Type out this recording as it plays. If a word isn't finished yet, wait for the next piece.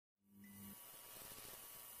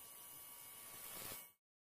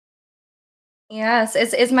Yes.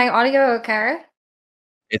 Is my audio okay?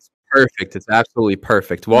 It's perfect. It's absolutely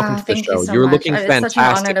perfect. Welcome Wow, to the thank you show. so You're much. looking It's such an honor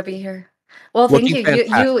fantastic. to be here. Well, thank Looking you.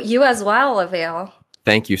 fantastic. You as well, Avail.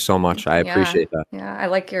 Thank you so much. I Yeah. appreciate that. Yeah, I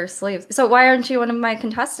like your sleeves. So why aren't you one of my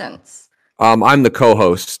contestants? I'm the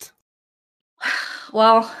co-host.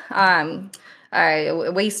 Well, I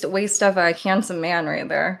waste of a handsome man right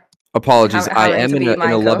there. Apologies. I Having am to in be a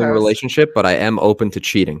my loving co-host. relationship, but I am open to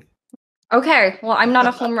cheating. Okay, well, I'm not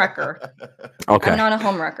a homewrecker. Okay. I'm not a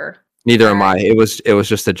homewrecker. Neither All am I. right. It was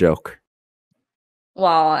just a joke.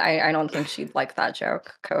 Well, I don't think she'd like that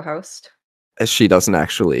joke, co-host. She doesn't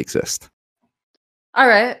actually exist. All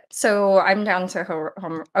right, so I'm down to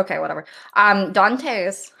home. Okay, whatever.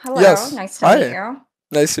 Dantes, hello. Yes. Nice to Hi. meet you.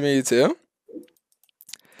 Nice to meet you too.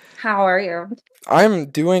 How are you? I'm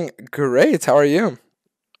doing great. How are you?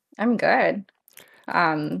 I'm good.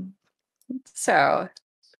 So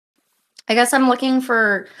I guess I'm looking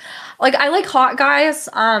for, like, I like hot guys.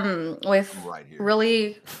 With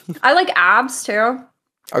really, I like abs too.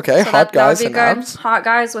 Okay, So hot that would guys be and good. abs. Hot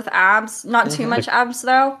guys with abs, not too much abs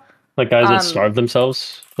though. Like guys that starve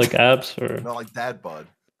themselves, like abs, or not like dad bod.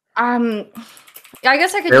 I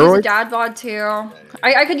guess I could use a dad bod too.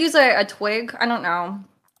 I could use a twig. I don't know.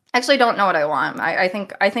 Actually, don't know what I want. I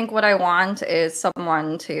think what I want is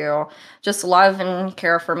someone to just love and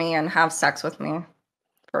care for me and have sex with me.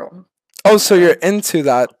 Oh, so you're into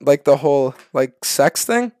that, like the whole like sex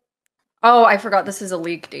thing? Oh, I forgot this is a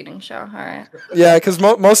League dating show. All right. Yeah, because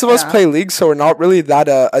most of us play League, so we're not really that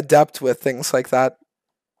adept with things like that.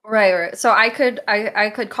 Right. So I could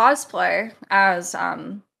cosplay as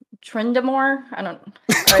Trindamore. I don't.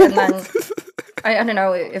 Right, and then I don't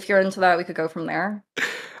know if you're into that. We could go from there.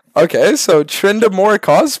 Okay, so Trindamore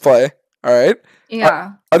cosplay. All right.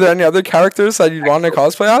 Yeah. Are there any other characters that you'd want to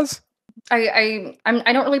cosplay as? I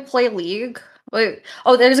don't really play League. Wait,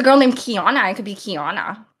 oh, there's a girl named Kiana. I could be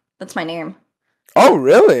Kiana. That's my name. Oh,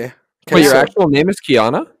 really? Wait, your actual name is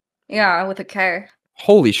Kiana? Yeah, with a K.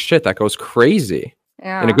 Holy shit, that goes crazy.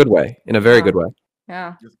 Yeah. In a good way. In a very good way.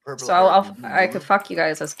 Yeah. So I could fuck you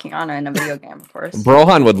guys as Kiana in a video game, of course.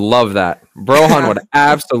 Brohan would love that. Brohan would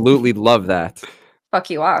absolutely love that. Fuck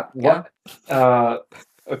you up. What? Yeah.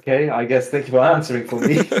 Okay, I guess thank you for answering for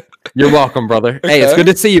me. You're welcome, brother. Okay. Hey, it's good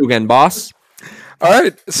to see you again, boss. All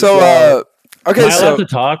right. So okay, am I allowed to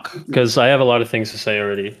talk? Because I have a lot of things to say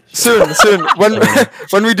already. Soon.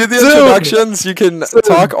 When we do the introductions, you can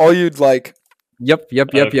talk all you'd like. Yep.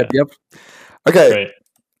 Okay. Great.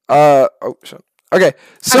 Oh shit. Okay.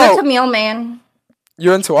 So I'm a Camille main.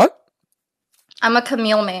 You're into what? I'm a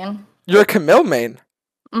Camille main. You're a Camille main.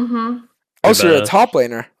 Mm-hmm. Oh, so you're a top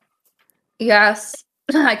laner. Yes.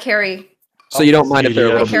 I carry. So you don't mind if they're a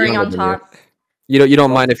little bit carry younger on than top. you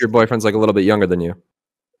don't mind if your boyfriend's like a little bit younger than you?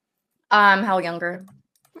 How younger?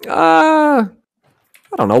 I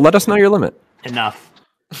don't know. Let us know your limit. Enough.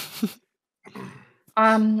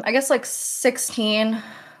 I guess like 16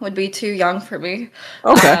 would be too young for me.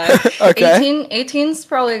 Okay. Okay. 18's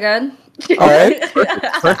probably good. All right.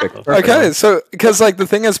 Perfect. Okay, so because like the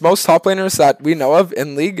thing is, most top laners that we know of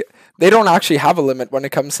in League, they don't actually have a limit when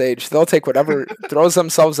it comes to age. They'll take whatever throws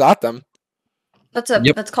themselves at them.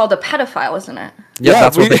 That's called a pedophile, isn't it? Yeah,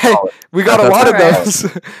 that's what they call it. We got a lot of those.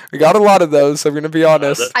 We got a lot of those. I'm gonna be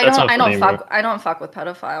honest. I don't fuck with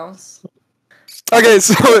pedophiles. Okay,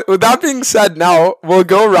 so with that being said, now we'll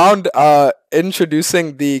go around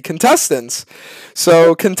introducing the contestants.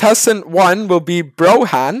 So contestant 1 will be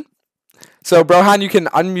Brohan. So Brohan, you can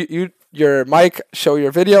unmute your mic, show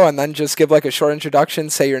your video, and then just give like a short introduction,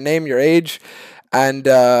 say your name, your age, and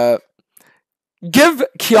give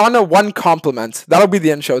Kiana one compliment. That'll be the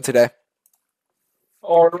intro today.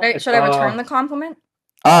 All right. Should I return the compliment?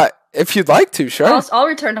 If you'd like to, sure. I'll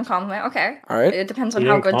return a compliment. Okay. All right. It depends on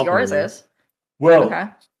how good yours is. Well, Okay.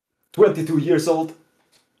 22 years old.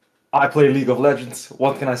 I play League of Legends.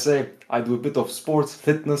 What can I say? I do a bit of sports,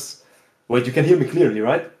 fitness. Wait, you can hear me clearly,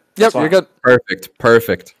 right? Yep, you're good.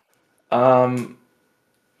 Perfect. A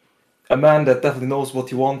man that definitely knows what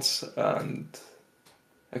he wants, and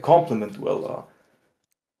a compliment. Well,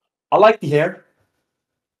 I like the hair.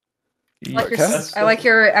 I like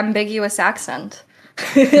your ambiguous accent.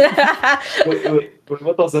 Wait,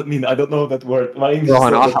 what does that mean? I don't know that word. My English is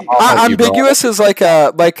ambiguous is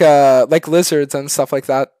like lizards and stuff like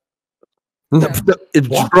that.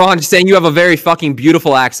 Brohan, just saying you have a very fucking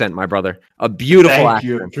beautiful accent, my brother. A beautiful accent. Thank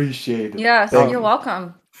you, appreciate it. Yes, you're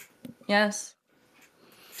welcome. Yes.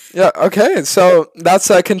 Yeah. Okay. So that's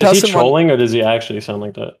a contestant. Is he trolling or does he actually sound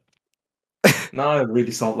like that? No, I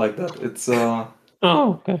really sound like that. It's Oh,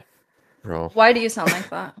 okay. Bro. Why do you sound like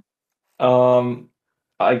that?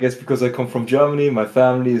 I guess because I come from Germany, my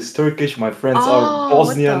family is Turkish, my friends are Oh,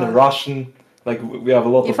 Bosnian and Russian. Like we have a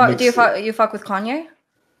lot of Do mixed. you fuck with Kanye?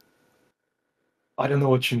 I don't know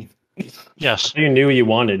what you mean. Yes. You knew you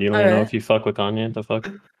wanted. You don't know Alright. if you fuck with Kanye. The fuck?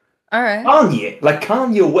 All right. Kanye, like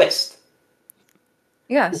Kanye West.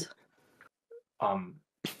 Yes.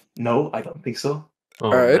 No, I don't think so. Oh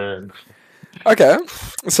Alright. man. Okay,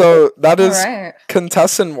 so that All is right.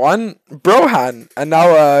 contestant 1, Brohan, and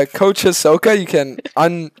now Coach Hisoka, you can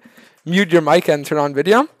unmute your mic and turn on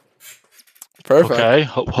video. Perfect. Okay.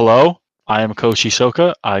 Hello. I am Coach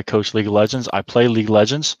Hisoka. I coach League of Legends. I play League of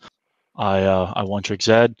Legends. I one trick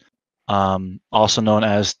Zed, also known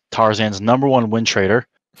as Tarzan's #1 win trader.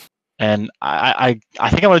 And I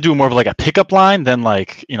think I'm gonna do more of like a pickup line than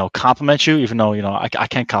like compliment you. Even though I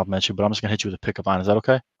can't compliment you, but I'm just gonna hit you with a pickup line. Is that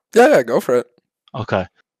okay? Yeah, go for it. Okay.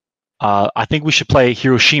 I think we should play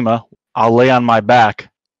Hiroshima. I'll lay on my back,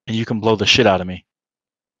 and you can blow the shit out of me.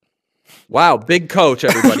 Wow, big coach,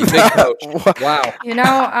 everybody. Big coach. Wow. You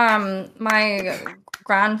know, my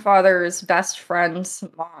grandfather's best friend's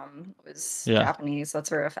mom was Japanese. That's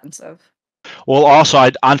very offensive. Well,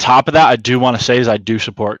 also, on top of that, I do want to say is I do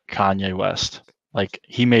support Kanye West. Like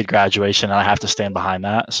he made graduation, and I have to stand behind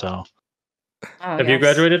that. So, Have you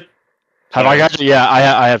graduated? have I graduated? Yeah,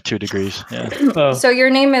 I have 2 degrees. Yeah. So your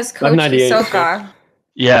name is Coach 98, Hisoka.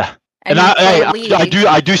 Yeah. And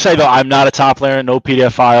I do say though I'm not a top laner, no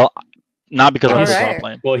PDF file, not because I'm a top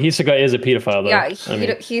lane. Well, Hisoka is a pedophile though. Yeah,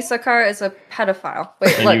 Hisoka is a pedophile.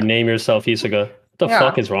 Wait, and look. you name yourself Hisoka. What the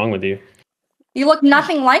fuck is wrong with you? You look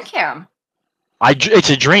nothing like him. It's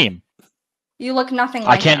a dream. You look nothing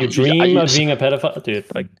like him. You dream of being a pedophile, dude.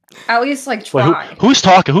 Like at least like try. Who's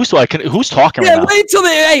talking? Who's talking right now? Wait till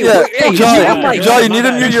hey, Joe, you need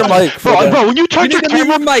to mute your mic. Bro, when you turn your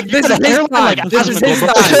camera, mic, this is his time. This is his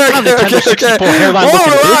time.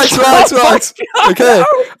 Relax.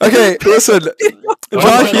 Okay, listen.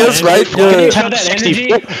 John, he is right.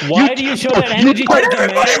 Why do you show that energy towards a man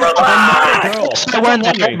and not a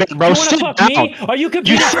girl? Bro, sit down. Are you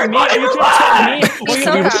competing for me? Are you trying to fuck me? Or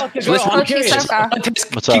you fuck the girl? I'm curious.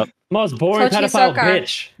 What's up? Most boring pedophile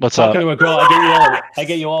bitch. What's up? Talking to a girl, I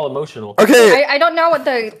get you all emotional. Okay. I don't know what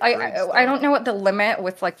the I don't know what the limit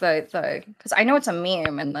with like the because I know it's a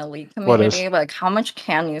meme in the League community, but like how much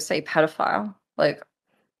can you say pedophile? Like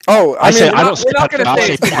we're not gonna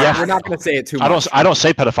say it too much. I don't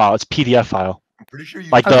say pedophile. It's PDF file. I'm pretty sure you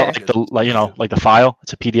like the file.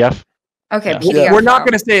 It's a PDF. Okay, yeah. We're not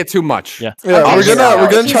gonna say it too much. Yeah, we're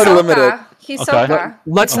gonna try to limit it. Hisoka.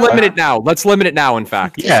 Let's limit it now. Let's limit it now. In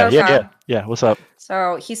fact. Yeah. What's up?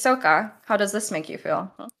 So Hisoka, how does this make you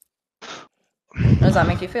feel? How does that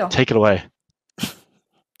make you feel? Take it away.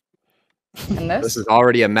 And this? This is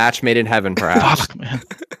already a match made in heaven, perhaps. Fuck, man.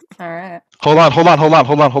 All right. Hold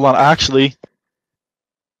on. Actually.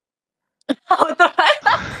 I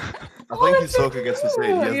think Hisoka gets to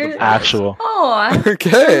say it. He has the actual. Oh,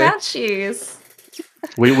 okay. Matchies.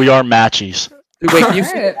 We are matchies. Wait, can you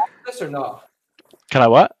say this or no? Can I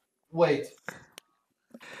what? Wait.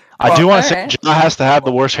 I do want to say John has to have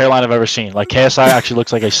the worst hairline I've ever seen. Like KSI actually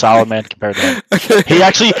looks like a solid man compared to him. He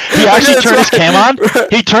actually turned his cam on.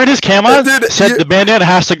 He turned his cam on. Said the bandana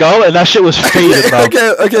has to go, and that shit was faded, bro.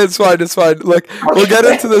 Okay, it's fine. Look, we'll get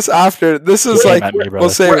into this after. This is like we'll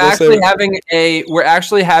say. We're actually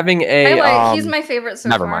having a. He's my favorite so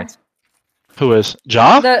never far. mind. Who is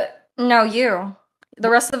John? No, you. The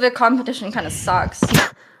rest of the competition kind of sucks.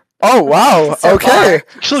 Oh wow! So okay.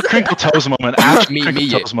 Actually, crinkle toes moment.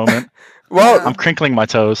 Toes moment. Well, I'm crinkling my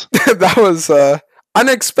toes. That was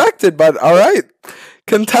unexpected, but all right.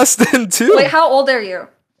 Contestant 2. Wait, how old are you?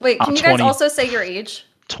 Wait, can I'm you guys 20. also say your age?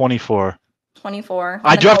 24. 24.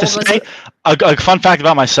 I do have to say a fun fact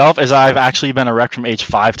about myself is I've actually been erect from age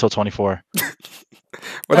 5 till 24.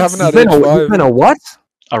 What happened at age 5? You've been a what?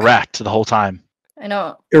 Erect the whole time. I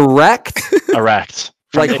know. Erect? Erect.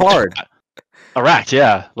 Like hard. Erect,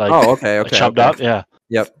 yeah. Like okay. Chubbed up, yeah.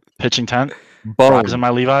 Yep. Pitching tent. Bones in my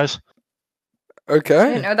Levi's. Okay. I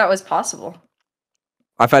didn't know that was possible.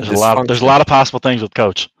 I've had there's a lot of possible things with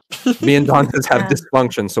Coach. Me and Dantes have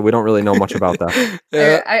dysfunction, so we don't really know much about that.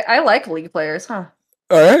 Yeah. I like League players, huh?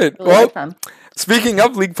 All right. Really Well, like speaking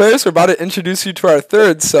of League players, we're about to introduce you to our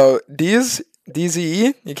third. So,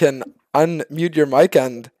 DZE, you can unmute your mic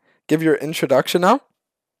and give your introduction now.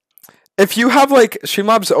 If you have like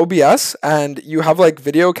Streamlabs OBS and you have like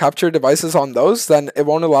video capture devices on those, then it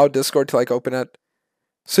won't allow Discord to like open it.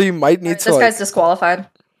 So you might need to. This guy's disqualified.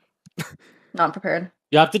 Not prepared.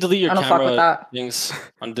 You have to delete your I don't fuck with camera that. things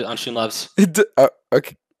on Streamlabs.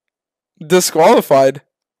 Okay. Disqualified.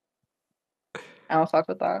 I don't fuck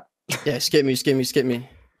with that. Yeah, skip me. Can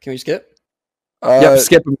we skip? Yep,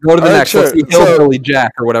 skip him. Go to the alright, next. Let's sure. see Hillbilly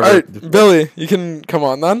Jack or whatever. Alright, Billy, you can come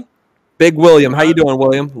on then. Big William, how you doing,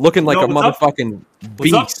 William? Looking like Yo, a what's up? motherfucking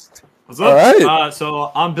What's up? beast. What's up? Alright.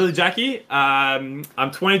 So I'm Billy Jackie. I'm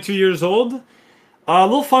 22 years old. A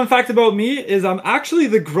little fun fact about me is I'm actually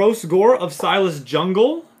the gross gore of Silas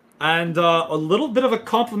Jungle. And a little bit of a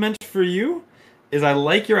compliment for you is I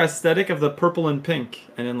like your aesthetic of the purple and pink.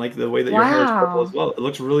 And then like the way that your hair is purple as well. It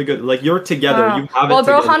looks really good. Like you're together. You have it together. Well,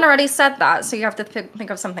 Brohan already said that, so you have to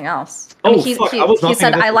think of something else. Oh, I mean, fuck. I was not he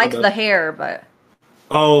said thinking I of like that. the hair, but...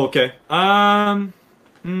 Oh, okay. I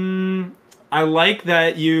like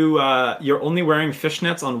that you're only wearing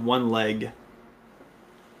fishnets on one leg.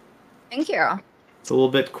 Thank you. It's a little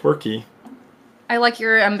bit quirky. I like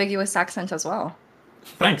your ambiguous accent as well.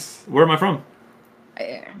 Thanks. Where am I from?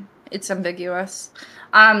 It's ambiguous.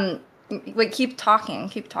 Wait, keep talking.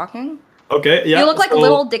 Keep talking. Okay, yeah. You look like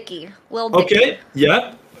Lil Dicky. Lil Dicky. Okay,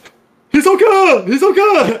 yeah. Hisoka!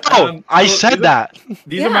 Hisoka! Oh, I said that.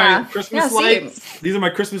 These are my Christmas lights. These are my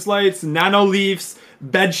Christmas lights. Nano leaves,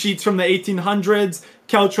 bed sheets from the 1800s,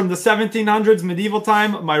 couch from the 1700s, medieval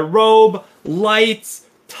time, my robe, lights,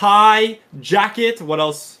 tie, jacket. What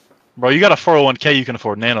else? Bro, you got a 401k you can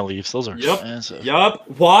afford nano leaves. Those are expensive. Yup.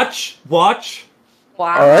 Watch. Wow.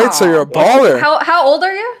 Alright, so you're a baller. How old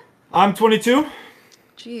are you? I'm 22.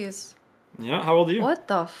 Jeez. Yeah, how old are you? What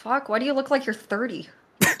the fuck? Why do you look like you're 30?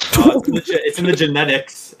 It's legit. It's in the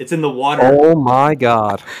genetics. It's in the water. Oh my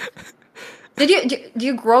god. Do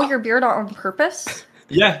you grow your beard on purpose?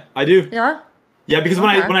 Yeah, I do. Yeah? Yeah, because when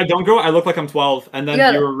I don't grow, I look like I'm 12, and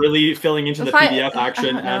then you're really filling into the PDF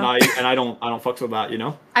action, and I don't fucks with that, you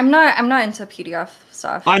know. I'm not into PDF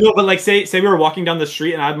stuff. I know, but like say we were walking down the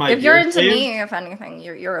street and I had my. If you're into me, if anything,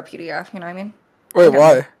 you're a PDF. You know what I mean? Wait,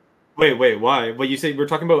 why? Wait, why? What you say? We're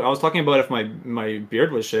talking about. I was talking about if my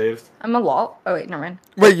beard was shaved. I'm a lol. Oh wait, never mind.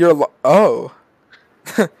 Wait, you're oh.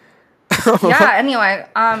 Yeah. Anyway,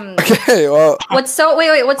 Okay. Well. What's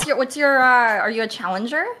your? Are you a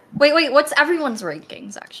challenger? Wait. What's everyone's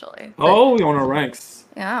rankings actually? Oh, we want our ranks.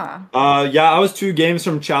 Yeah. Yeah. I was 2 games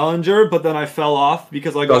from challenger, but then I fell off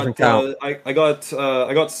because I got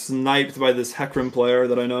sniped by this Hecarim player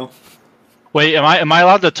that I know. Wait, am I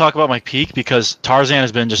allowed to talk about my peak? Because Tarzan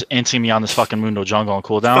has been just inting me on this fucking Mundo jungle on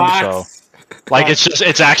cooldown. Facts. So, like,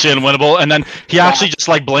 it's actually unwinnable. And then he actually just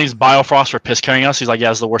like blames Biofrost for piss carrying us. He's like,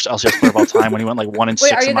 yeah, it's the worst LCS player of all time when he went like 1 in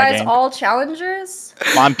 6 in my game. Wait, are you guys all challengers?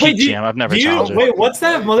 Well, I'm peak team. I've never challenged. Wait, what's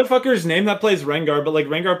that motherfucker's name that plays Rengar? But like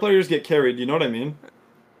Rengar players get carried. You know what I mean?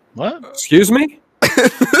 What? Excuse me?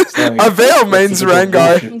 Avail mains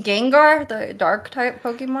Rengar. Gengar, the dark type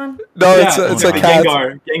Pokemon? No, it's a cat.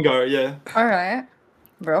 Gengar, yeah. Alright.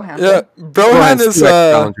 Brohan. Yeah, Brohan is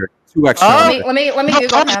 2x challenger. Let me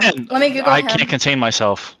Google him. Let me Google him. I can't contain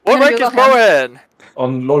myself. What rank is Brohan?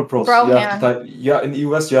 On LOL Pros. Brohan. You have to type, in the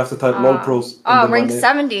US you have to type LOL Pros. Rank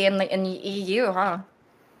 70 in the EU, huh?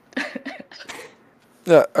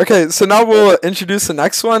 Yeah. Okay. So now we'll introduce the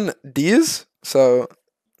next one, D's. So.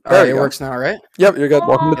 Alright, it works now, right? Yep, you're good.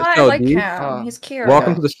 Welcome to the show, I like D. him. He's cute.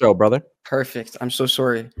 Welcome to the show, brother. Perfect. I'm so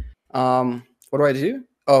sorry. What do I do?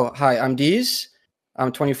 Oh, hi. I'm Deez.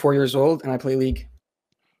 I'm 24 years old and I play League.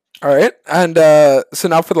 All right. And so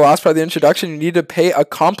now for the last part of the introduction, you need to pay a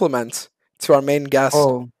compliment to our main guest.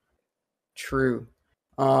 Oh, true.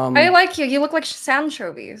 I like you. You look like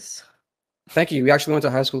Sanchovies. Thank you. We actually went to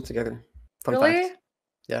high school together. Fun really? fact.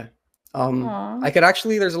 Yeah. I could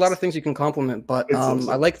actually. There's a lot of things you can compliment, but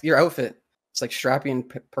I like your outfit. It's like strappy and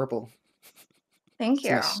purple. Thank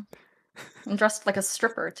you. Nice. I'm dressed like a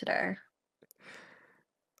stripper today.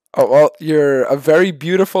 Oh well, you're a very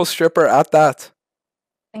beautiful stripper at that.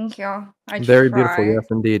 Thank you. Very beautiful. Yes,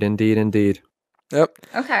 indeed. Yep.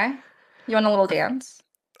 Okay. You want a little dance?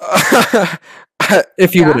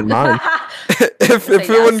 If you wouldn't mind. if it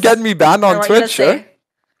wouldn't get me banned on Twitch, sure.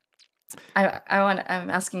 I'm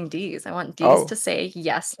asking Deez. I want Deez to say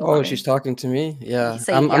yes. Oh, she's talking to me. Yeah,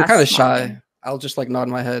 I'm kind of shy. I'll just like nod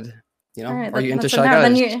my head. You know, right, are you into shy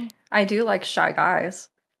guys? I do like shy guys.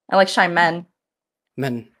 I like shy men.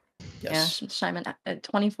 Men. Yes. Yeah, shy men at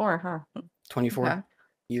 24, huh? 24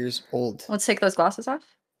 years old. Let's take those glasses off.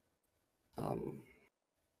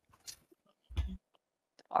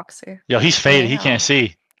 Oxy. Yo, he's faded. He can't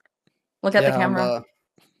see. Look at the camera.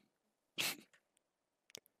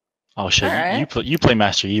 Oh shit! Right. You play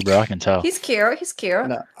Master Yi, bro. I can tell. He's cute. He's cute.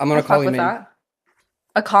 No, I'm gonna call him man.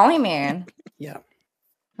 A collie man. Yeah.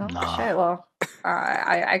 Oh shit! Well,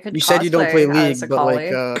 I could. You said you don't play League, but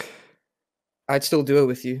like, I'd still do it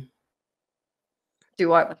with you. Do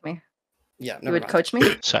what with me? Yeah. You would coach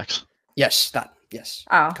me. Sex. Yes. That. Yes.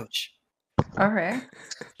 Oh. Coach. All right.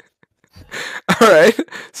 All right.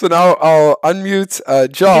 So now I'll unmute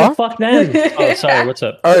Jaw. Yeah, fuck them. Oh, sorry. What's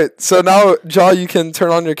up? All right. So now, Jaw, you can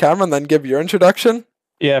turn on your camera and then give your introduction.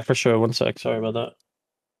 Yeah, for sure. One sec. Sorry about that.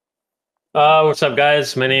 What's up,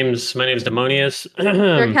 guys? My name's Demonius.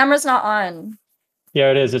 Your camera's not on.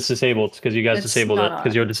 Yeah, it is. It's disabled because you guys It's disabled it not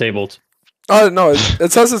because you're disabled. Oh no,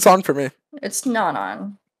 it says it's on for me. It's not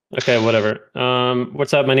on. Okay, whatever.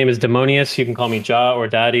 What's up? My name is Demonius. You can call me Ja or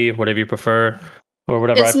Daddy, whatever you prefer, or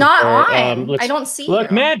whatever. It's I not prefer. on. I don't see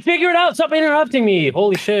Look, you. man, figure it out. Stop interrupting me.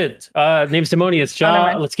 Holy shit. Name's Demonius. Oh, never Ja.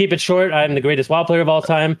 mind. Let's keep it short. I'm the greatest WoW player of all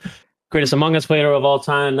time. Greatest Among Us player of all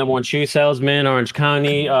time, #1 shoe salesman, Orange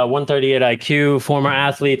County, 138 IQ, former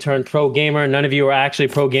athlete turned pro gamer. None of you are actually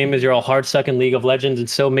pro gamers. You're all hard sucking League of Legends and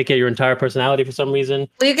still make it your entire personality for some reason.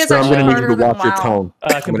 League is So I'm actually gonna need you harder to than watch your WoW. tone. I'm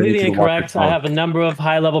gonna need Completely you to watch your incorrect. tone. I have a number of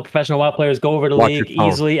high-level professional WoW players go over to Watch League, your tone.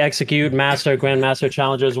 easily execute, master, grandmaster,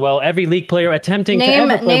 challenger as well. Every League player attempting to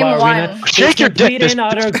Name- ever play name WoW one. Arena Shake your dick. complete and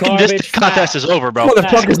utter This garbage. contest is over, bro.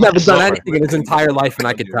 Motherfucker's never It's done over. anything in his entire life, and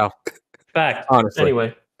I can tell. Fact. Honestly.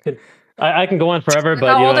 Anyway, I can go on forever, but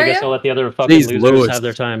How you know, old I are guess you? I'll let the other fucking Jeez, losers Lewis. have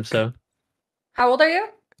their time. So How old are you?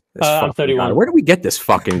 This I'm fucking 31. guy. Where do we get this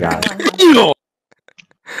fucking guy?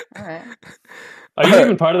 All right. are you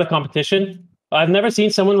even part of the competition? I've never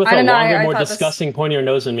seen someone with I a don't know, longer, I more thought this- disgusting, pointier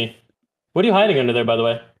nose than me. What are you hiding under there, by the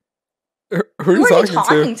way? Who are Who you are you talking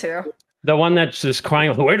talking to? to? The one that's just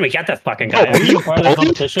crying, where do we get this fucking guy? Are you part of the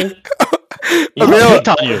competition? Avail, picked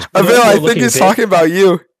on you. Avail, I think looking he's big. talking about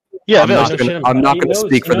you. Yeah, I'm Vince. not no gonna. shit, I'm not he gonna knows-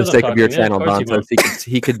 speak he for the knows I'm sake of your talking. Yeah, channel, of course he Don. will.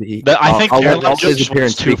 So he could. I think I'll your let his judgment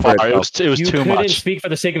appearance was too speak for far. It itself. was You too couldn't much. speak for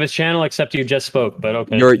the sake of his channel, except you just spoke. But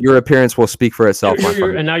okay. Your appearance will speak for itself, my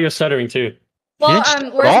friend. And now you're stuttering too. Well, Yes,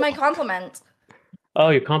 where's well. my compliment? Oh,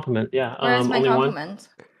 your compliment. Yeah. Where's my only compliment?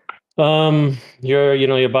 one.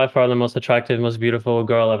 You're by far the most attractive, most beautiful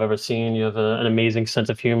girl I've ever seen. You have an amazing sense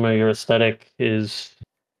of humor. Your aesthetic is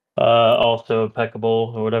also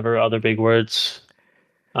impeccable, or whatever other big words.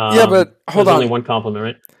 Yeah, but hold there's on. only one compliment,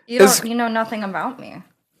 right? You know nothing about me.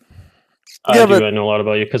 Yeah, I know a lot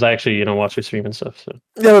about you because I actually watch your stream and stuff. So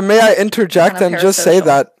Yeah, but may I interject Kind of and just say parasocial.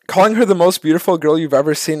 that calling her the most beautiful girl you've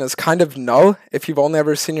ever seen is kind of null if you've only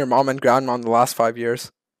ever seen your mom and grandma in the last 5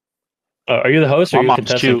 years. are you the host or My are you a mom's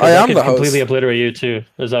contestant? cute. 'Cause I I am could the host. completely obliterate you too.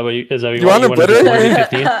 Is that what you? You wanna obliterate me?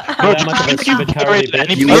 15? That much of a stupid cowardly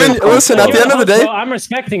bitch. You I mean, either- listen, at You're the end of the host, day, bro. I'm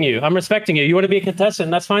respecting you. You want to be a contestant?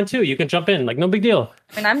 That's fine too. You can jump in. Like no big deal.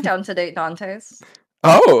 I mean, I'm down to date Dante's.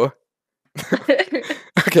 oh,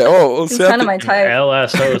 okay, well, we'll He's see. at kind of the- my type.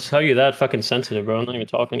 LSOs. How are you that fucking sensitive, bro? I'm not even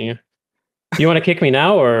talking to you. You want to kick me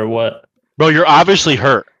now or what? Bro, you're obviously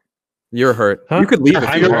hurt. You're hurt. Huh? You could leave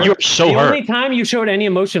if you You're want. so The hurt. only time you showed any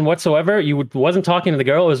emotion whatsoever, you wasn't talking to the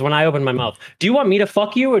girl, was when I opened my mouth. Do you want me to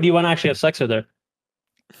fuck you, or do you want to actually have sex with her?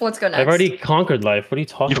 Let's go next. I've already conquered life. What are you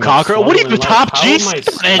talking You've about? conquered. What are you, Struggling top life? How G?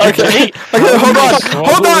 am I Okay, okay, How hold am I on,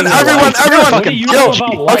 struggling in everyone, life? everyone. What do you Yo, know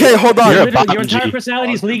about life? okay, hold on. You're a Literally, your bottom G. entire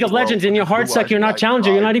personality is League of Legends, and you're hard suck. You're not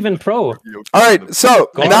challenger. You're not even pro. All right, so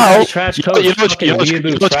Garbage, now, trash You coach. know what's fucking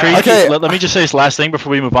weeaboo what's trash. crazy? Okay. Let me just say this last thing before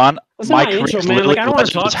we move on. Listen My to my career intro, is man. literally Like, I don't wanna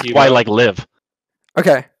Legends. talk That's to you, how I bro. like live.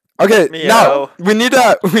 okay, now we need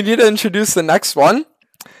to introduce the next one,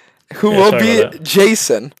 who Yeah, will sorry be about that.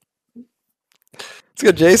 Jason. Let's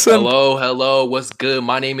go, Jason. Hello, what's good?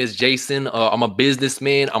 My name is Jason. I'm a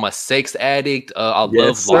businessman. I'm a sex addict. I Yes,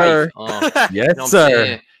 love sir. life. Yes, You know what I'm sir.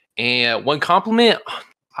 saying? And one compliment,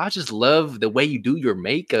 I just love the way you do your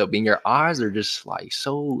makeup, and your eyes are just like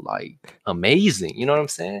so like amazing. You know what I'm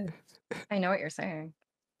saying? I know what you're saying.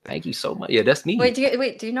 Thank you so much. Yeah, that's me. Wait, do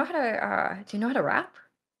you know how to rap?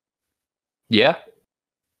 Yeah,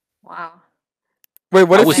 Wow. Wait,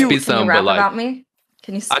 what I if would you? spit Can some, you but rap like about me?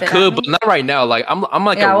 Can you I spit could, at but me? not right now. Like I'm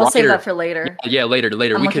like Yeah, a we'll writer. save that for later. Yeah, later. I'm We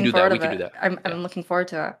can looking do that. forward We to can do it. that. I'm looking forward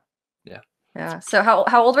to it. Yeah. Yeah. So how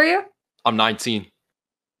old are you? I'm 19.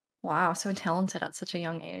 Wow, so talented at such a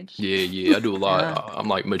young age. Yeah. I do a lot. Yeah. I'm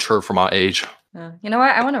like mature for my age. Yeah. You know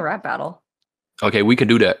what? I want a rap battle. Okay, we can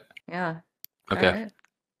do that. Yeah. Okay. Alright.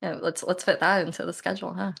 Yeah, let's fit that into the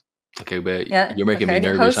schedule, huh? Okay, but Yeah. you're making me okay.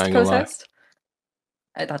 nervous. I ain't gonna lie. Co-host?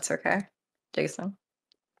 That's okay. Jason.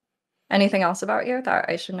 Anything else about you that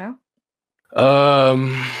I should know?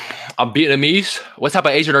 I'm Vietnamese. What type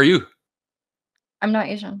of Asian are you? I'm not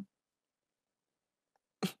Asian.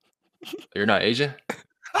 You're not Asian?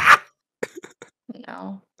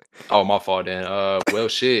 No. Oh, my fault then. Well,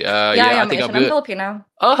 shit. Yeah, Yeah, I I am think Asian. I'm I'm good. Filipino.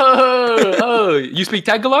 Oh, you speak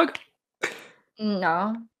Tagalog?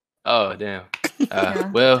 No. Oh, damn. Yeah.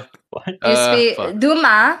 Well, What? You speak fuck.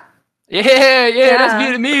 Duma. Yeah, Yeah. that's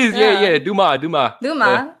Vietnamese. Yeah, Yeah. Duma. Duma.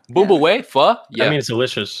 Bumba way, pho. I Yeah. mean, it's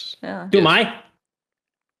delicious. Yeah. Do Yes. my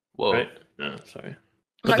Whoa. right? No, sorry.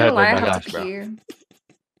 I'm not gonna lie, I have to pee.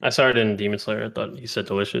 I started in Demon Slayer. I thought he said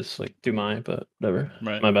delicious, like do my, but whatever.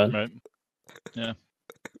 Right. My bad. Right. Yeah.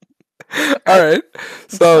 All right.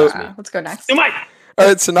 So let's go next. Do my. All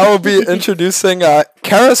right. So now we'll be introducing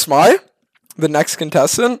Karismai, the next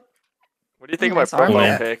contestant. What do you think of my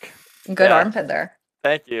profile pic? Good armpit there.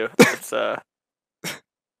 Thank you. It's a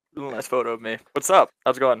nice photo of me. What's up?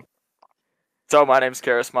 How's it going? So my name's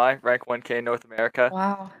Karismai, rank 1K North America.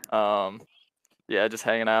 Wow. Yeah, just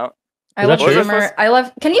hanging out. I love Summer. I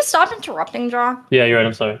love. Can you stop interrupting, Jaw? Yeah, you're right.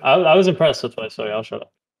 I'm sorry. I was impressed. That's why. Sorry, I'll shut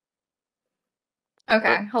up.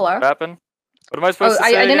 Okay. Hello. What happened? What am I supposed to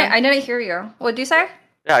say? I didn't hear you. What did you say?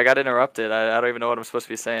 Yeah, I got interrupted. I don't even know what I'm supposed to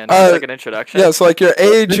be saying. It's like an introduction. Yeah, so like your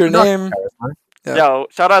age, your name. Yeah. Yo,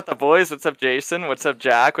 shout out the boys. What's up, Jason? What's up,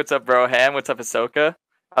 Jack? What's up, Broham? What's up, Hisoka?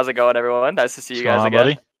 How's it going, everyone? Nice to see you guys again.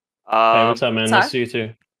 Buddy. Hey, what's up, man? Nice to see you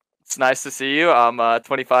too. It's nice to see you. I'm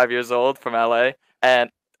 25 years old from LA, and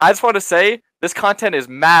I just want to say this content is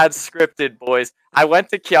mad scripted, boys. I went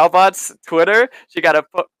to Kyootbot's Twitter. She got a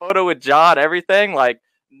photo with John, everything. Like,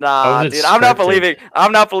 nah, dude, I'm not believing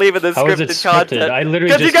this scripted content. I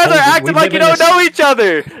literally because you guys are acting like you don't know each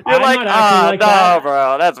other. You're like, nah,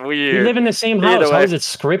 bro, that's weird. We live in the same house. How is it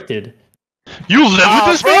scripted? You live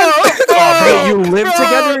with this man? Bro, you live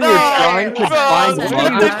together and you're trying to find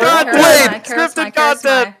love. Wait, scripted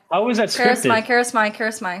content. How is that scripted?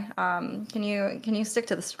 Karismai. Can you stick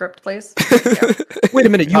to the script, please? Wait a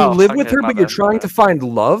minute. You live with her, but you're trying to find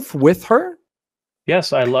love with her?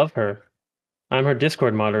 Yes, I love her. I'm her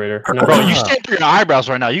Discord moderator. No, bro, you stand through your eyebrows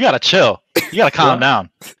right now. You gotta chill. You gotta calm down.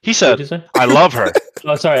 He said, "I love her."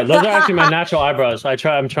 Oh, sorry. Those are actually my natural eyebrows.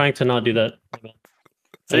 I'm trying to not do that.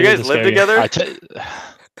 So you guys live together?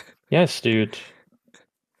 Yes, dude.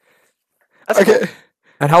 Okay.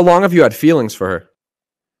 And how long have you had feelings for her?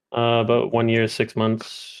 About 1 year, 6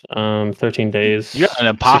 months, 13 days. You got an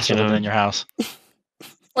imposter in your house.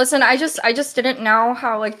 Listen, I just didn't know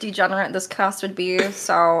how like degenerate this cast would be,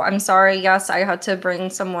 so I'm sorry. Yes, I had to bring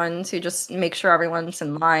someone to just make sure everyone's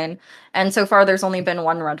in line. And so far, there's only been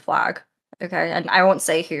one red flag. Okay, and I won't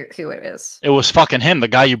say who it is. It was fucking him, the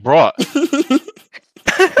guy you brought.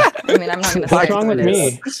 I mean, I'm not gonna say. What's wrong with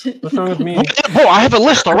me? What's wrong with me? Bro, I have a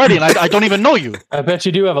list already, and I don't even know you. I bet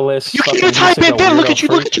you do have a list. You can't even tie a bandana. Look at you.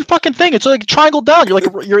 Look at your fucking thing. It's like triangle down.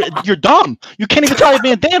 You're dumb. You can't even tie a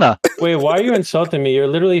bandana. Wait, why are you insulting me? You're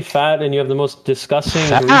literally fat, and you have the most disgusting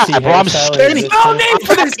greasy bro, I'm skinny. No name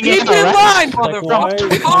for this. Keep in line,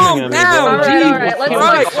 motherfucker. Calm down. Do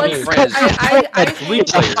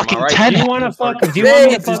you want to fuck? Do you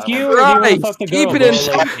want me to fuck you, or do you want to fuck the girl? Keep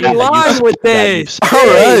it in line with this. All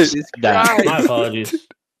right. My apologies.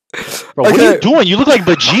 Bro, what are you doing? You look like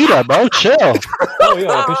Vegeta, bro. Chill. Oh,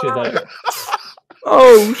 yeah, I appreciate that.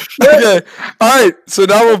 Oh, shit. Okay. All right. So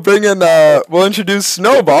now we'll bring in, we'll introduce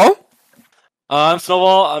Snowball. I'm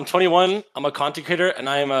Snowball. I'm 21. I'm a content creator, and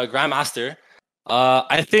I am a grandmaster.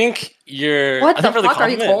 I think you're... What the fuck? Are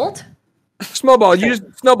you cold? Snowball, you just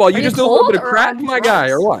do a little bit of crack, my guy,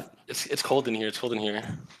 or what? It's cold in here. It's cold in here.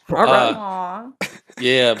 All right. Aww.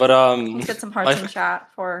 Yeah, but Let's get some hearts in chat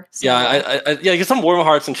for. Yeah, get some warm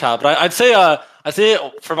hearts in chat. But I'd say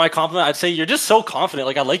for my compliment, I'd say you're just so confident.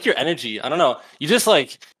 Like I like your energy. I don't know. You just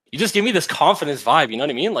give me this confidence vibe. You know what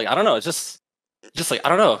I mean? Like I don't know. It's just like I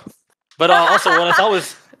don't know. But also what I thought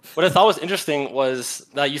was interesting was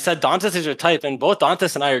that you said Dantes is your type, and both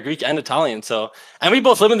Dantes and I are Greek and Italian. So and we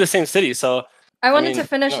both live in the same city. So. I wanted to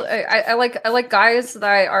finish. I like guys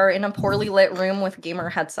that are in a poorly lit room with gamer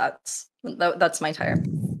headsets. That's my type.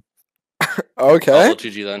 Okay. Also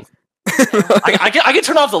GG then. I can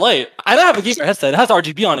turn off the light. I don't have a gamer headset. It has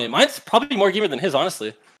RGB on it. Mine's probably more gamer than his,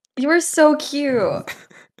 honestly. You were so cute. Oh,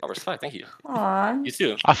 respect. Thank you. Aww. You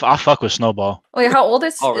too. I fuck with Snowball. Wait, how old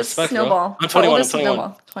is respect, Snowball? Bro. I'm 21. I'm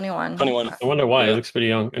 21. 21. 21. I wonder why. It looks pretty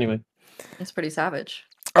young. Anyway. It's pretty savage.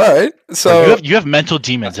 All right, so you have mental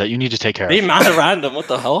demons that you need to take care of. They mad random. What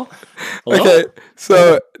the hell? Hello? Okay,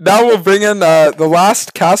 so now we'll bring in the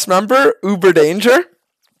last cast member, Uber Danger.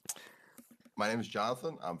 My name is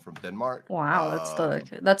Jonathan. I'm from Denmark. Wow,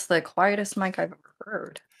 that's the quietest mic I've ever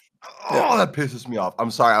heard. Oh, that pisses me off. I'm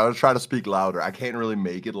sorry. I was trying to speak louder. I can't really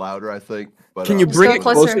make it louder, I think. But can you bring it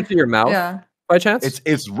closer to your mouth? Yeah. By chance?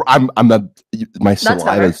 I'm not. My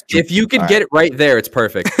saliva is. If you can get it right there, it's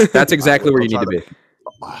perfect. That's exactly where you need to be.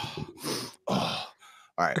 All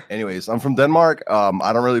right. Anyways, I'm from Denmark.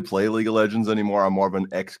 I don't really play League of Legends anymore. I'm more of an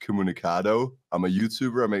excommunicado. I'm a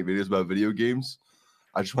YouTuber. I make videos about video games.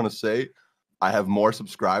 I just want to say I have more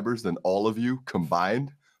subscribers than all of you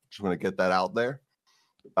combined. Just want to get that out there.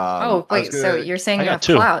 Wait. So you're saying you have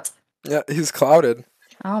clout? Yeah, he's clouded.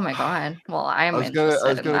 Oh my god. Well, I am I was gonna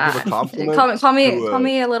interested in give a that. compliment Call me to, call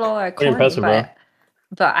me a little corny, impressive, bro.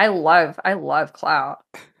 but I love clout.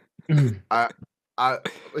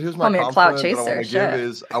 Here's Call my me a clout compliment that I want chaser. to give Shit.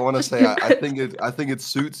 is I want to say I think it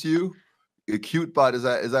suits you. A Kyootbot, is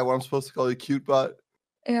that what I'm supposed to call you, Kyootbot?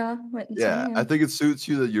 Yeah. Yeah, I think it suits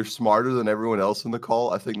you that you're smarter than everyone else in the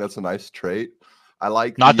call. I think that's a nice trait. I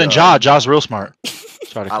like Not the, than Ja. Ja's real smart.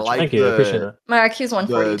 Sorry to I cut you. like Thank you. I appreciate the it. My IQ's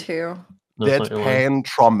 142. No, it's not your line. deadpan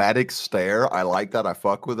traumatic stare. I like that. I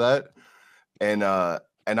fuck with that. And I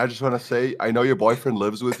just want to say, I know your boyfriend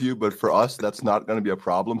lives with you, but for us, that's not going to be a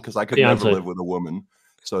problem because I could never Beyonce. live with a woman,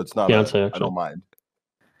 so it's not. Beyonce, I actually. don't mind.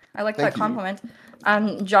 I like Thank that you. compliment.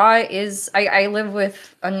 Jaw is I live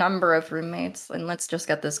with a number of roommates, and let's just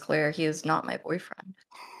get this clear. He is not my boyfriend.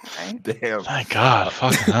 Right? Damn. Thank God.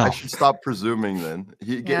 Fucking I hell. should stop presuming then.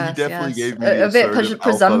 He Yes, definitely yes. gave me A the bit assertive alpha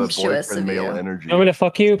presumptuous boyfriend of male you. energy. You want me to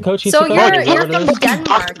fuck you, Coach? So Hisoka? you're Is that you're what it from is?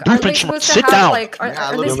 Denmark. Fucking Aren't they doofenshmirtz, supposed to sit have down. like Yeah,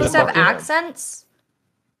 are look they at supposed the to have fuck, yeah. accents?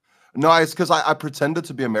 No, it's because I pretended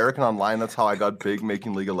to be American online. That's how I got big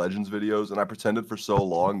making League of Legends videos, and I pretended for so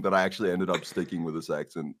long that I actually ended up sticking with this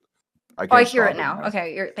accent. Oh, I can't hear stop it now.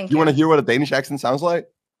 Okay, thank You you. want to hear what a Danish accent sounds like?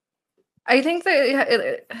 I think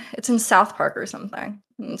that it's in South Park or something.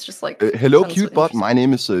 It's just like Hello, sounds so Kyootbot. interesting. My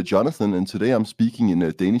name is Jonathan, and today I'm speaking in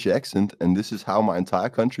a Danish accent, and this is how my entire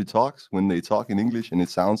country talks when they talk in English, and it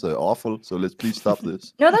sounds awful. So let's please stop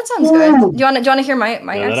this. No, that sounds good. Do you want to hear my Yeah,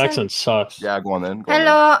 accent? that accent sucks. Yeah, go on then. Go on then.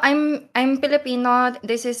 Hello, I'm Filipino.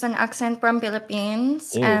 This is an accent from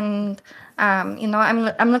Philippines, Ew. and you know,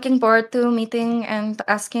 I'm looking forward to meeting and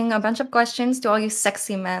asking a bunch of questions to all you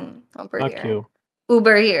sexy men over Fuck here. you.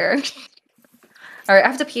 Uber here. All right, I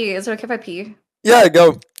have to pee. Is it okay if I pee? Yeah,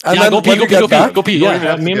 go. And Yeah, then go pee, when go you pee, get go pee, back, go pee. You don't Yeah, even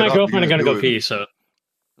have to me and get my up, girlfriend are you gonna just go do it. pee, so.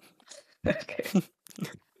 Okay.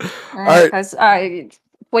 All right. guys.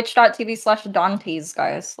 Twitch.tv/Dantes,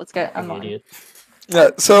 guys. Let's get Fucking online. idiot. yeah.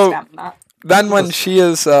 So Spam that. then when she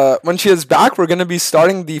is back, we're gonna be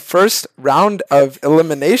starting the first round of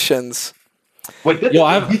eliminations. Wait,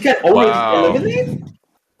 Yo, we can only Wow. eliminate?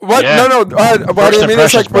 What? Yeah. No. What I First mean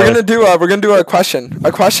is like impressions, we're gonna do a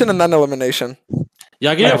question and then elimination.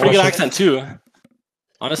 Yeah, I get Yeah, a pretty good watch accent too.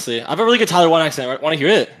 Honestly, I have a really good Tyler One accent. Want to hear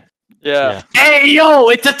it? Yeah. Hey yo,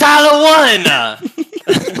 it's a Tyler One.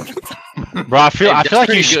 Bro, I feel like you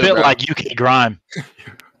pretty good, spit bro. like UK grime. You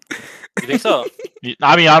think so?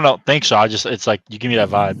 I mean, I don't think so. It's like you give me that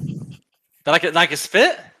vibe. That I can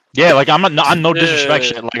spit? Yeah, like I'm no disrespect Yeah.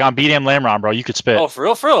 shit. Like I'm BDM Lamron, bro. You could spit. Oh, for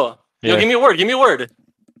real, for real. Yo, Yeah. give me a word. Give me a word.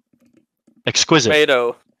 Exquisite.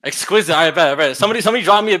 Tomato. Exquisite. I bet. Somebody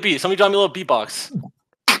draw me a beat. Somebody draw me a little beatbox.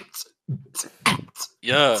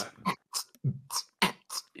 Yeah.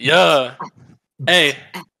 Yeah.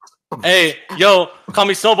 Hey, yo, call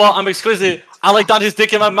me Snowball. I'm exquisite. I like Dante's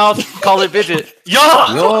dick in my mouth. Call it midget.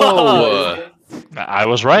 Yeah. Yo. I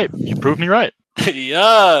was right. You proved me right.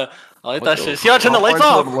 Yeah. I like that shit. See how I turn the lights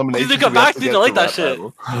off? These niggas come back. These like that shit.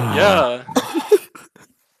 Yeah.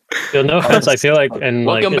 Yo, no offense, I feel like, and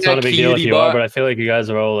like, Welcome it's not a back, big deal if you Kyootbot. are, but I feel like you guys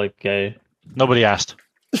are all like gay. Nobody asked.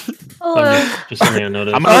 Hello. Just something I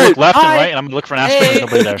noticed. I'm gonna look left and Hi. right, and I'm gonna look for an asterisk. There's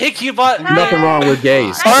nobody there. Hey, Kyootbot. Nothing wrong with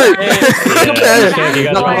gays. All right. Yeah, I feel like you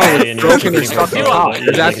guys are all gay and you're Stroking competing or for sucking girls, cock. but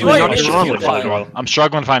There's you're absolutely like, nothing you're wrong like, with you're that. like, I'm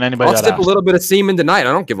struggling to find anybody I'll that sip a asked. little bit of semen tonight. I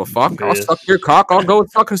don't give a fuck. I'll Yes. suck your cock. I'll go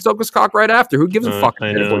suck Hisoka's cock right after. Who gives a fuck I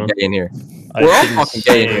if we're know. gay in here? I We're all didn't fucking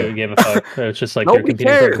gay in say here. you gave a fuck. It's just like you're Nobody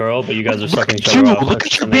competing for a cares. girl, but you guys are sucking each Dude, other off. look That's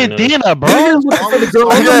at your something I noticed. bandana, bro. I'm looking for the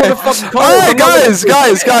girl. I'm the Okay. motherfucking All right,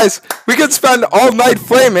 guys. We could spend all night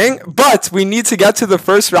flaming, but we need to get to the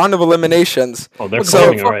first round of eliminations. Oh, they're So-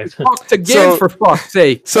 flaming, alright. Fuck to give, So- for fuck's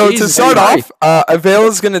sake. So to Jesus start Christ. off, Avail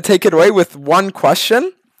is going to take it away with one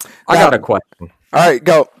question. I got a question. All right,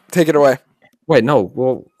 go. Take it away. Wait, no.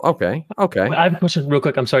 Well, okay. I have a question real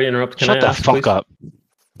quick. I'm sorry to interrupt. Can Shut I the ask, fuck please? up.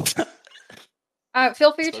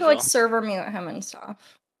 Feel free to Special. like server mute him and stuff.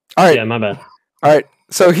 All right. Yeah, my bad. All right.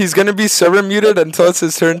 So he's going to be server muted until it's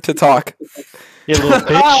his turn to talk. You little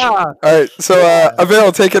bitch. All right. So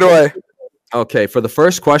Avail, take it away. Okay, for the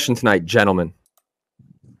first question tonight, gentlemen.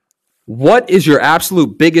 What is your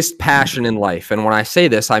absolute biggest passion in life? And when I say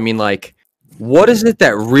this, I mean like, what is it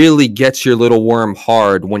that really gets your little worm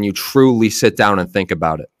hard when you truly sit down and think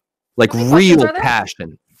about it? Like How many questions real are there?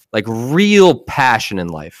 passion. Like real passion in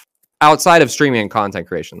life. Outside of streaming and content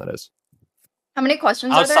creation, that is. How many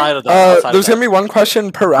questions Outside are there? of that. outside There's of going to be one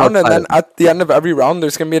question per round, and Outside then at the end of every round,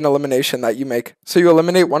 there's going to be an elimination that you make. So you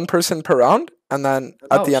eliminate one person per round, and then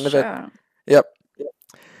at the end of it. Yep.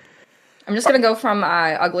 I'm just gonna go from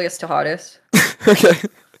ugliest to hottest. Okay.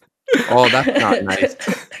 Oh, that's not nice.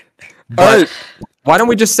 All But right. why don't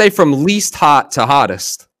we just say from least hot to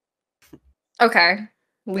hottest? Okay.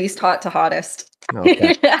 least hot to hottest.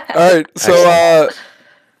 Okay. All right.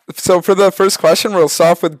 So for the first question, we'll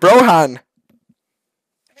start off with Brohan.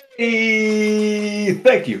 Hey,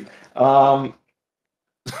 thank you.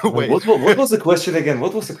 Wait. What was the question again?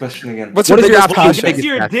 What's your biggest passion? Makes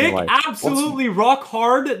your dick absolutely rock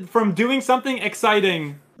hard from doing something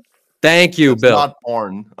exciting. Thank you, It's Bill. not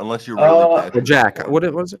porn, unless you're really passionate. Jack, what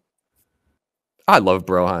was it? I love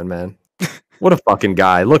Brohan, man. What a fucking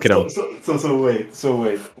guy. Look at him. So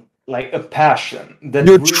wait. Like a passion. That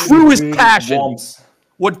Your really, truest really passion. warms.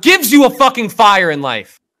 What gives you a fucking fire in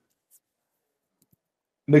life?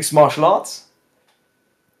 Mixed martial arts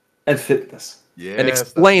and fitness. Yeah. And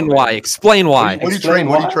explain why. Explain why. What do you train?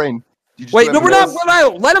 What do you train? Wait, no, we're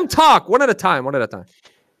not. Let him talk. One at a time.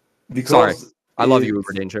 Because Sorry. I love you,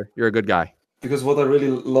 Uber Danger. You're a good guy. Because what I really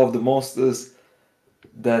love the most is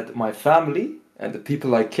that my family and the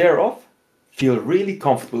people I care of feel really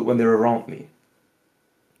comfortable when they're around me.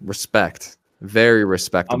 Respect. Very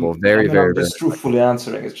respectable. I'm very. just truthfully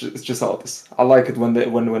answering. It's just how it is. I like it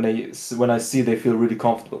when I see they feel really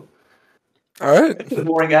comfortable. All right. It's a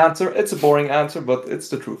boring answer. But it's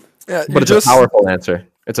the truth. Yeah, But it's a powerful answer.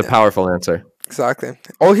 It's a powerful answer. Exactly.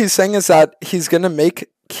 All he's saying is that he's gonna make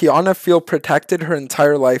Kiana feel protected her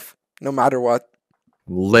entire life, no matter what.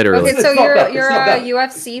 Literally. Okay, so you're a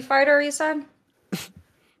UFC fighter, you said?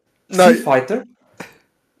 No, fighter.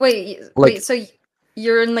 Wait. So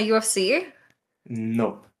you're in the UFC?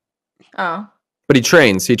 No. Oh. But he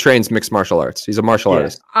trains mixed martial arts. He's a martial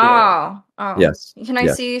artist. Oh. Yes. Can I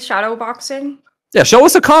see shadow boxing? Yeah, show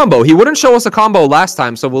us a combo. He wouldn't show us a combo last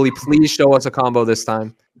time, so will he please show us a combo this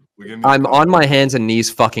time? I'm on my hands and knees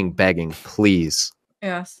fucking begging, please.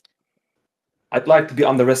 Yes. I'd like to be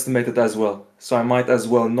underestimated as well, so I might as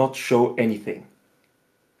well not show anything.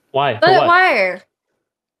 Why? But why?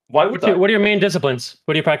 Why would I? What are your main disciplines?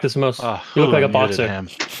 What do you practice most? You look like a boxer.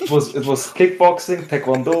 It was kickboxing,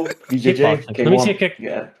 taekwondo, BJJ, Kickboxing. Let me see a kick.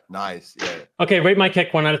 Yeah. Nice. Yeah. Okay, rate my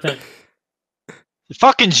kick 1 out of 10.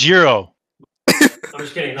 Fucking 0. I'm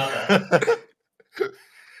just kidding, not that.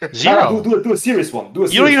 0. Do a serious one. You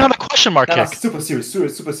don't even have a question mark kick. Super serious.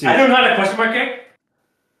 I don't have a question mark kick.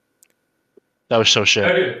 That was so shit.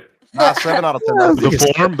 I do. Nah, 7 out of 10.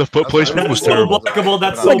 The foot placement was terrible.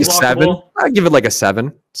 That's Like a 7. I give it like a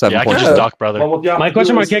 7. 7 Yeah, I can points. just duck, brother. My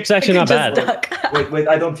question mark kick's actually not bad. Wait,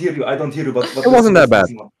 I don't hear you. But It wasn't that bad.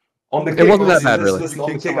 On the It wasn't that bad, really. Listen,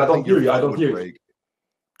 on the kick, I don't hear you. Okay,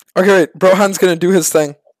 wait. Brohan's gonna do his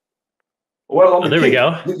thing. Well, on the there we kick,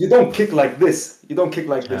 go. You don't kick like this.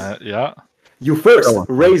 Yeah. You first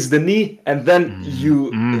raise the knee, and then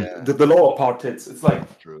the lower part hits. It's like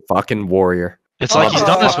Fucking warrior. It's like he's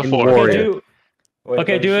done this before.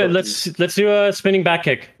 Okay, do it. Let's do a spinning back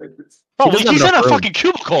kick. Bro, he's in a fucking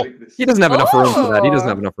cubicle. He doesn't have enough room for that. He doesn't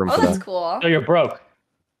have enough room for that's that. cool. Oh, you're broke.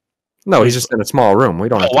 No, he's just in a small room. We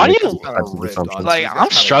don't have to Why do make you- these types of assumptions. Like, I'm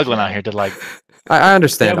struggling out here to like. I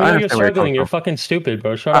understand. Yeah, I you're understand where struggling. You're you're fucking stupid,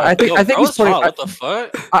 bro. Shut I up. think he's putting. What the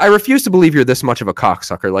fuck? I refuse to believe you're this much of a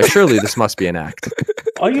cocksucker. Like, surely this must be an act.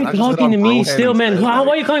 Are you talking to me still, man? Why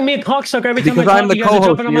are you calling me a cocksucker every time Because I I'm talk? the You guys are co-host.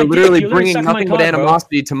 jumping on You're my dick. literally You're bringing sucking my nothing but cock, bro.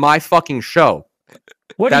 animosity to my fucking show.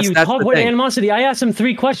 What are you That's talking? the What thing. animosity? I asked him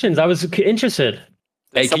 3 questions. I was interested.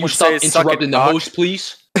 Hey, can you stop interrupting the host,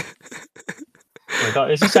 please? Oh my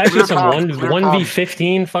God, is this actually some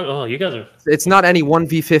 1v15? Oh, you guys are. It's not any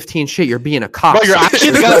 1v15 shit. You're being a cock. Bro, you're actually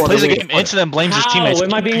the guy that plays the game into then blames his teammates.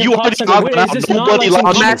 Am I being You a already cocksucker? got Wait, out. is this not Nobody like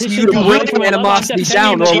likes some I'm asking you to competition bring where the I'm allowed animosity to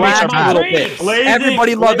down or defend laugh my a little teammates? bit.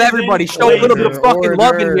 Everybody love everybody. Show a little bit of fucking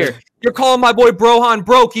love in here. You're calling my boy Brohan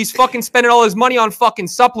broke. He's fucking spending all his money on fucking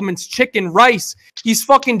supplements, chicken, rice. He's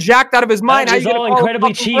fucking jacked out of his mind. That How is you all gonna call him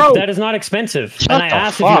incredibly fucking cheap. broke? That is not expensive. Shut And I the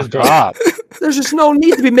asked if he was fuck broke. up. There's just no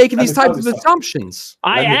need to be making these Let me types of tell you assumptions.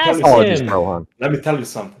 I asked Apologies, him. Brohan. Let me tell you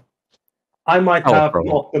something. I might Oh, have bro.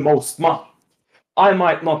 not the most money. I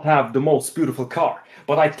might not have the most beautiful car.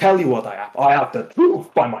 But I tell you what I have. I have the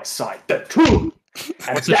truth by my side. The truth.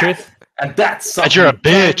 And What's the truth? And that's something That you're a you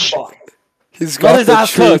can't bitch. buy. He's Let got his the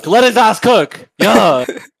ass truth. cook. Let his ass cook. Yeah. All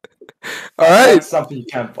right. That's something you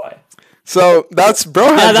can't buy. So that's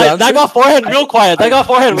Brohan's Yeah, that answer. got forehead real quiet. That got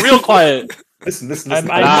forehead real quiet. Listen. I'm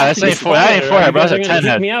Nah, that's ain't for that ain't for it, bro. That's a 10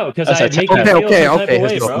 head. Me out because That's I a make 10. you feel some type Okay. of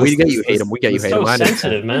way, Hisoka, bro. we get you hate him. We get you It's hate so him. I understand.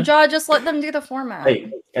 sensitive, man. Jaw, just let them do the format.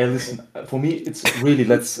 Hey, listen. For me, it's really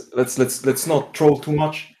let's not troll too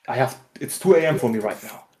much. It's 2 a.m. for me right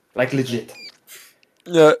now. Like legit.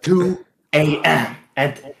 Yeah. 2 a.m.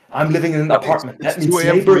 and I'm living in an apartment. That It's means 2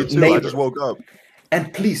 a.m. for me too. I neighbor. just woke up.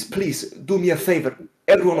 And please do me a favor,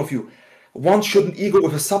 every one of you. One shouldn't ego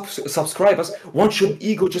with his subscribers. One shouldn't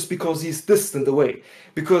ego just because he's distant away.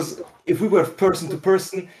 Because if we were person to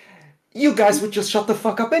person, you guys would just shut the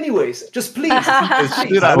fuck up anyways. Just please. Beat the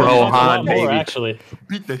shit out of Brohan, him. more, actually.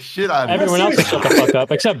 Beat the shit out of him. Everyone else will shut the fuck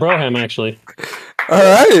up, except Broham, actually. All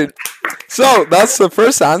right. So that's the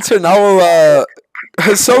first answer. Now we'll,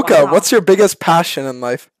 Hisoka, what's your biggest passion in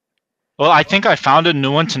life? Well, I think I found a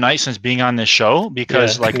new one tonight since being on this show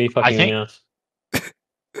because, like, I think.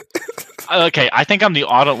 Okay, I think I'm the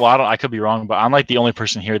odd. Well, I could be wrong, but I'm like the only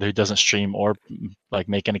person here who doesn't stream or like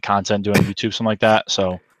make any content, doing YouTube, something like that.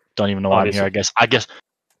 So don't even know why I'm here. I guess.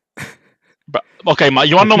 But, okay,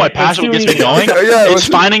 you want to know my passion? What gets me going? It's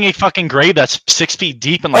finding a fucking grave that's 6 feet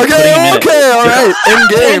deep and like putting him in it. All right,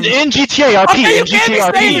 in game. In GTA RP. In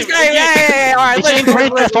GTA RP. All right, it's in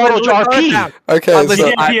Grand Theft Auto RP. Okay,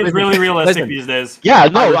 GTA is really realistic these days. Yeah,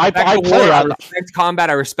 no, I play. I respect combat.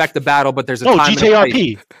 I respect the battle, but there's a no time GTA and a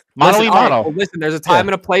place. RP. Mono. Listen, there's a time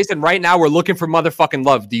and a place, and right now we're looking for motherfucking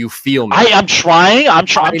love. Do you feel me? I'm trying. I'm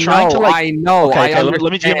trying to. Like, I know. Okay,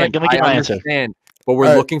 let me get my answer. But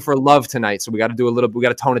we're looking for love tonight, so we got to do a little. We got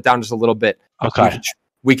to tone it down just a little bit. Okay.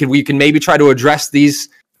 We can maybe try to address these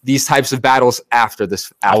types of battles after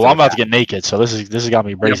this. I'm about to get naked, so this has got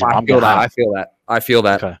me brazy. I feel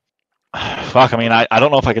that. Okay. Fuck. I mean, I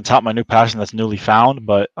don't know if I can top my new passion that's newly found,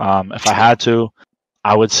 but if I had to,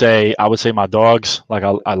 I would say my dogs. Like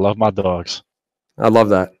I love my dogs. I love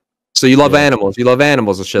that. So you love animals? You love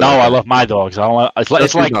animals and shit? No, like I that. love my dogs. I don't. It's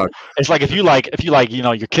like if you like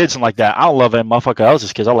your kids and like that. I don't love any motherfucker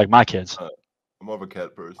else's kids. I like my kids. I'm more of a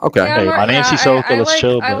cat person. Okay. Yeah, hey, my name's Hisoka. Let's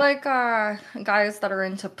chill. I like guys that are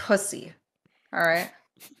into pussy. All right.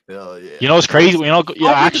 Hell yeah. You know what's crazy? You know,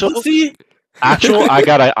 actual. I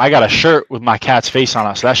got a shirt with my cat's face on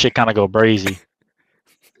it, so that shit kind of go brazy.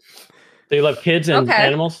 So you love kids and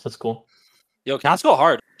animals? That's cool. Yo, cats go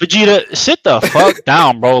hard. Vegeta, sit the fuck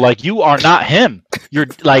down, bro. Like, you are not him. You're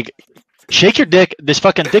like, shake your dick. This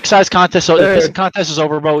fucking dick size contest. So if this contest is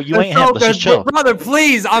over, bro, you ain't him. Let's just chill. Brother,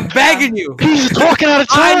 please, I'm begging you. He's talking out of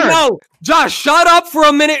turn. I know. Josh, shut up for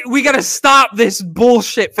a minute. We gotta stop this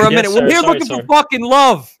bullshit for a minute. We're here looking for fucking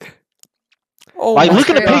love. Oh, like, look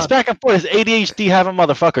at the pace back and forth. His ADHD having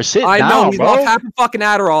motherfucker. Sit down, I know. He's bro. off half a fucking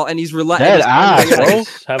Adderall, and he's relentless. Dead ass, bro.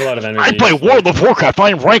 Have a lot of energy. I play World of Warcraft. I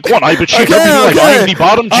am rank 1. I've been shit everything like I am the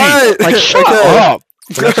bottom G. Right. Like, shut up.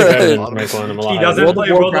 He doesn't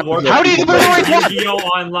play World of Warcraft. How do you play Yu-Gi-Oh!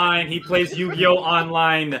 Online? He plays Yu-Gi-Oh!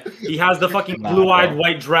 Online. He has the fucking blue-eyed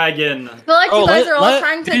white dragon. I feel like you guys are all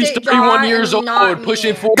trying to date 31 years old,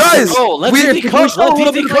 pushing forward. Guys, let's see coach. Why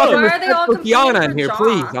are they all Kiana in here,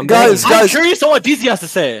 please. I'm curious on what DZ has to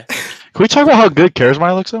say. Can we talk about how good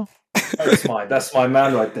Charisma looks though? That's my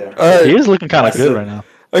man right there. He is looking kind of good right now.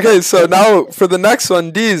 Okay, so now for the next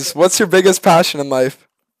one, Deez, what's your biggest passion in life?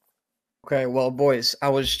 Okay, well, boys, I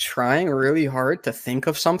was trying really hard to think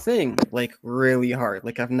of something, like really hard.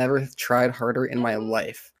 Like I've never tried harder in my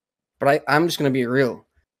life. But I'm just gonna be real.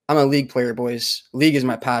 I'm a League player, boys. League is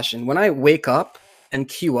my passion. When I wake up and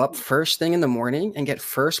queue up first thing in the morning and get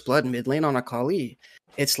first blood mid lane on Akali,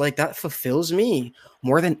 it's like that fulfills me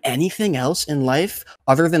more than anything else in life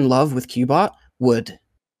other than love with Kyootbot would. Do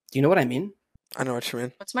you know what I mean? I know what you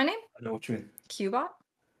mean. What's my name? I know what you mean. Kyootbot?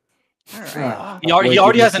 Alright. He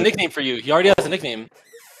already has a nickname for you. He already has a nickname.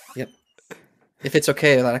 Yep. If it's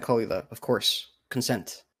okay that I call you that, of course.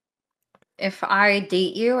 Consent. If I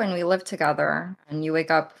date you and we live together and you wake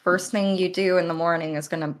up, first thing you do in the morning is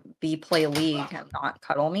gonna be play League and not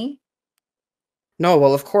cuddle me? No,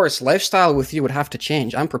 well, of course, lifestyle with you would have to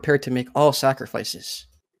change. I'm prepared to make all sacrifices.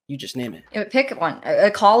 You just name it. Pick one.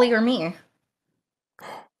 Akali or me?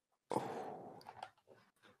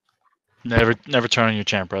 Never turn on your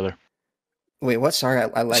champ, brother. Wait, what? Sorry,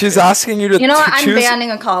 I like. She's asking you to. You know what? I'm choose.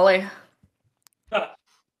 banning Akali.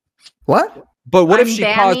 What? But what I'm if she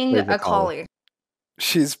banning cosplays Akali?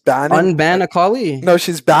 She's banning. Unban Akali? No,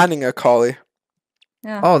 she's banning Akali.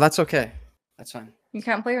 Yeah. Oh, that's okay. That's fine. You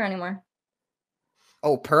can't play her anymore.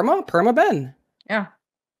 Oh, Perma Ben. Yeah.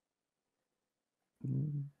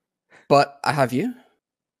 But I have you.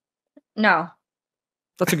 No.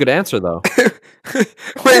 That's a good answer, though.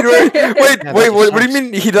 wait. What do you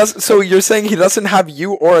mean he does? So you're saying he doesn't have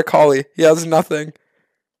you or Akali? He has nothing.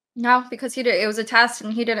 No, because he did. It was a test,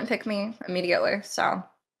 and he didn't pick me immediately. So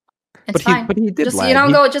it's fine. But he did. Just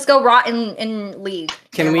lag. just go rot in League.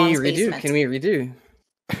 Can we redo? Can we redo?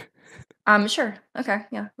 Sure. Okay.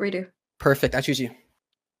 Yeah. Redo. Perfect. I choose you.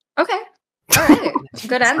 Okay. All right.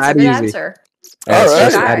 Good answer. Good answer. All right.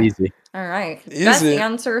 It's that easy. All right. Easy. Best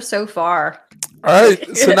answer so far. All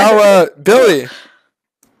right. So now, Billy.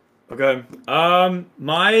 Okay.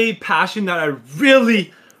 My passion that I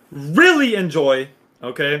really, really enjoy,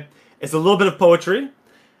 okay, is a little bit of poetry.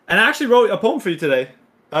 And I actually wrote a poem for you today.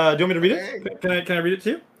 Do you want me to read it? Can I read it to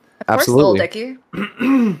you? Absolutely. Of course, Dicky.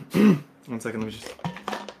 1 second, let me just.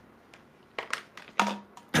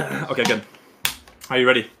 Okay, good. Are you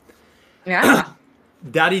ready? Yeah.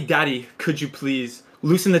 Daddy, could you please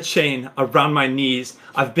loosen the chain around my knees?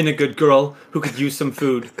 I've been a good girl who could use some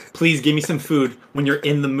food. Please give me some food when you're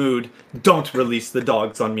in the mood. Don't release the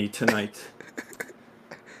dogs on me tonight.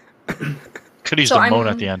 Could use So the moan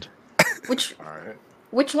I'm- at the end.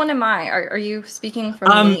 Which one am I? Are you speaking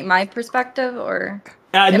from my perspective, or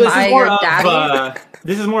am This I is more your of, daddy?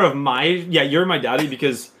 this is more of my. Yeah, you're my daddy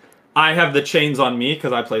because I have the chains on me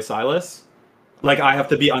because I play Silas. Like, I have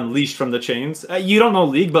to be unleashed from the chains. You don't know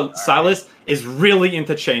League, but Silas is really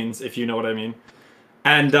into chains, if you know what I mean.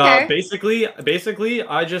 And basically,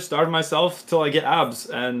 I just starve myself till I get abs,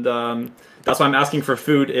 and that's why I'm asking for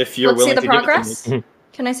food. If you're Let's see willing the to progress. give it to me.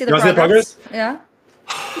 Can I see You the wanna progress? see the progress? Yeah.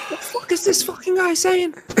 What the fuck is this fucking guy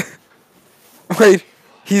saying? Wait,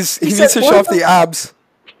 he needs to show off the abs.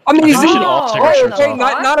 I mean, he's we should all take our shirts off.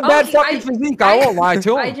 not a bad fucking physique. I won't lie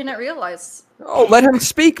to I him. didn't realize. Oh, let him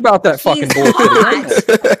speak about that fucking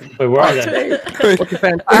bullshit. Wait, where are they? Looking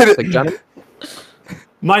fantastic, gentlemen.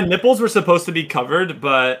 My nipples were supposed to be covered,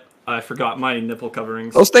 but I forgot my nipple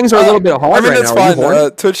coverings. Those things are a little bit hard I mean, right it's now. Are you fine.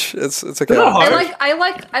 horny? Twitch, it's okay. They're not hard.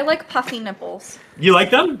 I like puffy nipples. You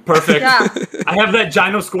like them? Perfect. Yeah. I have that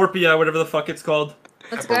Gynoscorpia, whatever the fuck it's called.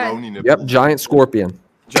 That's good. Yep, giant scorpion.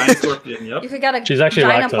 Giant scorpion, yep. You could get a She's actually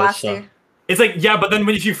lactose, gynoplasty. so. It's like, yeah, but then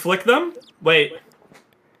if you flick them, wait.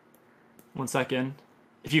 1 second.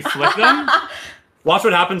 If you flick them, watch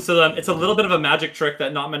what happens to them. It's a little bit of a magic trick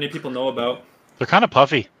that not many people know about. They're kind of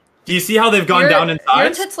puffy. Do you see how they've gone down in Your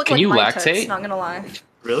size? tits look Can like you my lactate? tits, not gonna lie.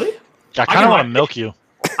 Really? I kind can of want to lactate. milk you.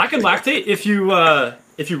 I can lactate if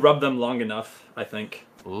you rub them long enough, I think.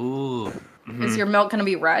 Ooh. Is your milk gonna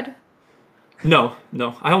be red? No.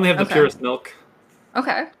 I only have the Okay. purest milk.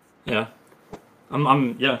 Okay. Yeah.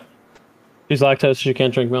 Yeah. She's lactose, she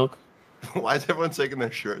can't drink milk. Why is everyone taking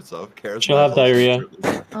their shirts off? Cares. She'll have diarrhea.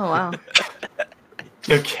 Oh wow.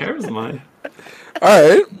 Who cares, mine? All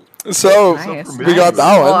right. So Nice. we got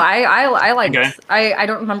that Well, one. I like. Okay. I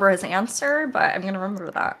don't remember his answer, but I'm gonna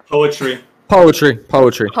remember that. Poetry. Poetry.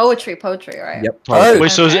 Poetry, right? Yep. All right.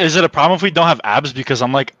 Wait, so Okay. is it a problem if we don't have abs because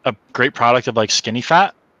I'm like a great product of like skinny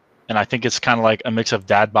fat, and I think it's kind of like a mix of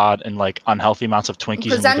dad bod and like unhealthy amounts of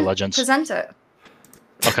Twinkies and League of Legends. Present it.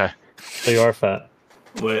 Okay. So you are fat.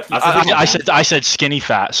 Wait, I said skinny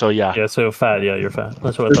fat, so yeah. Yeah, so fat, yeah, you're fat.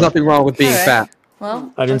 That's what I There's thought. nothing wrong with being Alright. fat.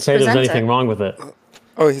 Well, I didn't let's say there's present anything it. wrong with it.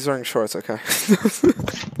 Oh, he's wearing shorts. Okay. Yeah,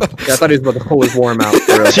 I thought he was about to pull his warm out.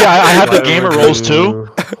 For real. See, I have the gamer rolls too.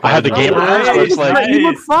 I have the gamer rolls, so it's like You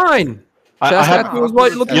look fine. I have. You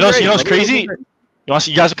You know what's crazy? You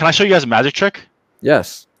guys? Can I show you guys a magic trick?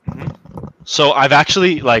 Yes. So I've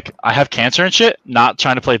actually like I have cancer and shit. Not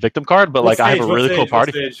trying to play victim card, but like I have a really cool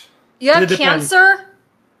party. You have It depends. cancer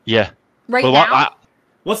Yeah. right But now.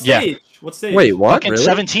 What Yeah. stage? What stage? Wait, what? Fucking Really?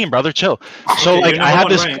 17, brother. Chill. So Okay, like you're I number have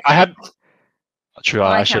one this. rank. I have. True. Oh,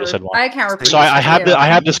 I can't should have said re- one. I can't repeat. So I have this. I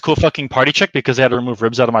have this cool fucking party trick because they had to remove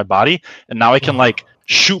ribs out of my body, and now I can like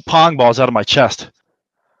shoot pong balls out of my chest.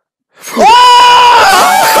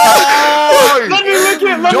 Let me lick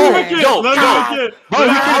it. Let me lick it. Let me lick it.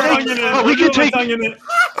 Bro, we can take.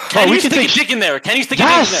 Can we you can stick a take. dick in there? Can you stick a dick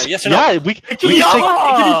in there? Yes. Yes or no? Yeah. We It can can be take.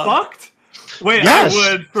 fucked. Wait, Yes.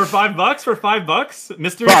 I would for $5. For $5,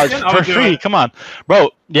 Mr. Bro, Instant, I for would do free. it. Come on,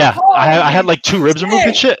 bro. Yeah, I had like 2 ribs removed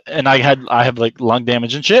and shit, and I have like lung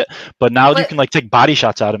damage and shit. But now you But- can like take body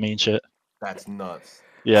shots out of me and shit. That's nuts.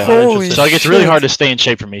 Yeah. Holy So like it's really shit. hard to stay in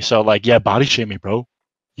shape for me. So like yeah, body shame me, bro.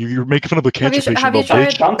 You're making fun of a Have cancer you, patient, have you little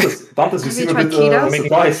bitch. tried Dantes, Have you tried keto?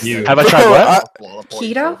 surprised. Have I tried what?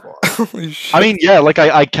 keto? Holy shit. I mean, yeah, like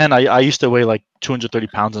I can. I used to weigh like 230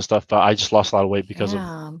 pounds and stuff, but I just lost a lot of weight because of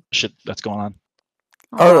Damn. shit that's going on.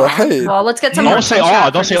 All Aw. right. Well, let's get some. Don't hearts say in oh,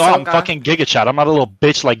 chat don't for say oh. I'm Hisoka. fucking Giga Chat. I'm not a little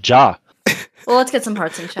bitch like Ja. Well, let's get some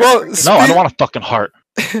hearts in chat. Well, for you. No, I don't want a fucking heart.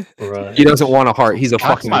 Right. He doesn't want a heart. He's a Put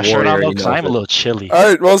fucking my shirt warrior. on he though, 'cause knows I am a it. little chilly. All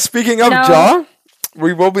right. Well, speaking of No. Ja,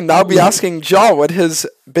 we will now be asking Ja what his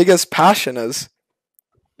biggest passion is.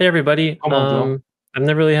 Hey everybody. Come on, I've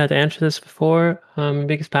never really had to answer this before.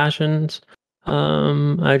 Biggest passions.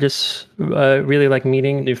 I just really like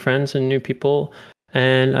meeting new friends and new people,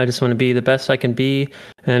 and I just want to be the best I can be,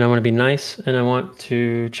 and I want to be nice, and I want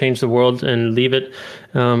to change the world and leave it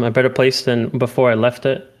a better place than before I left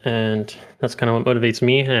it, and that's kind of what motivates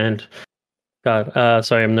me. And God,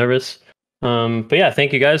 sorry, I'm nervous. But yeah,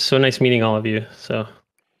 thank you guys. So nice meeting all of you. So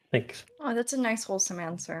thanks. Oh, that's a nice, wholesome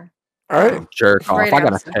answer. All right. Jerk off. Great I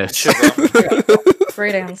gotta answer. piss.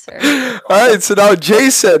 Great answer. All right. So now,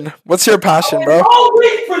 Jason, what's your passion, bro? I'll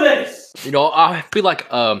wait for this. You know, I feel like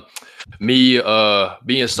Me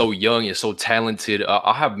being so young and so talented,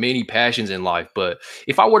 I have many passions in life, but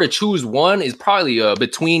if I were to choose one, it's probably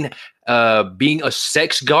between being a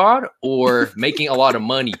sex god or making a lot of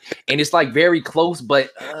money. And it's like very close,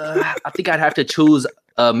 but I think I'd have to choose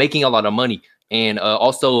making a lot of money and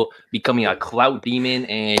also becoming a clout demon.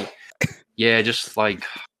 And yeah, just like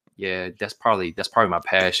that's probably my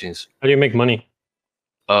passions. How do you make money?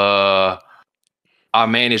 I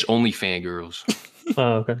manage OnlyFans girls.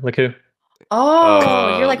 Oh, okay. Like who?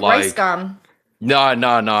 Oh, you're like rice gum. Nah.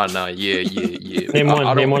 Yeah.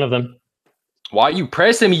 Name one of them. Why are you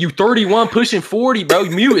pressing me? You 31 pushing 40, bro.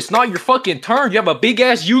 Mute. It's not your fucking turn. You have a big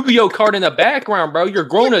ass Yu-Gi-Oh card in the background, bro. You're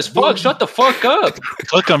grown as fuck. Shut the fuck up.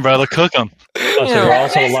 Cook them, brother. Cook them. Oh, so you're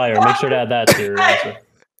also a liar. Make sure to add that to your answer.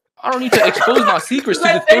 I don't need to expose my secrets to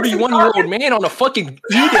the 31-year-old man on a fucking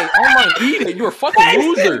online e-day. You're a fucking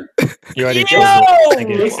loser. You already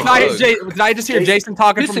exposed it. Did I just hear Jason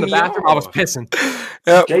talking from the bathroom? I was pissing.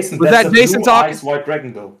 Jason, was that Jason talking? White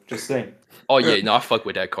Dragon though. Just saying. Oh yeah, no, I fuck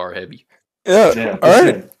with that car heavy. Yeah. All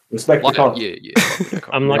right. Respect the car. Yeah.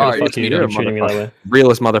 I'm not gonna fuck you. You're treating me that way.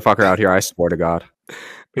 Realest motherfucker out here. I swear to God.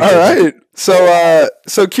 All right.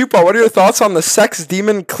 So Kyootbot, what are your thoughts on the sex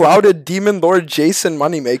demon clouded demon lord Jason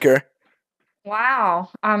moneymaker? Wow.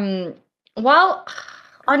 Well,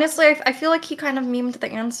 honestly, I feel like he kind of memed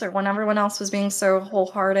the answer when everyone else was being so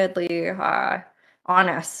wholeheartedly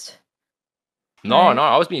honest. No,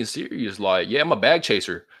 I was being serious. Like, yeah, I'm a bag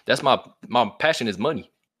chaser. That's my passion is money.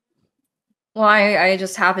 Well, I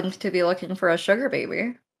just happened to be looking for a sugar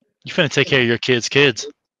baby. You finna take care of your kids.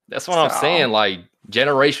 That's what I'm saying. Like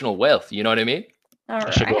generational wealth. You know what I mean?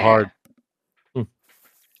 That should go hard.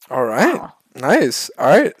 All right. Wow. Nice. All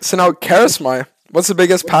right. So now, Charisma, what's the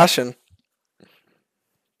biggest passion?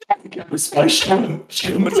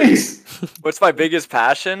 Please. What's my biggest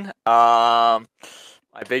passion? My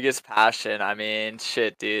biggest passion. I mean,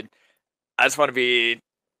 shit, dude. I just want to be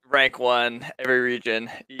rank 1 every region,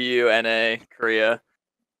 EU, NA, Korea.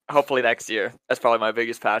 Hopefully next year. That's probably my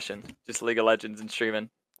biggest passion. Just League of Legends and streaming.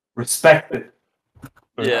 Respect it.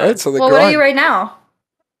 Yeah. Right, so well, where are you right now?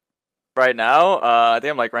 Right now, I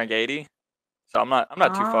think I'm like rank 80. So I'm not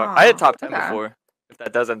too far. I had top 10 before. If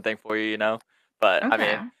that does anything for you, you know. But I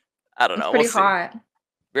mean, I don't know. Pretty hot.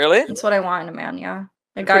 Really? That's what I want in a man. Yeah,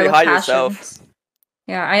 a You're guy pretty with high passion. yourself.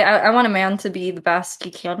 Yeah, I want a man to be the best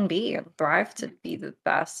he can be and thrive to be the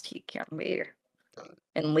best he can be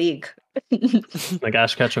in League. Like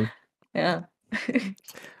Ash Ketchum. Yeah.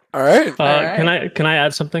 All right. Can I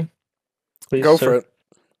add something? Please, Go for it.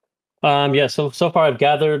 Yeah, so far I've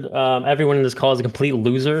gathered everyone in this call is a complete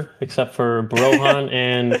loser except for Brohan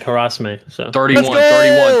and Karasme. So 31 on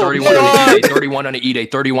the E-Day, 31 on the E-Day,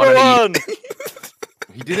 31 on the E-Day.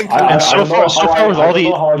 He didn't. And so far, with all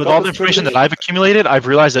the information that I've accumulated, I've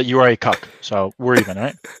realized that you are a cuck. So we're even,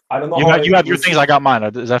 right? I don't know. You have your things, I got mine.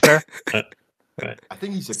 Is that fair? Right. I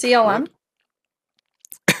think he's a CLM.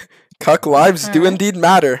 Cuck lives do indeed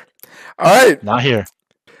matter. All right. Not here.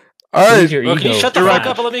 All right. Can you shut the fuck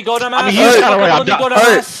up and let me go, dumbass? I mean, he's kind of right.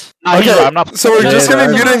 Okay, I'm not. so we're just gonna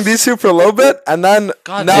be muting these two for a little bit, and then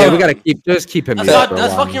now we gotta keep him.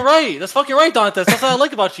 That's fucking right. That's fucking right, Dantes. That's what I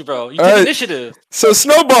like about you, bro. You take initiative. So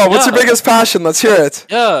Snowball, what's your biggest passion? Let's hear it.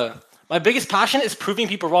 Yeah, my biggest passion is proving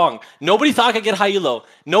people wrong. Nobody thought I could get high elo.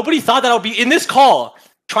 Nobody thought that I would be in this call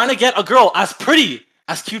trying to get a girl as pretty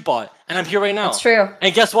as Kyootbot, and I'm here right now. That's true.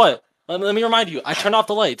 And guess what? Let me remind you. I turned off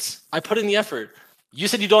the lights. I put in the effort. You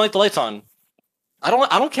said you don't like the lights on. I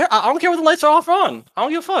don't care. I don't care whether the lights are off or on. I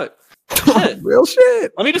don't give a fuck. Shit. Real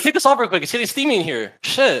shit. Let me just take this off real quick. It's getting steamy in here.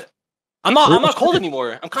 Shit. I'm not cold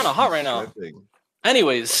anymore. I'm kind of hot right now.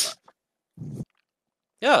 Anyways.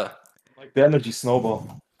 Yeah. Like the energy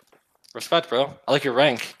Snowball. Respect, bro. I like your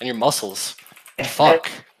rank and your muscles. Fuck.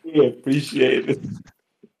 Yeah, appreciate it.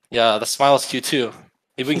 Yeah, the smile is cute too.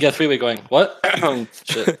 Maybe we can get a 3-way going. What?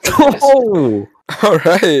 Shit. Oh.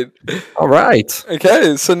 All right.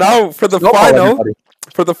 Okay, so now for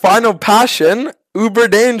the final passion, Uber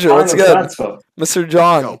Danger. What's good, Mr.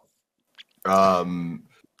 John?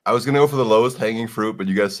 I was gonna go for the lowest hanging fruit, but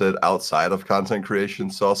you guys said outside of content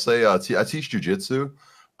creation, so I'll say I teach jujitsu.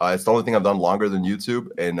 It's the only thing I've done longer than YouTube,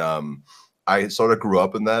 and I sort of grew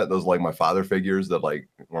up in that. Those like my father figures that like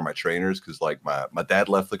were my trainers, because like my dad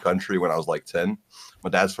left the country when I was like 10. My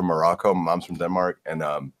dad's from Morocco, my mom's from Denmark, and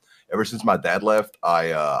ever since my dad left,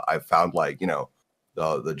 I found like, you know,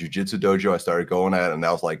 the jiu-jitsu dojo I started going at, and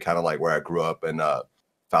that was like kind of like where I grew up, and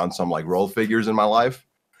found some like role figures in my life.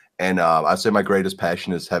 And I'd say my greatest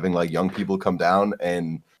passion is having like young people come down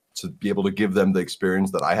and to be able to give them the experience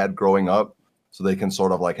that I had growing up, so they can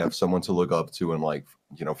sort of like have someone to look up to and like,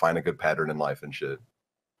 you know, find a good pattern in life and shit.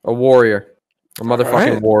 A warrior. A motherfucking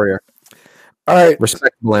Alright. warrior. All right.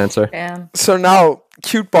 Respectable answer. Damn. So now,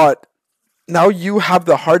 Kyootbot, now you have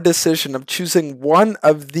the hard decision of choosing one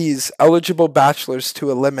of these eligible bachelors to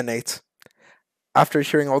eliminate after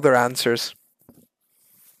hearing all their answers.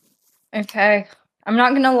 Okay. I'm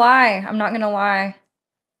not gonna lie.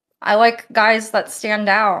 I like guys that stand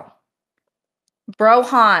out.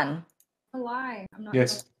 Brohan. Lie. I'm not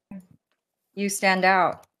Yes. gonna lie. You stand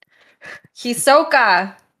out.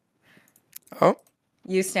 Hisoka. Oh.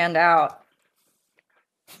 You stand out.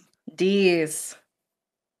 D's.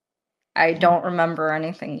 I don't remember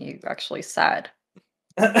anything you actually said.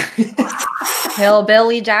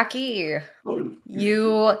 Hillbilly Jackie.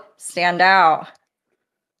 You stand out.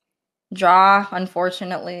 Jaw,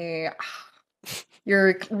 unfortunately,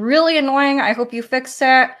 you're really annoying. I hope you fix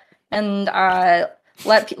it and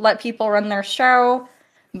let people run their show.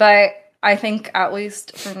 But I think at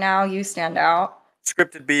least for now, you stand out.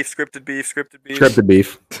 Scripted beef. Scripted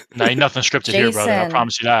beef. No, ain't nothing scripted here, brother. I Jason.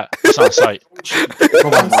 promise you that. It's on site.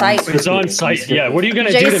 On site. It's on site. Yeah. What are you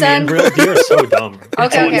gonna do to me Jason? in real? You're so dumb.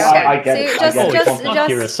 Okay. I get it, See, I get it. Fuck,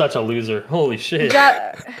 you're such a loser. Holy shit.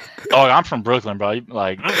 Oh, I'm from Brooklyn, bro.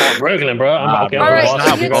 Like, I'm from Brooklyn, bro. I'm okay. All I'm right, from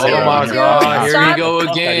Boston. you Bro. two, Oh my you two, god, here stop- we go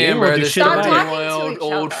Fuck that, you again, don't bro. do This shit about Stop fucking talking to old, each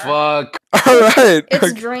old other. fuck. All right.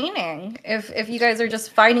 It's draining if you guys are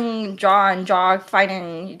just fighting Jaw and Jaw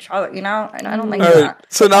fighting each other. You know, I don't like All that. right.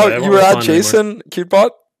 So now Yeah, it you won't were be at fun anymore. Jason, Kyootbot?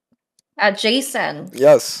 At Jason,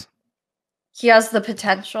 Yes. he has the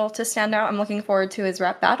potential to stand out. I'm looking forward to his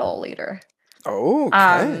rap battle later. Oh,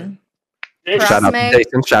 okay. Shout out to Crossmate.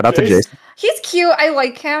 Jason. Shout out to Jason. He's cute. I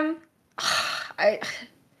like him.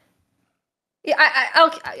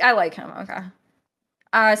 I like him.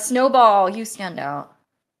 Okay. Snowball, you stand out.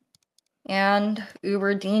 And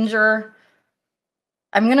Uber Danger.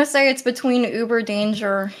 I'm gonna say it's between Uber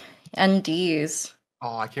Danger and D's.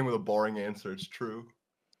 Oh, I came with a boring answer. It's true.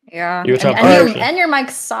 Yeah. You're top And five. your mic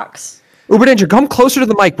sucks. Uber Danger, come closer to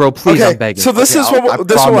the mic, bro. Please, I'm Okay, begging. so this Okay, is I what we'll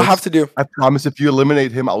promise. have to do. I promise if you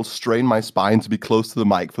eliminate him, I'll strain my spine to be close to the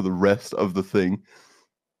mic for the rest of the thing.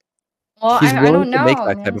 Well, He's I willing don't to make know.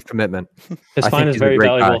 that type of commitment. His I spine think is he's a very great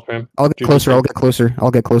valuable guy. for him. I'll get closer. I'll get closer.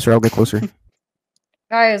 I'll get closer. I'll get closer.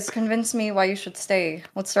 Guys, convince me why you should stay.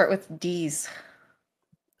 Let's start with D's.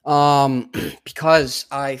 Because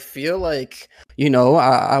I feel like, you know,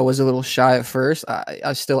 I was a little shy at first.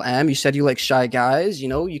 I still am. You said you like shy guys. You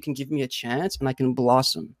know, you can give me a chance and I can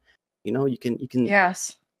blossom. You know, you can.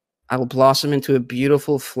 Yes. I will blossom into a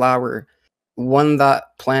beautiful flower, one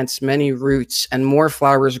that plants many roots, and more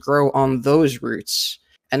flowers grow on those roots.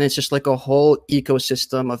 And it's just like a whole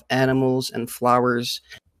ecosystem of animals and flowers.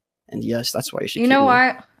 And yes, that's why you should. You keep know me.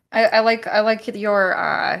 what? I like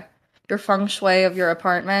your feng shui of your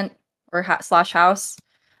apartment or slash house.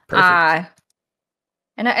 Perfect.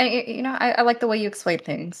 And I like the way you explain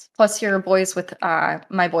things. Plus, you're boys with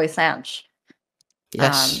my boy Sanch.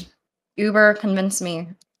 Yes. Uber, convince me.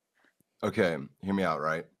 Okay, hear me out,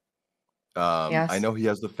 right? Yes. I know he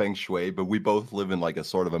has the feng shui, but we both live in like a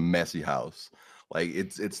sort of a messy house. Like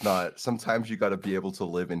it's not. Sometimes you got to be able to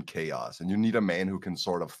live in chaos, and you need a man who can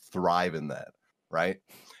sort of thrive in that, right?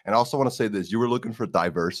 And I also want to say this: you were looking for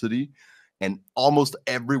diversity, and almost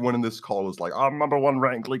everyone in this call was like, "I'm #1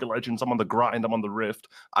 ranked League of Legends. I'm on the grind. I'm on the Rift.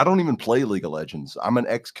 I don't even play League of Legends. I'm an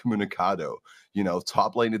excommunicado. You know,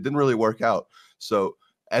 top lane. It didn't really work out. So."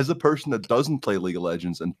 As a person that doesn't play League of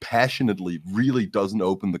Legends and passionately really doesn't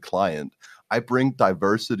open the client, I bring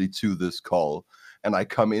diversity to this call and I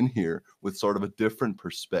come in here with sort of a different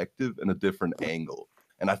perspective and a different angle.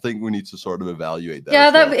 And I think we need to sort of evaluate that. Yeah,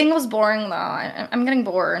 as that well. Ingle's boring though. I'm getting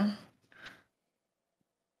bored.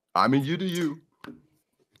 I mean, you do you.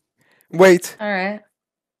 Wait, All right.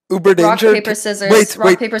 Uber Rock, Danger. paper, scissors. Wait, Rock,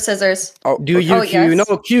 wait. paper, scissors. Oh, Do okay. you, Oh, Q? yes.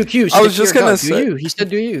 No, Q. I was just gonna Do say- you? He said,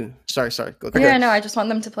 do you? Sorry. Go. Yeah, no, I just want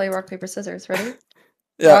them to play rock, paper, scissors. Ready?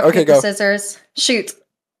 Yeah. Rock, Okay. paper, Go. scissors. Shoot.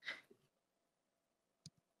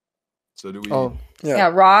 So do we. Oh, Yeah. Yeah,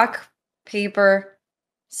 rock, paper,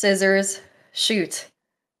 scissors, shoot.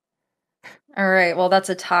 All right, well, that's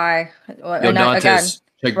a tie. Yo, Again, Dantes,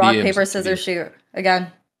 check rock, DMs. paper, scissors, shoot.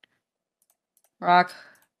 Again. Rock,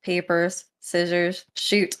 papers, scissors,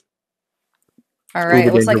 shoot. All right, Uber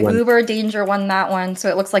it looks Danger like wins. Uber Danger won that one. So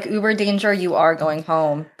it looks like Uber Danger, you are going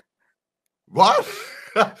home. What?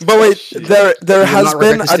 But wait, Shit. there You will has not been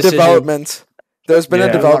regret this a decision. development. There's been Yeah. a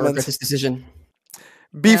I will not regret development. this decision.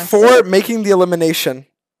 Before making the elimination,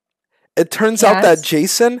 it turns out that Yes.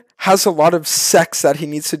 Jason has a lot of sex that he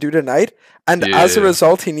needs to do tonight, and as a Yeah.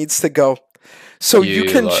 result, he needs to go. So you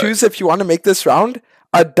Yeah, can like- choose if you want to make this round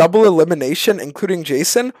a double elimination, including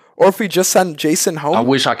Jason, or if we just send Jason home. I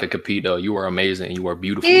wish I could compete though. You are amazing. You are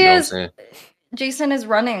beautiful. He you know is. what I'm saying? Jason is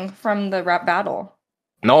running from the rap battle.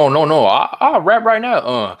 No. I rap right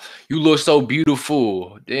now. You look so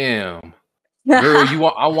beautiful. Damn.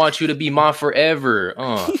 Girl, I want you to be mine forever.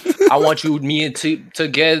 I want you, me and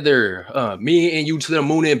together. Me and you to the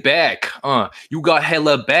moon and back. You got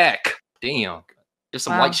hella back. Damn. It's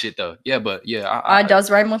some light shit though. Yeah, but yeah. It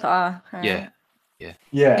does rhyme with right? Yeah.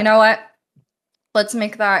 You know what? Let's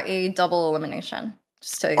make that a double elimination.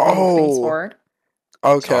 Just to move things forward.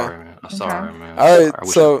 Okay. I'm sorry, man. All right,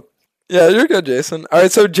 so yeah, you're good, Jason. All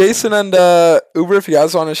right, so Jason and Uber, if you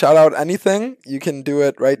guys want to shout out anything, you can do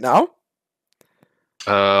it right now.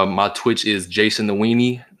 My Twitch is Jason the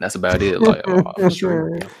Weenie. That's about it. Like, I'm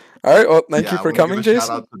streaming. All right, well, thank you for coming, Jason.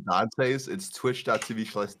 Shout out to Dante's. It's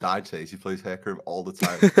twitch.tv/Dante's. He plays Hacker all the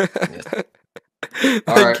time.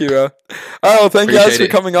 Thank you, bro. All right, well, thank you guys for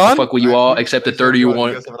coming on. Fuck with you all, except the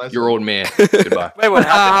 31-year-old man. Goodbye. Wait, what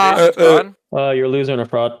happened, Jason? You're a loser and a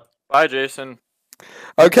fraud. Bye, Jason.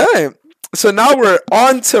 Okay, so now we're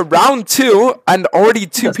on to round 2, and already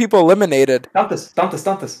 2 people eliminated.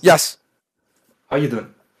 Dantes. Yes. How you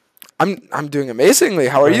doing? I'm doing amazingly.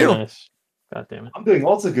 How are you? Nice. God damn it. I'm doing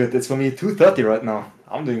also good. It's for me 2:30 right now.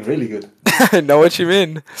 I'm doing really good. I know what you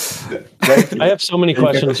mean. I have so many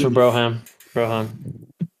questions for Broham.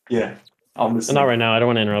 Yeah. I'm listening. Not right now. I don't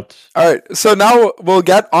want to interrupt. All right, so now we'll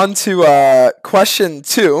get on to question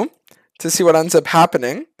 2 to see what ends up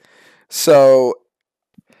happening. So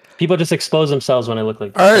people just expose themselves when I look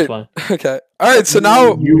like this. All right. That's why. Okay. All right. So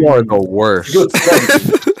now you are the worst.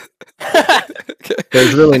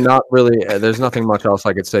 There's there's nothing much else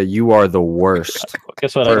I could say. You are the worst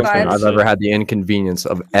Guess what? person I've ever had the inconvenience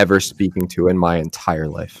of ever speaking to in my entire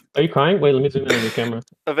life. Are you crying? Wait, let me zoom in on your camera.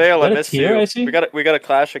 Avail, I miss you. I see? We got to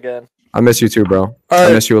clash again. I miss you too, bro.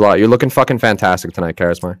 I miss you a lot. You're looking fucking fantastic tonight,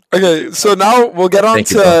 Charisma. Okay, so now we'll get on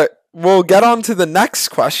to the next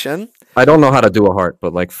question. I don't know how to do a heart,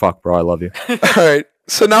 but like fuck, bro, I love you. All right.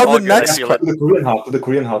 So now the next to the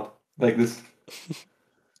Korean heart, like this.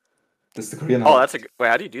 That's the Korean heart. Oh, that's a wait.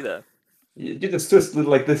 How do you do that? You just twist it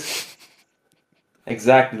like this.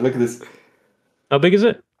 Exactly. Look at this. How big is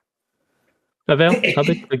it? Avail? How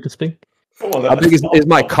big? Like this big? How big is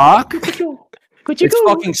my cock? It's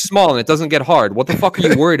fucking small and it doesn't get hard. What the fuck are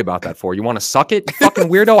you worried about that for? You want to suck it? You fucking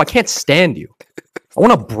weirdo. I can't stand you. I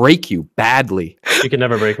want to break you badly. You can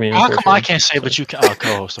never break me. How come I can't say, but you can? Oh,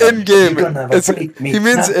 co-host. In game. He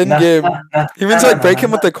means in game. He means like break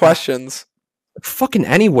him with the questions. Fucking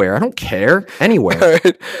anywhere. I don't care. Anywhere. All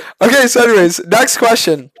right. Okay, so anyways, next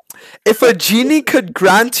question. If a genie could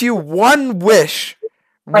grant you one wish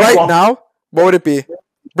right now, what would it be?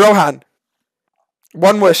 Brohan.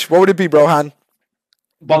 One wish. What would it be, Brohan?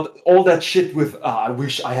 But all that shit with I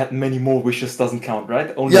wish I had many more wishes doesn't count,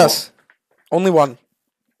 right? Only yes. Only one.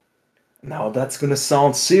 Now that's gonna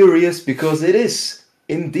sound serious because it is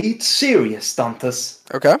indeed serious, Dantes.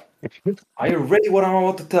 Okay. Are you ready what I'm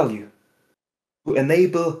about to tell you? To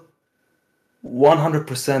enable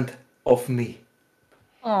 100% of me.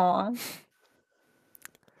 Aww.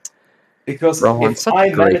 Because if I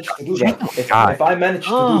manage to do that, if I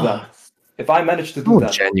manage to do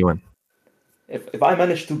that, genuine. If I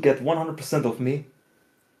manage to get 100% of me,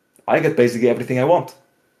 I get basically everything I want.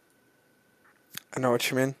 I know what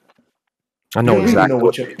you mean. I know exactly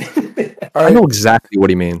what you mean. I know exactly what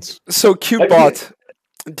he means. So, Kyootbot,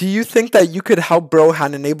 do you think that you could help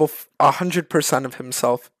Brohan enable 100% of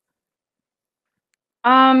himself?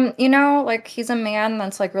 You know, like he's a man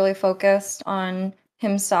that's like really focused on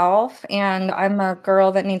himself, and I'm a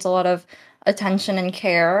girl that needs a lot of attention and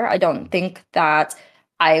care. I don't think that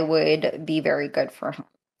I would be very good for him.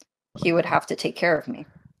 He would have to take care of me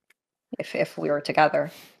if we were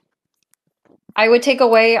together. I would take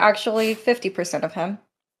away actually 50% of him.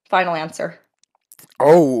 Final answer.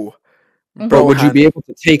 Oh. But would you be able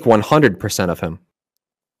to take 100% of him?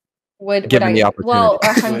 Given the opportunity. Well,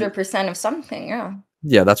 100% of something, yeah.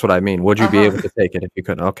 Yeah, that's what I mean. Would you be able to take it if you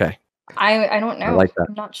could? Okay. I don't know. I like that.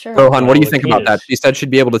 I'm not sure. Rohan, what do you think about that? She said she'd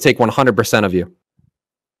be able to take 100% of you.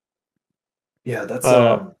 Yeah, that's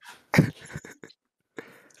I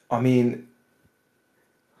mean,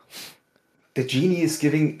 the genie is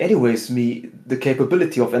giving anyways me the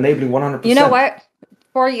capability of enabling 100%. You know what?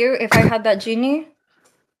 For you, if I had that genie,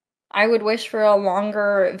 I would wish for a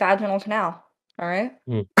longer vaginal canal. All right.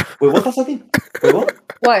 Wait, what does that mean? Wait, what?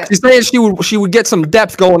 What? She's saying she would get some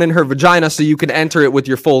depth going in her vagina so you can enter it with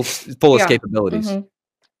your fullest capabilities. Mm-hmm.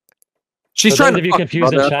 She's so trying to. If you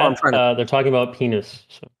confuse the chat, they're talking about penis.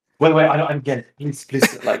 So. Wait, I'm getting it.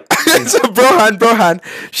 Please, like. So Brohan,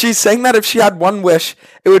 she's saying that if she had one wish,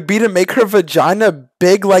 it would be to make her vagina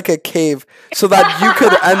big like a cave, so that you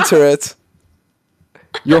could enter it.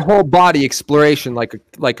 Your whole body exploration, like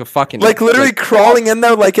a fucking, like literally crawling in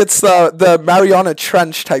there like it's the Mariana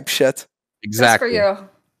Trench type shit. Exactly. That's for you.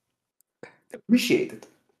 Appreciate it.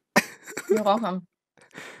 You're welcome.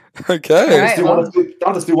 Okay. All right, do you want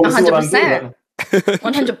to see what I'm doing? 100%.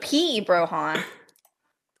 100p, Brohan.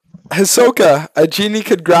 Hisoka, a genie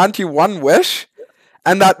could grant you one wish,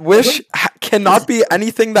 and that wish cannot be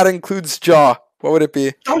anything that includes jaw. What would it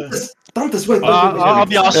be? Dantes, wait. I'll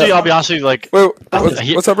be honest with you. Like, wait,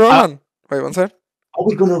 what's up, Rohan? Wait, one second. Are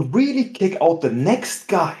we gonna really kick out the next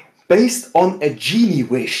guy based on a genie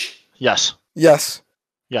wish? Yes. Yes.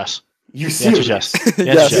 Yes. You serious? Yes.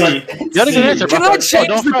 Yes. You had a good answer, bro. Can I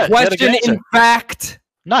change the question? In fact,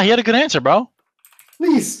 no, he had a good answer, bro.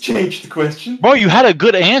 Please change the question. Bro, you had a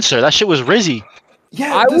good answer. That shit was rizzy.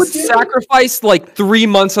 Yeah, I would sacrifice like 3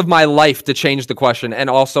 months of my life to change the question, and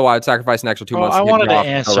also I would sacrifice an extra 2 months. I to get wanted me to off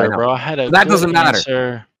answer, right now. bro. I had a That good doesn't matter.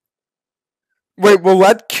 answer. Wait, we'll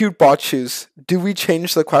let Kyootbot choose. Do we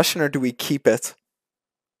change the question or do we keep it?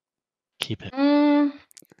 Keep it. I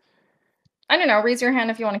don't know. Raise your hand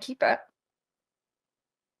if you want to keep it.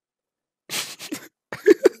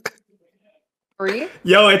 3?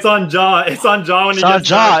 Yo, it's on jaw. It's on jaw when It's on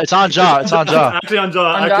jaw. It's on jaw. It's on jaw. Actually on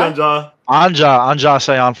jaw. On Actually jaw? on jaw. On jaw. On jaw.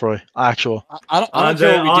 Say on Froy. Actual. I don't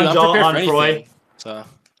care what we do. I'm prepared for anything. So.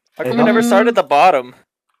 How come we never started at the bottom?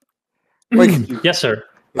 Wait, Yes, sir.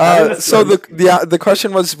 so the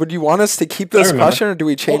question was, would you want us to keep this remember. question or do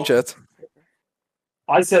we change it?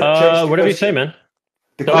 I said. Whatever you say, man.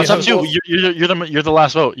 No, it's up to you. You're the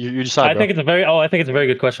last vote. You decide. I think it's a very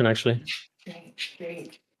good question, actually.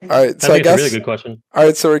 All right, so I think guess. it's a really good question. All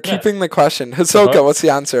right, so we're keeping the question. Hisoka, what's the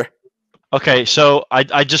answer? Okay, so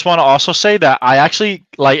I just want to also say that I actually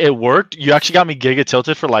like it worked. You actually got me giga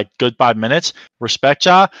tilted for like good 5 minutes. Respect,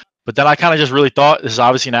 Ja. But then I kind of just really thought this is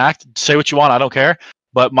obviously an act. Say what you want, I don't care.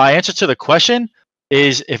 But my answer to the question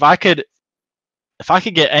is if I could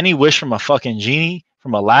get any wish from a fucking genie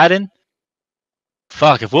from Aladdin,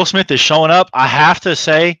 fuck. If Will Smith is showing up, I have to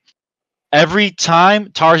say every time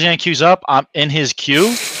Tarzan queues up, I'm in his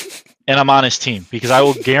queue. And I'm on his team because I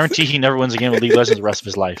will guarantee he never wins a game of League of Legends the rest of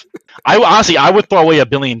his life. I would throw away $1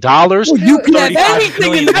 billion. Well, you can have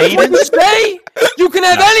anything, and that's what you say. You can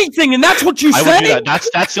have anything, and that's what you I say. would do that.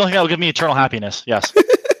 That's the only thing that will give me eternal happiness. Yes.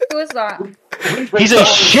 Who is that? He's a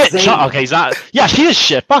shit. Okay, he's not. Yeah, he is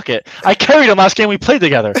shit. Fuck it. I carried him last game we played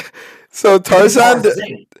together. So Tarzan is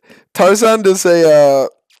a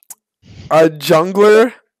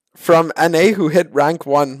jungler from NA who hit rank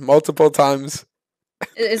 1 multiple times.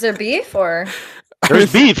 Is there beef or?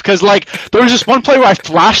 There's beef because like there was this one play where I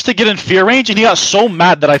flashed to get in fear range and he got so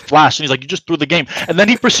mad that I flashed and he's like, "You just threw the game," and then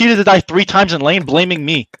he proceeded to die 3 times in lane, blaming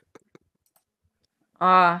me.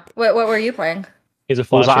 What were you playing? He's a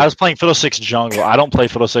flasher. I was playing Fiddlesticks jungle. I don't play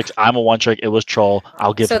Fiddlesticks. I'm a one trick. It was troll.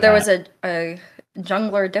 I'll give. So him there that. was a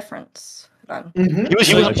jungler difference then. He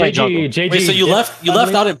wasn't playing jungle. Wait, so you left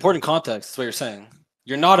out important context. That's what you're saying.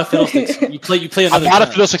 You're not a Fiddlesticks. You play another. I'm not a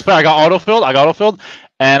Fiddlesticks player. I got autofilled,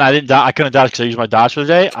 and I didn't die. I couldn't dodge because I used my dodge for the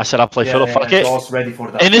day. I said I'll play Fiddle. Fuck it. Ready for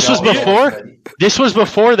that. And this was before. This was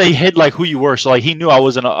before they hid like who you were. So like he knew I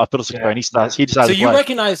wasn't a Fiddlesticks player, and he decided. So to you play.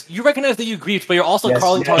 recognize that you griefed, but you're also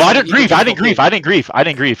calling. No, I didn't grief. I didn't grief.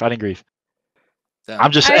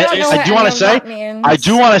 I'm just. I do want to say. I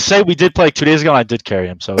do want to say we did play like 2 days ago, and I did carry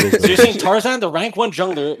him. So. So you're saying Tarzan, the rank 1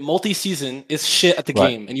 jungler, multi-season, is shit at the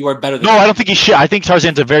game, and you are better than. No, I don't think he's shit. I think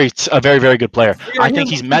Tarzan's a very, very good player. I think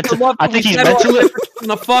he's mentally. I think he's mentally. In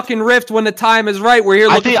the fucking rift when the time is right. We're here.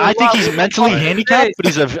 I think he's mentally handicapped,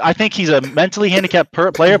 but I think he's a mentally handicapped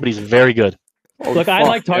player, but he's very good. Look, I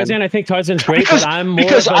like Tarzan. Man. I think Tarzan's great, but I'm more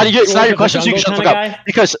it's not your question, so you can shut the fuck up.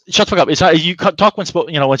 Because shut the fuck up. It's not you talk when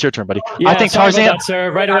it's your turn, buddy. Yeah, I think Tarzan. That,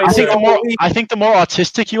 sir. Right away, I think the more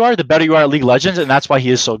autistic you are, the better you are at League of Legends, and that's why he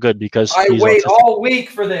is so good. Because I he's wait autistic. all week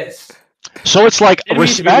for this. So it's like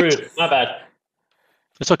respect. My bad.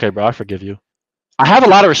 It's okay, bro. I forgive you. I have a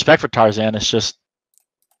lot of respect for Tarzan. It's just,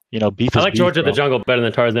 beef. I like Georgia the Jungle better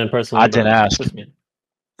than Tarzan personally. I didn't ask.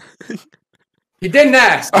 You didn't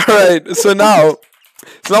ask. All right, so now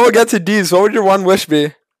we'll get to D's. What would your one wish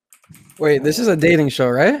be? Wait, this is a dating show,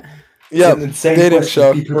 right? Yeah, dating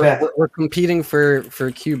show. We're competing for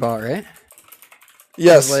Kyootbot, right?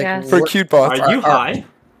 Yes, Yes. for Kyootbot. Are you high?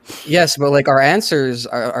 Yes, but like our answers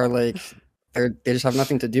are like they just have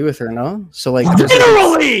nothing to do with her, no? So like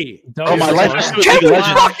literally. Oh my life! Can we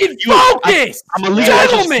fucking focus? I'm a League of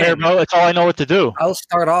Legends player, bro. That's all I know what to do. I'll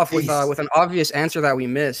start off with an obvious answer that we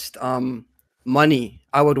missed. Money.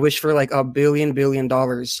 I would wish for like $1 billion.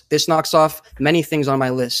 This knocks off many things on my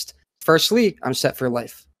list. Firstly, I'm set for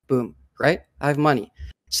life. Boom. Right? I have money.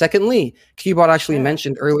 Secondly, Kyootbot actually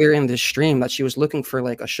mentioned earlier in this stream that she was looking for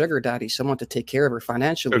like a sugar daddy, someone to take care of her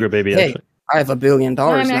financially. Sugar baby, Hey, actually. I have $1 billion No,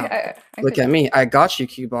 I mean, now. I Look could- at me. I got you,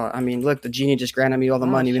 Kyootbot. I mean, look, the genie just granted me all the Oh,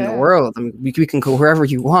 money in the shit. world. I mean, we can go wherever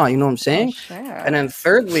you want. You know what I'm Oh, saying? shit. And then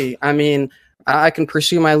thirdly, I mean, I can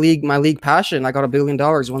pursue my league passion. I got $1 billion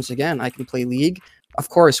once again. I can play league. Of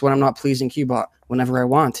course, when I'm not pleasing Kyootbot, whenever I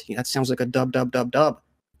want. That sounds like a dub.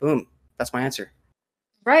 Boom. That's my answer.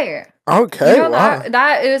 Right. Okay, You know, wow.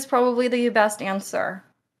 that is probably the best answer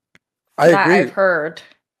I that agree. I've heard.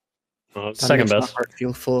 That Second makes my best. heart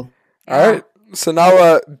feel full. All right. So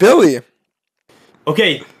now, Billy.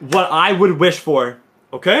 Okay, what I would wish for,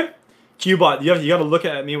 okay? Kyootbot, you gotta look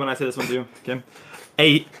at me when I say this one too, okay?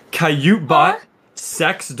 A Kyootbot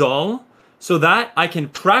sex doll so that I can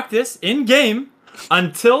practice in-game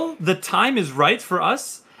until the time is right for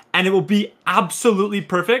us, and it will be absolutely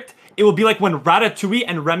perfect. It will be like when Ratatouille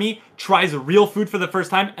and Remy tries real food for the first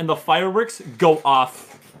time and the fireworks go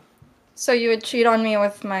off. So you would cheat on me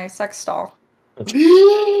with my sex doll?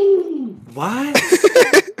 What?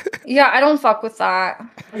 Yeah, I don't fuck with that.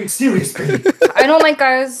 Are you serious, baby? I don't like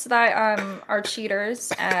guys that are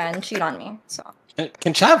cheaters and cheat on me. So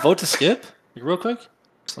Can chat vote to skip real quick?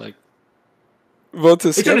 It's like Vote to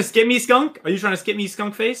Are you trying to skip. skip me, skunk? Are you trying to skip me,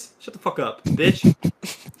 skunk face? Shut the fuck up, bitch.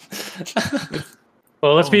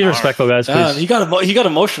 Well, let's be respectful, guys, please. he got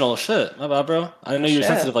emotional. Shit, my bad, bro. I didn't know you were Shit.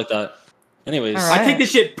 sensitive like that. Anyways, All I right. take this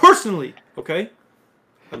shit personally, okay?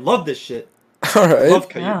 I love this shit. All I right. love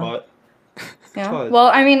Yeah. Kyootbot. yeah. God. Well,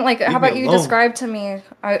 I mean, like, how Leave about me you alone. describe to me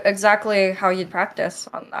exactly how you'd practice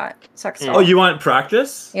on that sex doll? Oh, you want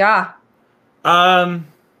practice? Yeah.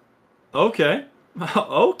 Okay.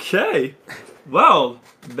 Okay. Well,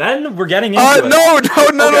 then we're getting into it. No.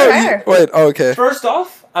 Okay. Wait. Okay. First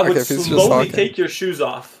off, I would Okay, if he's just slowly talking. take your shoes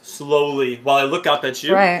off, slowly, while I look up at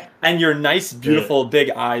you. Right. And your nice, beautiful,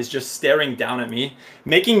 big eyes just staring down at me,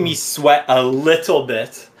 making me sweat a little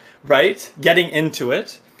bit, right? Getting into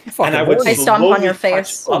it. And I would I stomp on slowly your touch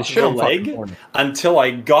face. up the leg until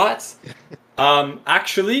I got...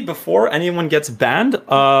 actually, before anyone gets banned,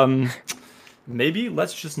 maybe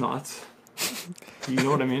let's just not. You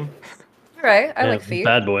know what I mean? You're right. I Yeah, like feet.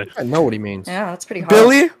 bad boy. I know what he means. Yeah, that's pretty hot.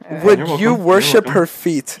 Billy, would You're welcome. you You're worship welcome. her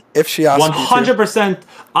feet if she asked you to? 100%.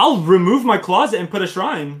 I'll remove my closet and put a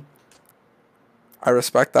shrine. I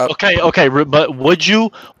respect that. Okay, but would you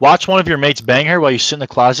watch one of your mates bang her while you sit in the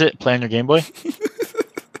closet playing your Game Boy?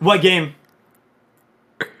 What game?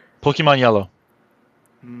 Pokemon Yellow.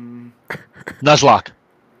 Nuzlocke.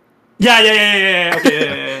 Yeah. Okay,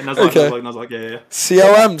 yeah. Nuzlocke, Okay. Nuzlocke, yeah.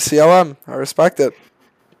 CLM. I respect it.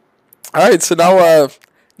 All right. So now,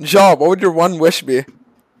 Job, what would your one wish be?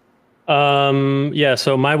 Yeah,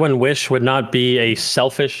 so my one wish would not be a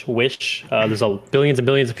selfish wish. There's billions and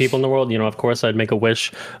billions of people in the world. You know, of course, I'd make a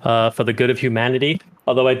wish for the good of humanity.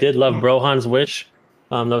 Although I did love Brohan's wish.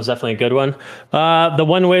 That was definitely a good one. The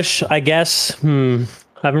one wish, I guess,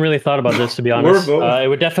 I haven't really thought about this, to be honest. It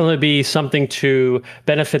would definitely be something to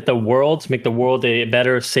benefit the world, to make the world a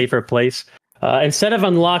better, safer place. Instead of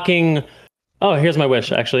unlocking... Oh, here's my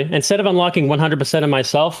wish, actually. Instead of unlocking 100% of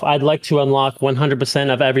myself, I'd like to unlock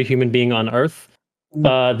 100% of every human being on Earth.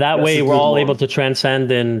 That way, a we're good all one. able to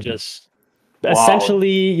transcend and just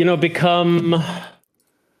essentially, become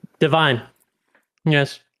divine.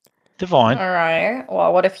 Yes. Divine. All right.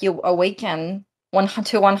 Well, what if you awaken to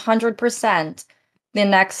 100% the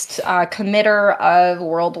next committer of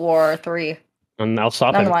World War III? And I'll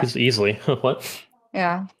stop Then it what? just easily. What?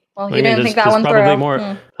 Yeah. Well, you I mean, didn't there's- think that there's one probably through.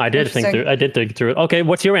 more. I did think Interesting. through. I did think through it. Okay,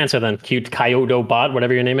 what's your answer then? Cute Kyootbot,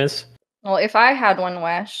 whatever your name is. Well, if I had one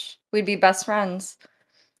wish, we'd be best friends.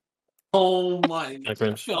 oh my My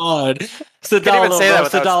friend. god. Sit Can't down, even say that bro.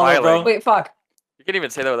 without Sit down, smiling. bro. Wait, fuck. You can't even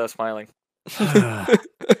say that without smiling.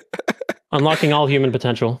 Unlocking all human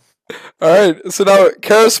potential. All right. So now,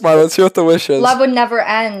 Charisma, let's see what the wish is. Love would never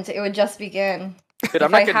end. It would just begin. Dude, I'm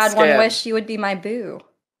If not I getting had one scammed. wish, you would be my boo.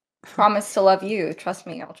 Promise to love you. Trust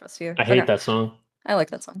me, I'll trust you. I hate Okay. that song. I like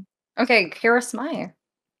that song. Okay, Kira Smile.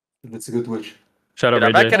 That's a good wish. Shut Dude, up,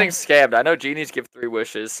 I'm not AJ. getting scammed. I know genies give 3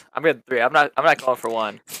 wishes. I'm getting 3. I'm not calling for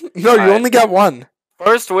 1. No, you Alright. only got one.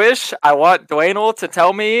 First wish, I want Doaenel to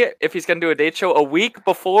tell me if he's gonna do a date show a week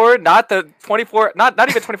before, not the 24, not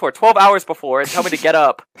even 24, 12 hours before, and tell me to get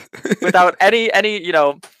up without any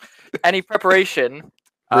any preparation.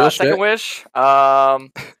 Real Second shit. wish, probably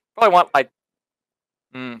want like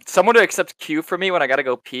someone to accept queue for me when I gotta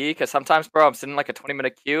go pee, because sometimes, bro, I'm sitting in like a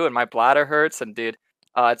 20-minute queue and my bladder hurts, and dude,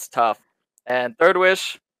 it's tough. And third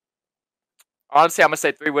wish, Honestly, I'm gonna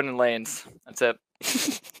say 3 winning lanes. That's it.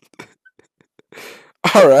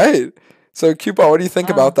 All right. So, Kyootbot, what do you think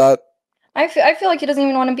about that? I feel like he doesn't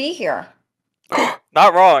even want to be here.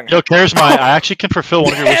 Not wrong. Yo, Charisma, I actually can fulfill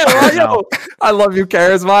one of your wishes right now. I love you,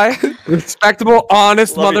 Charisma. Respectable,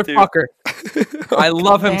 honest Love you too. motherfucker. I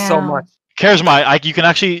love him so Damn. much. Charisma, you can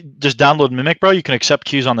actually just download Mimic, bro. You can accept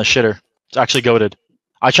cues on the shitter. It's actually goated.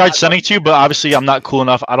 I tried sending it to you, but obviously I'm not cool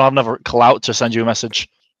enough. I don't have enough clout to send you a message.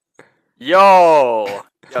 Yo,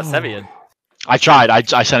 send me it. I tried.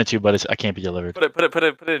 I sent it to you, but I can't be delivered. Put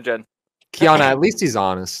it in, Jen. Kiana, at least he's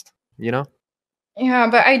honest. You know? Yeah,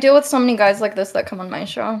 but I deal with so many guys like this that come on my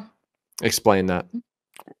show. Explain that.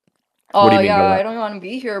 Oh, What do you mean by yeah, that? I don't want to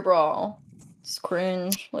be here, bro. It's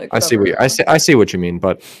cringe. Like, I see what you, whatever. I see what you mean,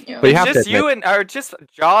 but Yeah. you have Just to you admit, and just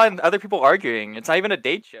Jaw and other people arguing. It's not even a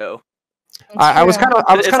date show. I was Yeah. kind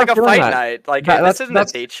of It's like a feeling fight that. night. Like That's- this isn't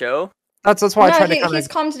that's- a date show. That's why I No, tried to kind he's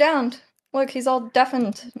of. calmed down. Look, he's all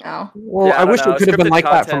deafened now. Well, Yeah, I I don't wish know. it could have been Scripted like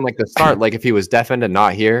that from content. like the start. Like if he was deafened and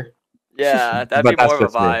not here. Yeah, that'd But be that's more of a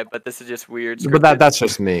just me. vibe. But this is just weird. But that's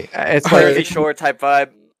just me. It's Jersey like Shore type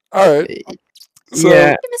vibe. All right. So, yeah.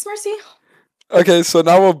 Hey, Miss Mercy. Okay, so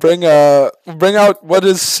now we'll bring out what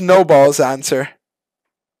is Snowball's answer.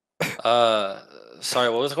 Sorry,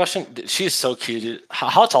 what was the question? She's so cute, dude.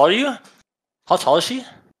 How tall are you? How tall is she?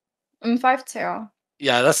 I'm 5'2".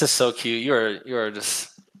 Yeah, that's just so cute. You're just.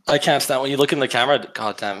 I can't stand when you look in the camera.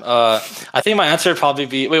 God damn. I think my answer would probably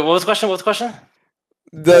be. Wait, what was the question? What was the question?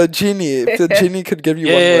 The genie. If the genie could give you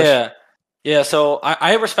Yeah, one yeah, wish. yeah. Yeah, so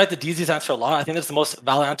I respect the DZ's answer a lot. I think that's the most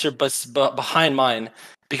valid answer, but behind mine,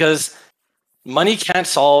 because money can't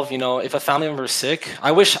solve. You know, if a family member is sick,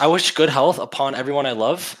 I wish good health upon everyone I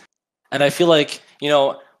love, and I feel like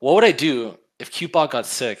what would I do if Kyootbot got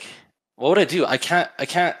sick? What would I do? I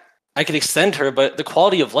could extend her, but the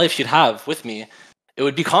quality of life she'd have with me, it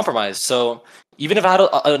would be compromised. So even if I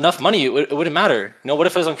had enough money, it wouldn't matter. What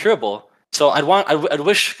if it was incurable? So I'd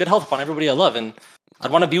wish good health upon everybody I love, and I'd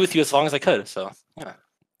want to be with you as long as I could. So yeah.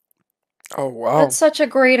 Oh wow. That's such a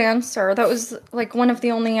great answer. That was like one of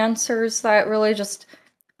the only answers that really just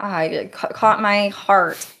caught my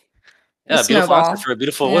heart. Yeah, The beautiful Snowball. answer for a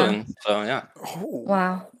beautiful Yeah. woman. So yeah.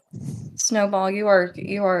 Wow. Snowball, you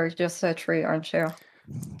are just a treat, aren't you?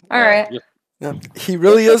 All right. Yeah. He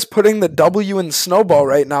really is putting the W in Snowball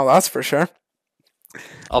right now. That's for sure.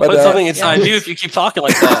 I'll But, put something inside you if you keep talking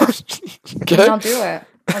like that. Okay. I'll do it.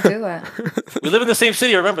 I'll do it. We live in the same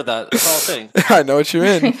city. Remember that. That's all I'm saying. I know what you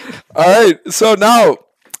mean. All right. So now,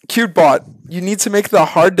 Kyootbot, you need to make the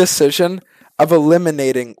hard decision of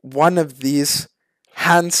eliminating one of these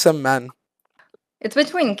handsome men. It's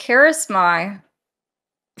between Charisma.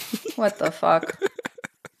 What the fuck?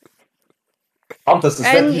 Contest is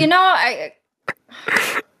And that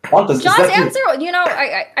Jaw's answer,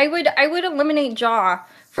 I would eliminate Jaw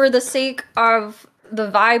for the sake of the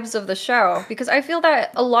vibes of the show, because I feel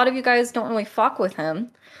that a lot of you guys don't really fuck with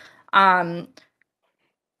him.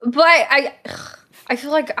 But I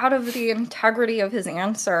feel like out of the integrity of his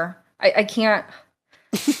answer, I can't.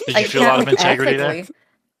 Did you feel a lot of integrity there?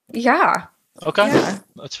 Yeah. Okay, Yeah.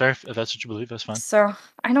 that's fair. If that's what you believe, that's fine. So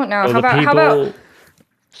I don't know. So How the about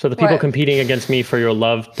So the people What? competing against me for your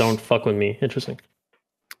love don't fuck with me. Interesting.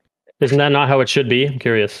 Isn't that not how it should be? I'm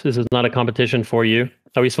curious. This is not a competition for you.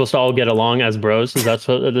 Are we supposed to all get along as bros? Is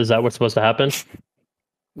that what's supposed to happen?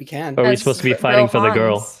 We can. Or are we As supposed to be fighting for the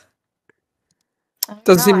girl? Rohans? I don't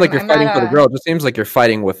Doesn't seem know, like you're I'm fighting not for the a- girl. It just seems like you're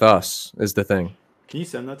fighting with us. Is the thing. Can you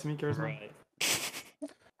send that to me, Charisma?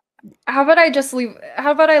 How about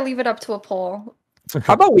I leave it up to a poll?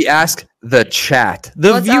 How about we ask the chat,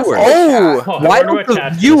 the Let's ask viewers? the chat. Oh, I Why wonder don't what the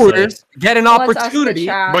chat's gonna viewers get an Let's ask the opportunity?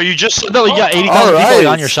 chat. Bro, you just said that you got 80,000 All people right.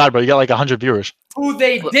 on your side, bro. You got like 100 viewers. Who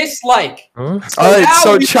they dislike. Huh? All right. now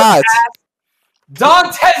So we chat.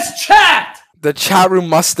 Dante's chat. The chat room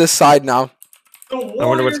must decide now. The I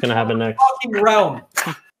wonder what's gonna happen next. fucking realm.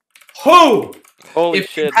 Who? Holy If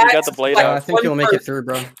shit, you you had got the to blade select I out. think you'll make it through,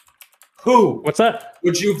 bro. Who What's that?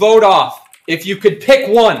 would you vote off if you could pick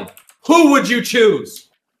one? Who would you choose?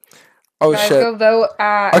 Oh Guys, shit. go vote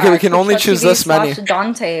at Okay, we can only choose this many.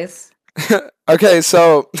 Dante's. Okay,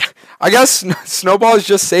 so I guess Snowball is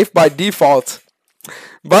just safe by default.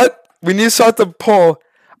 But we need to start the poll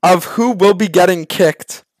of who will be getting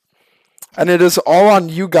kicked. And it is all on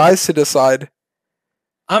you guys to decide.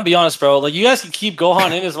 I'm gonna be honest, bro. Like you guys can keep Gohan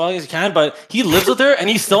in as long as you can, but he lives with her and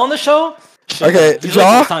he's still on the show. Shit, Okay, he's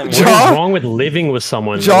Jaw, wasting his time. What Jaw? is wrong with living with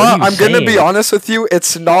someone? Jaw, What are you I'm going to be saying? honest with you.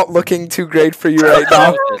 It's not looking too great for you right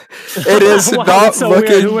now. It is Wow, not it's so weird.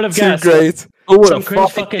 Who looking would've too guessed? great. some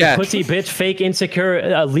cringe fucking pussy bitch, fake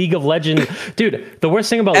insecure League of Legends. Dude, the worst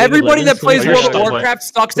thing about everybody League of that plays Legends, World of Warcraft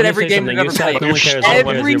sucks at every game they've ever played. No one cares.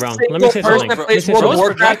 Every single person that plays World of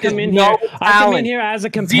Warcraft has no talent. I come in here as a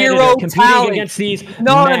competitor, Zero competing talent. against these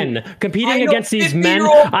None. men. Competing against these men,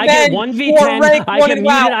 50-year-old I get men 1v10, I get muted,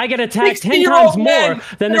 WoW. I get attacked 10 60-year-old times more men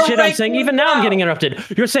than the that are shit I'm ranked saying. Even WoW. now I'm getting interrupted.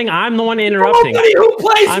 You're saying I'm the one interrupting. Nobody who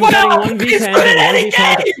plays I'm WoW getting is 1v10 good at any and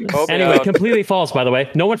 1v10. game. Anyway, completely false, by the way.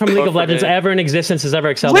 No one from League of Legends ever in existence has ever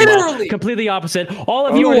excelled in WoW. Literally. Completely opposite. All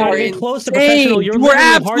of you are not even close to insane. professional. You're You are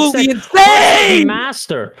absolutely insane.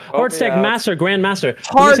 master. Hardstack master, grandmaster. Let me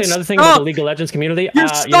Hard say another thing about the stuff. League of Legends community. You're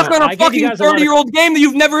stuck on a fucking 30-year-old game that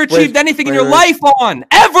you've never achieved anything in your life on.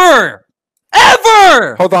 Ever!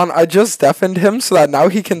 Hold on, I just deafened him so that now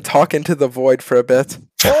he can talk into the void for a bit.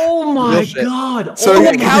 Oh my god! So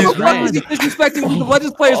Oh, he- how the he's fuck right. is he disrespecting League of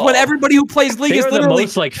Legends players when everybody who plays League They is are the literally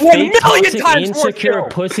most like 1 fake, million toxic, times more insecure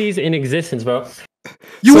skilled? pussies in existence, bro.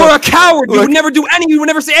 You So, are a coward. You look- would never do any. You would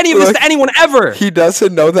never say any of this look, to anyone ever. He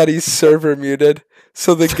doesn't know that he's server muted.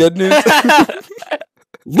 So the good news.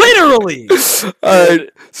 Literally. All right.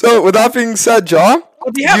 So with that being said, Jaw.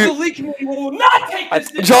 But the half of the league community will not take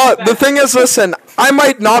this. Jaw, the thing is, listen, I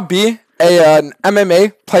might not be an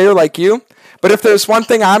MMA player like you, but if there's one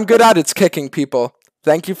thing I'm good at, it's kicking people.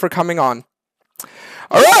 Thank you for coming on.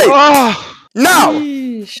 All right. Now, I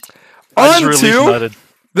on just really to nutted.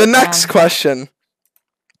 the next question.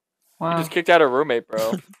 You just kicked out a roommate,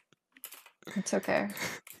 bro. It's okay.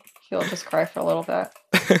 He'll just cry for a little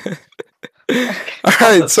bit. All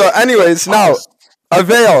right. So, anyways, now,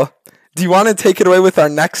 Avail, do you want to take it away with our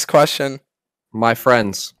next question? My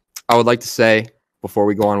friends, I would like to say, before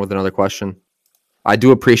we go on with another question, I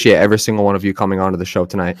do appreciate every single one of you coming onto the show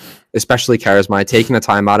tonight, especially Charisma, taking the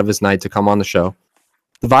time out of his night to come on the show.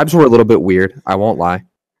 The vibes were a little bit weird, I won't lie.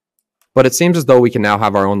 But it seems as though we can now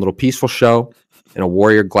have our own little peaceful show in a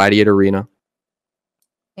warrior gladiator arena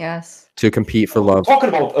Yes. to compete for love. Talking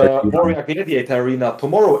about Warrior Gladiator Arena,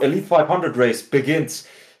 tomorrow Elite 500 race begins.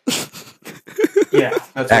 Yeah,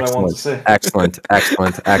 that's what I want to say. Excellent.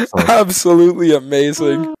 Absolutely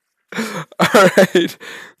amazing. All right.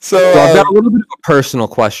 So I've got a little bit of a personal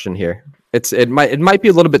question here. It might be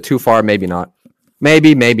a little bit too far, maybe not.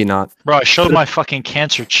 Maybe not. Bro, I showed my fucking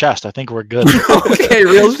cancer chest. I think we're good. Okay,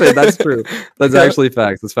 real shit. That's true. That's actually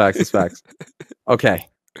facts. That's facts. Okay.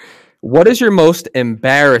 What is your most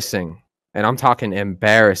embarrassing, and I'm talking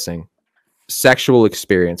embarrassing, sexual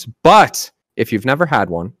experience? But if you've never had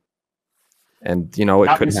one, and you know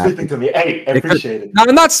it could happen. Speaking to me, hey, I appreciate it. No,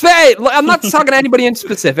 I'm not saying. I'm not talking to anybody in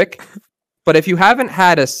specific. But if you haven't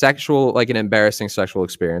had a sexual, like an embarrassing sexual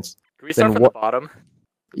experience, Can we start from the bottom?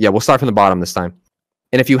 Yeah, we'll start from the bottom this time.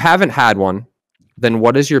 And if you haven't had one, then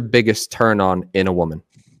what is your biggest turn on in a woman?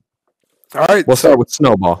 All right. We'll start with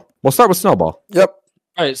Snowball. Yep.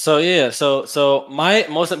 All right, so my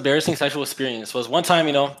most embarrassing sexual experience was one time,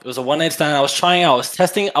 it was a one night stand. I was trying out,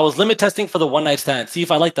 I was limit testing for the one night stand, see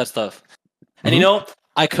if I like that stuff. And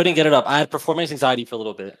I couldn't get it up. I had performance anxiety for a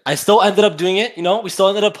little bit. I still ended up doing it, we still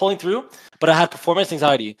ended up pulling through, but I had performance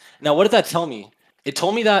anxiety. Now, what did that tell me? It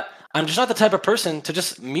told me that I'm just not the type of person to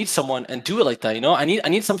just meet someone and do it like that. I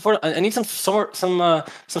need some sort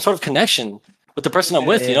of connection with the person I'm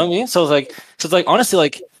with. You know what I mean? So it's like honestly,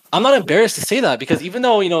 like I'm not embarrassed to say that because even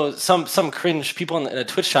though some cringe people in a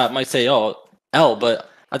Twitch chat might say, "Oh, L," but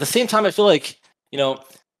at the same time, I feel like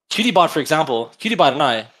Kyootbot, for example, Kyootbot and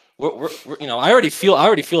I, we're I already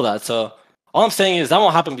feel that. So all I'm saying is that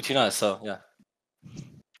won't happen between us. So yeah,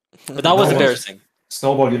 but that was embarrassing.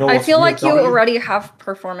 Snowball, I feel like you already have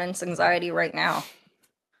performance anxiety right now.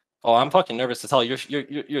 Oh, I'm fucking nervous to tell you.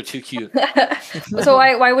 You're too cute. So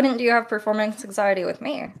why wouldn't you have performance anxiety with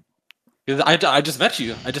me? I just met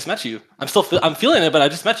you. I'm feeling it, but I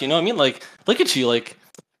just met you. You know what I mean? Like, look at you. Like,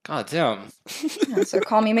 god damn. Yeah, so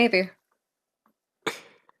call me maybe.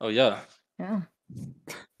 Oh yeah. Yeah.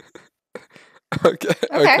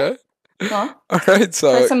 Okay. Well, all right.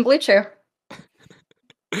 So try some blue chew.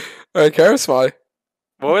 All right, Charisma.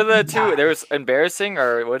 What were the two? There was embarrassing,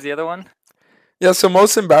 or what was the other one? Yeah, so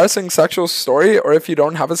most embarrassing sexual story, or if you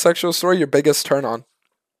don't have a sexual story, your biggest turn on.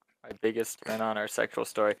 My biggest turn on our sexual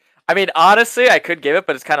story. I mean, honestly, I could give it,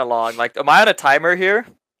 but it's kind of long. Like, am I on a timer here?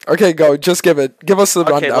 Okay, go. Just give it. Give us the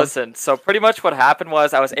rundown. Okay, listen. So pretty much what happened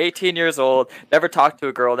was I was 18 years old, never talked to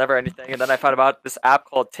a girl, never anything, and then I found about this app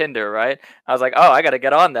called Tinder, right? I was like, oh, I gotta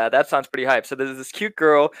get on that. That sounds pretty hype. So there's this cute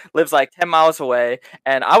girl, lives like 10 miles away,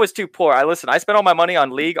 and I was too poor. I spent all my money on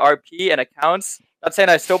League, RP, and accounts. Not saying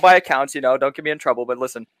I still buy accounts, don't get me in trouble, but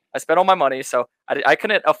listen, I spent all my money, so I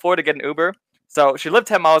couldn't afford to get an Uber. So she lived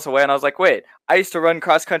 10 miles away, and I was like, wait, I used to run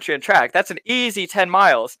cross country and track. That's an easy 10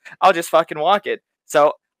 miles. I'll just fucking walk it.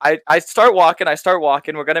 So I start walking.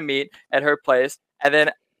 We're going to meet at her place. And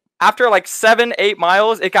then after like 7-8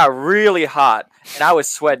 miles, it got really hot, and I was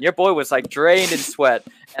sweating. Your boy was like drained in sweat,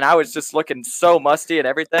 and I was just looking so musty and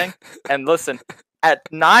everything. And listen, at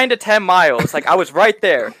 9 to 10 miles, like I was right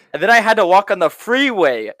there, and then I had to walk on the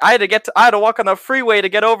freeway. I had to walk on the freeway to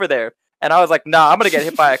get over there. And I was like, nah, I'm going to get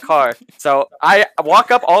hit by a car. So I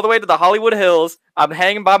walk up all the way to the Hollywood Hills. I'm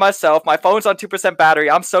hanging by myself. My phone's on 2%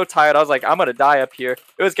 battery. I'm so tired. I was like, I'm going to die up here.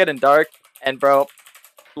 It was getting dark. And bro,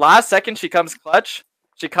 last second, she comes clutch.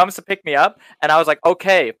 She comes to pick me up. And I was like,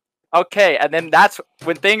 okay. And then that's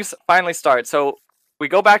when things finally start. So we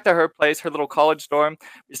go back to her place, her little college dorm.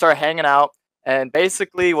 We start hanging out. And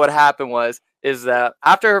basically what happened is that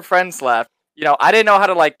after her friends left, you know, I didn't know how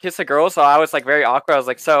to like kiss a girl. So I was like very awkward. I was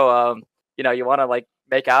like, so, you know, you want to like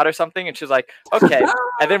make out or something? And she was like, okay.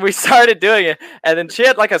 And then we started doing it. And then she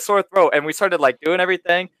had like a sore throat, and we started like doing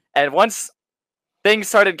everything. And once things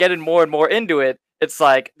started getting more and more into it, it's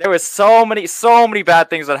like there was so many bad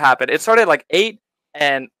things that happened. It started like 8,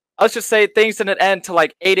 and let's just say things didn't end till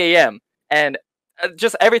like 8 a.m. And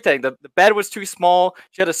just everything. The bed was too small.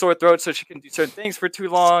 She had a sore throat, so she couldn't do certain things for too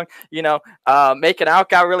long. You know, making out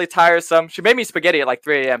got really tiresome. She made me spaghetti at like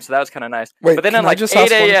 3 a.m., so that was kind of nice. Wait, but then can at like I just 8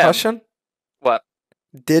 ask one a.m. question? What?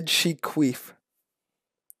 Did she queef?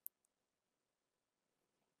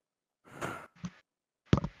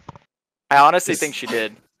 I honestly think she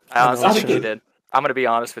did. I'm gonna be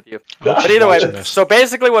honest with you. But either way, so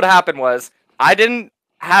basically what happened was I didn't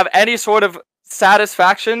have any sort of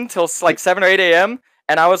satisfaction till like 7 or 8 a.m.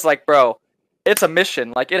 and I was like, bro, it's a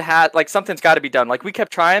mission. Like it had like something's got to be done. Like we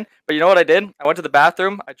kept trying, but you know what I did? I went to the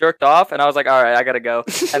bathroom, I jerked off, and I was like, all right, I gotta go.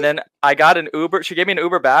 And then I got an Uber. She gave me an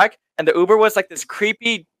Uber back, and the Uber was like this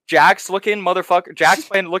creepy Jax looking motherfucker, Jax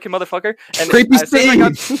playing looking motherfucker. And Creepy as soon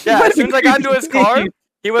as I got into his car,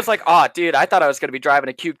 he was like, "Oh, dude, I thought I was gonna be driving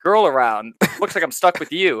a cute girl around. Looks like I'm stuck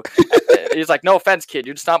with you." He's like, "No offense, kid,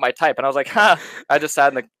 you're just not my type." And I was like, "Huh." I just sat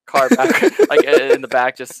in the car back, like in the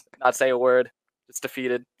back, just not say a word, just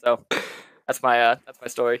defeated. So that's my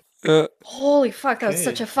story. Holy fuck, that was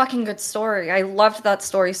such a fucking good story. I loved that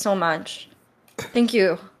story so much. Thank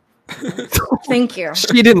you. Thank you.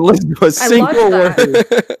 She didn't listen to a single word.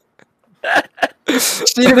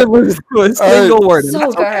 She didn't listen to a single word. So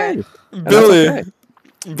That's good. okay. Billy, That's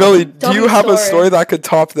okay. Billy, do you have a story that could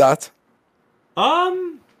top that?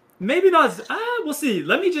 Maybe not. We'll see.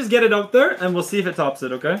 Let me just get it out there, and we'll see if it tops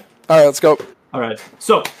it. Okay. All right, let's go. All right.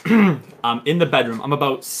 So, I'm in the bedroom. I'm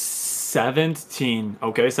about 17.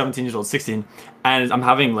 Okay, 17 years old, 16, and I'm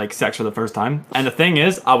having like sex for the first time. And the thing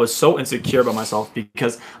is, I was so insecure about myself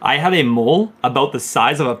because I had a mole about the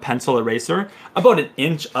size of a pencil eraser, about an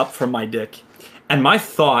inch up from my dick. And my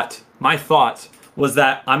thought was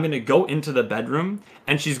that I'm gonna go into the bedroom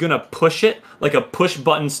and she's gonna push it like a push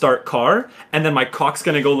button start car, and then my cock's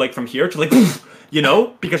gonna go like from here to like, you know,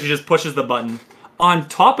 because she just pushes the button. On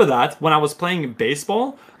top of that, when I was playing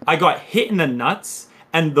baseball, I got hit in the nuts,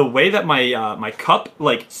 and the way that my my cup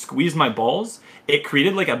like squeezed my balls, it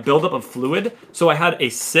created like a buildup of fluid. So I had a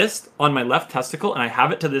cyst on my left testicle, and I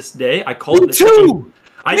have it to this day. I call it the too.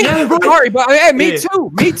 Sorry, but hey, me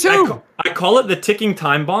too. Me too. I call it the ticking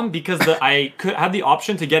time bomb because I could have the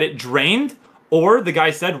option to get it drained, or the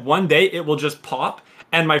guy said one day it will just pop.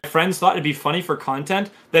 And my friends thought it'd be funny for content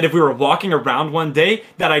that if we were walking around one day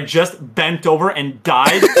that I just bent over and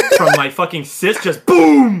died from my fucking cyst, just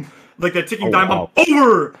boom, like the ticking time bomb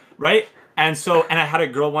over, right? And I had a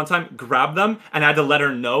girl one time grab them, and I had to let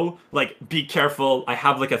her know, like, be careful, I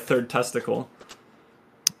have like a third testicle.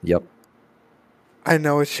 Yep. I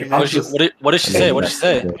know what she meant. What did she say? What did she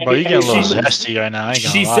say? Bro, you getting a little zesty right now. I ain't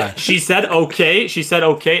gonna lie. She said okay. She said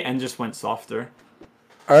okay, and just went softer.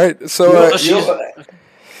 All right, so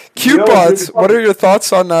Kyootbot, what are your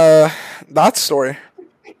thoughts on that story?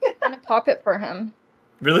 I want to pop it for him.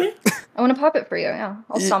 Really? I want to pop it for you. Yeah,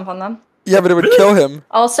 I'll stomp on them. Yeah, but it would kill him.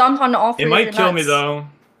 I'll stomp on all three. It might kill me though,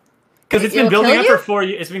 because it's been building up for 4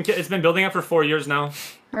 years. It's been building up for 4 years now.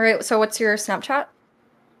 All right. So what's your Snapchat?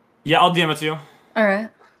 Yeah, I'll DM it to you. All right.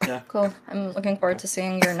 Yeah. Cool. I'm looking forward to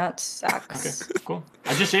seeing your nut sacks. Okay. Cool.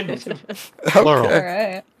 I just shaved them too. Okay. All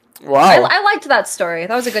right. Wow. I liked that story.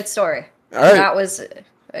 That was a good story. All right. That was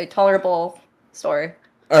a tolerable story.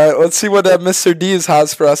 All right, let's see what Mr. D's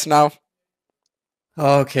has for us now.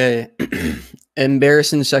 Okay.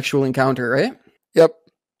 Embarrassing sexual encounter, right? Yep.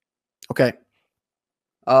 Okay.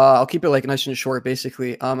 I'll keep it like nice and short,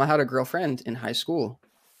 basically. I had a girlfriend in high school,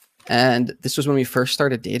 and this was when we first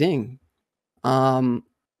started dating.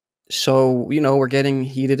 So, we're getting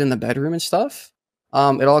heated in the bedroom and stuff.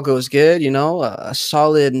 It all goes good, a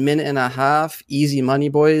solid minute and a half, easy money,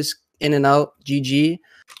 boys, in and out, GG.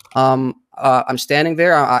 I'm standing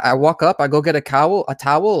there. I walk up, I go get a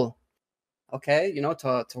towel, okay,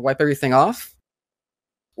 to wipe everything off.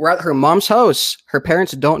 We're at her mom's house. Her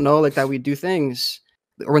parents don't know that we do things.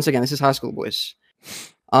 Once again, this is high school, boys.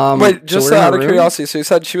 Wait, just out of curiosity, so you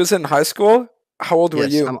said she was in high school? How old were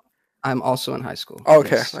you? I'm also in high school. Oh,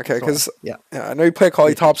 okay, yes. okay, because yeah, I know you play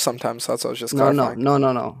Call Top sometimes, so that's what I was just clarifying.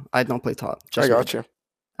 No. I don't play top. I got you.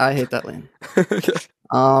 I hate that lane.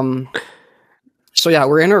 So yeah,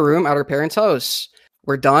 we're in her room at her parents' house.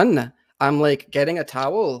 We're done. I'm getting a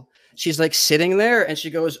towel. She's sitting there, and she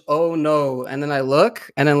goes, "Oh no!" And then I look,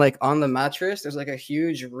 and then on the mattress, there's a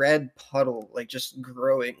huge red puddle, just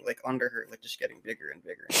growing under her, just getting bigger and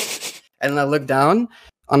bigger. And then I look down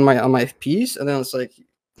on my piece, and then it's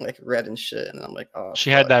red and shit, and I'm oh. She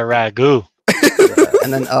had that ragu. Yeah.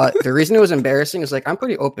 And then the reason it was embarrassing is I'm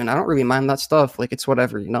pretty open. I don't really mind that stuff. It's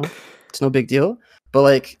whatever, it's no big deal.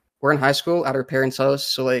 But we're in high school at our parents' house,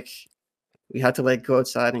 so we had to go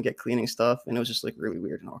outside and get cleaning stuff, and it was just really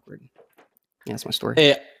weird and awkward. Yeah, that's my story.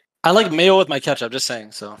 Hey, I like mayo with my ketchup. Just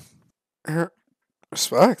saying. So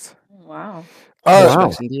respect. Wow.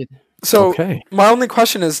 Respect indeed. So my only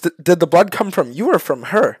question is, did the blood come from you or from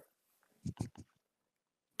her?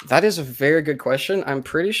 That is a very good question. I'm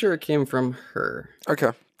pretty sure it came from her. Okay.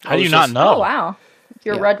 How do you not know? Oh wow.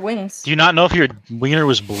 Your red wings. Do you not know if your wiener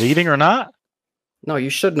was bleeding or not? No, you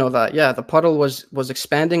should know that. Yeah, the puddle was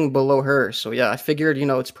expanding below her. So yeah, I figured,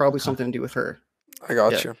 it's probably something to do with her. I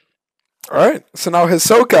got you. All right. So now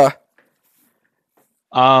Hisoka.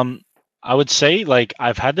 I would say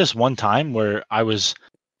I've had this one time where I was,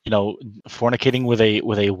 fornicating with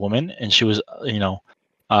a woman, and she was,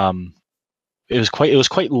 it was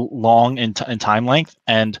quite long in time length,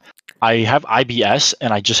 and I have IBS,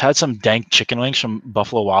 and I just had some dank chicken wings from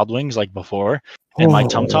Buffalo Wild Wings before, and my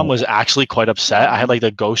tum was actually quite upset. I had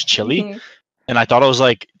the ghost chili, and I thought it was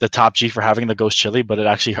the top G for having the ghost chili, but it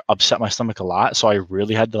actually upset my stomach a lot, so I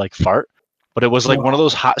really had to fart. But it was one of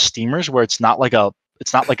those hot steamers where it's not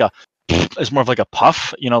it's more of a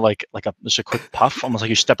puff, just a quick puff, almost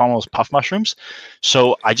you step on those puff mushrooms.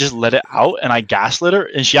 So I just let it out, and I gaslit her,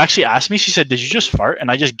 and she actually asked me, she said, "Did you just fart?"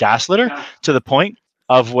 And I just gaslit her to the point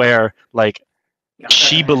of where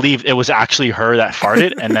she believed it was actually her that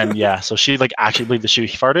farted, and then so she actually believed that she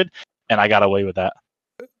farted, and I got away with that.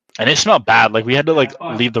 And it smelled bad. We had to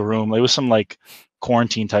leave the room. It was some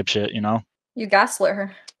quarantine type shit, You gaslit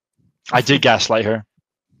her. I did gaslight her.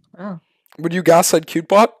 Oh. Would you gaslight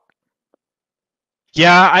Kyootbot?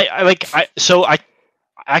 Yeah, I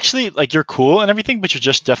actually you're cool and everything, but you're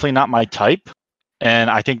just definitely not my type. And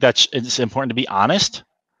I think it's important to be honest,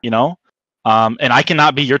 and I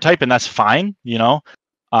cannot be your type, and that's fine,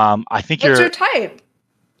 I think What's your type?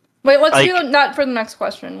 Wait, let's do that for the next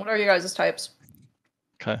question. What are you guys' types?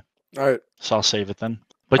 Okay. All right. So I'll save it then.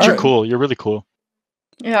 But you're cool. You're really cool.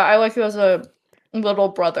 Yeah, I like you as a little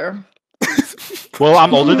brother. Well,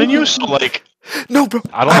 I'm older than you, so no, bro.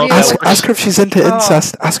 I don't know. Ask her if she's into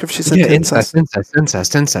incest. Ask her if she's into incest.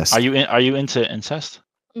 Incest. Are you into incest?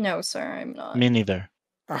 No, sir, I'm not. Me neither.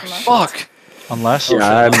 Oh, fuck. Unless.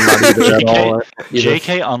 Yeah, I'm not either at all.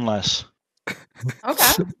 JK, unless.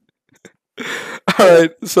 Okay. All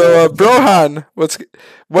right. So, Brohan,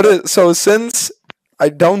 so since I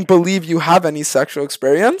don't believe you have any sexual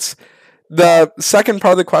experience, the second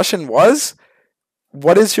part of the question was,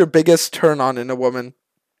 what is your biggest turn on in a woman?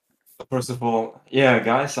 First of all, yeah,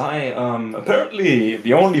 guys, I am apparently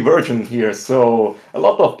the only virgin here, so a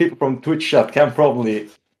lot of people from Twitch chat can probably,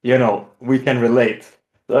 we can relate.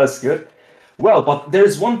 That's good. Well, but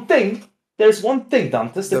there's one thing,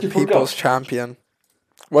 Dantes, that you forgot. The people's champion.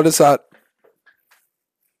 What is that?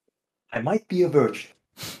 I might be a virgin,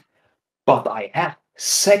 but I have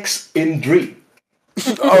sex in dream.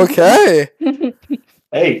 Okay.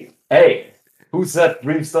 Hey, who said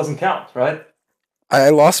dreams doesn't count, right? I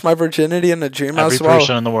lost my virginity in a dream as well. Every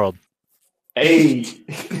person in the world. Hey.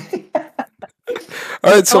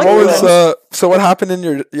 All right. So what happened in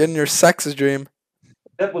your sex dream?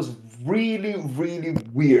 That was really, really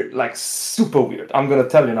weird, super weird. I'm gonna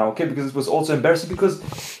tell you now, okay? Because it was also embarrassing because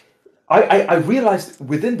I realized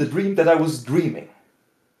within the dream that I was dreaming.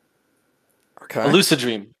 Okay. A lucid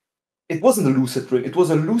dream. It wasn't a lucid dream. It was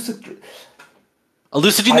a lucid dream. A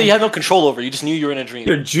lucid dream that you had no control over. You just knew you were in a dream.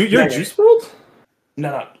 You're Juice World?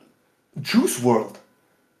 No. Juice World.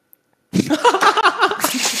 Who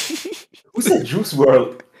said Juice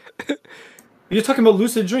World? You're talking about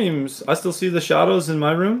lucid dreams. I still see the shadows in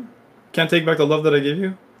my room. Can't take back the love that I gave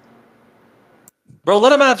you. Bro,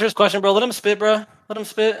 let him answer his question, bro. Let him spit, bro. Let him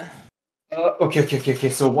spit. Okay.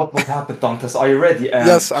 So what happened, Dantes? Are you ready?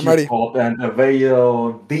 Yes, I'm ready. Kyootbot and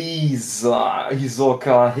Avail, Bees,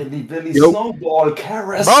 Hisoka, Hilly Billy, Yo. Snowball,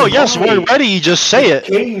 Karas. Bro, yes, we're ready. Just say it.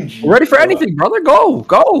 Kenji. We're ready for anything, brother.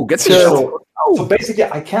 Go. Get some So basically,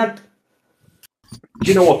 I can't.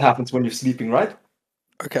 You know what happens when you're sleeping, right?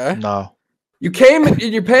 Okay. No. You came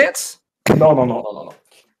in your pants? No.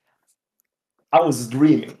 I was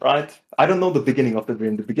dreaming, right? I don't know the beginning of the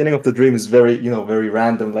dream. The beginning of the dream is very, very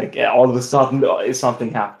random. Like all of a sudden,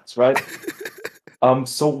 something happens, right?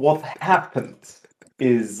 So what happened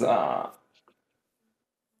is I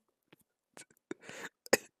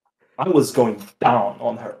was going down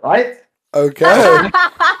on her, right? Okay.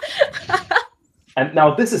 And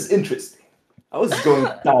now this is interesting. I was going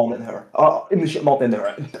down in her, not in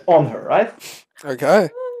her, on her, right? Okay.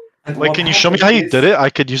 And Wait, what can you show me how you did it? I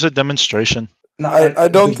could use a demonstration. Now, I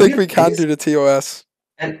don't the think we weird can thing do the TOS.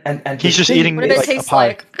 And He's the just thing eating What did it like a taste pie.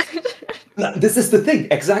 like? Now, this is the thing,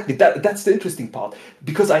 exactly. That's the interesting part.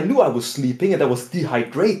 Because I knew I was sleeping and I was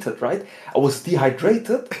dehydrated, right? I was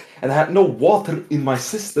dehydrated and I had no water in my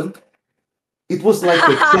system. It was like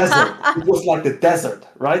the desert. It was like the desert,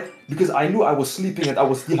 right? Because I knew I was sleeping and I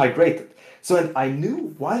was dehydrated. So and I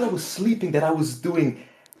knew while I was sleeping that I was doing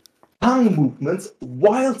tongue movements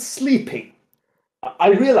while sleeping. I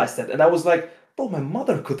realized that and I was like, bro, my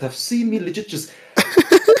mother could have seen me legit just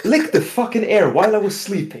lick the fucking air while I was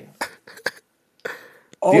sleeping.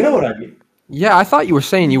 Do you know what I mean? Yeah, I thought you were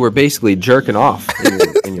saying you were basically jerking off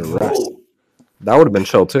in your rest. That would have been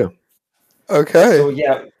chill too. Okay. So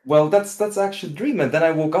yeah, well that's actually a dream. And then I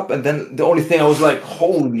woke up and then the only thing I was like,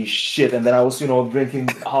 holy shit, and then I was, drinking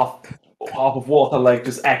half of water, like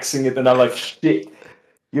just axing it, and I'm like, shit,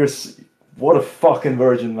 what a fucking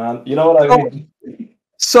virgin, man. You know what I mean?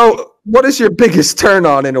 So what is your biggest turn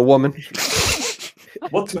on in a woman?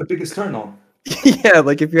 What's my biggest turn on? Yeah,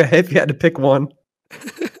 like if you had to pick one.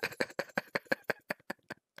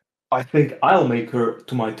 I think I'll make her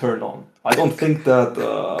to my turn on. I don't think that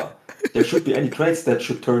there should be any traits that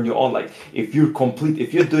should turn you on. Like if you're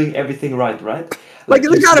doing everything right? Like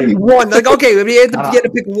there gotta be one. Like okay, you had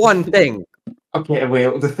to pick one thing. Okay,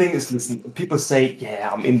 well the thing is, listen. People say, "Yeah,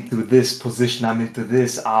 I'm into this position. I'm into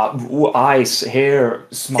this. Eyes, hair,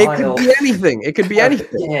 smile." It could be anything. It could be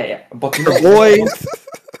anything. Yeah. But her voice,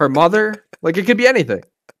 her mother. Like it could be anything.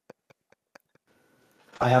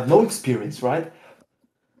 I have no experience, right?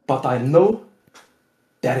 But I know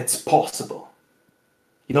that it's possible.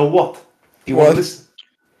 You know what? Do you want to listen?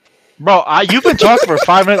 Bro, you've been talking for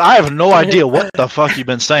 5 minutes. I have no idea what the fuck you've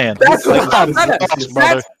been saying. That's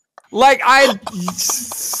brother. Like I,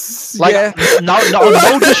 like yeah. no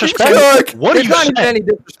disrespect. What are you not saying? even any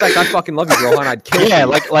disrespect. I fucking love you, Rohan. I'd kill you. Yeah,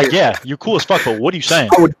 yeah, you're cool as fuck. But what are you saying?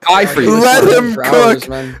 I would die for you. Let him cook.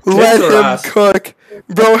 Let him cook,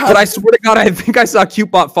 bro. But I swear to God, I think I saw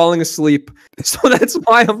Kyootbot falling asleep. So that's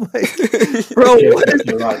why I'm like, bro. You're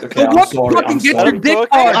right. Okay, I'm sorry. Fucking get your dick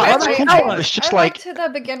hard. It's just I like liked the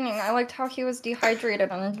beginning. I liked how he was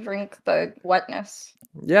dehydrated and drink the wetness.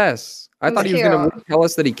 Yes, I thought he was gonna tell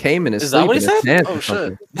us that he came in his sleep. That what he said? Pants Oh or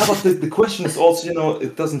something. shit! No, but the question is also,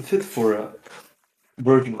 it doesn't fit for a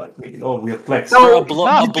virgin like me. We have flex. No,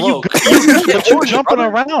 you're jumping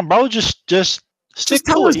around, bro. Just stick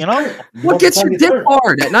to it. What gets your dick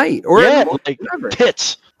hard at night or like whatever?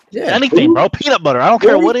 Tits. Yeah, anything, bro. Peanut butter. I don't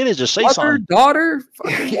care what it is. Just say mother, something. Daughter,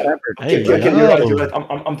 fucking whatever. Hey, you're right.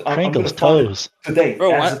 I'm Crinkles toes. Today.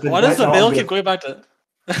 Bro, why does the bill keep going back to?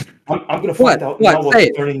 I'm gonna find out now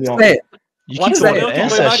what's turning me on. Say it. You Why keep does the going bill to keep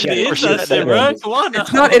going back to the incest shit, bro? Come on now.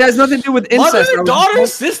 It's not. It has nothing to do with incest. Mother, daughter,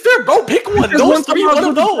 sister, bro. Pick one. Those three. One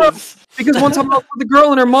of those. Because one time I was with a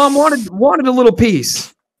girl and her mom wanted a little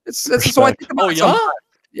piece. It's so I think about it sometimes.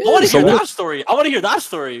 I want to hear that story. I want to hear that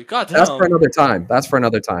story. God damn. That's for another time. That's for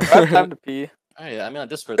another time. I have time to pee. Hey, I mean, on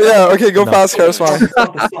Discord. Yeah, okay, go fast, Karisma.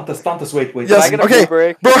 Stantas, wait. Yes, Can I get a okay.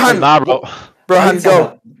 break? Brohan, bro. Brohan,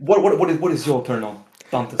 go. What is your turn on?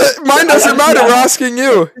 Stantas. Mine doesn't matter, we're asking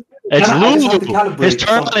you. It's Lulu. His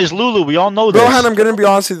turn on is Lulu. We all know this. Brohan, I'm gonna be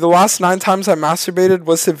honest with you. The last 9 times I masturbated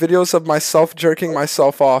was the videos of myself jerking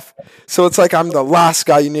myself off. So it's like I'm the last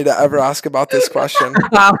guy you need to ever ask about this question.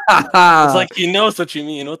 It's like he knows what you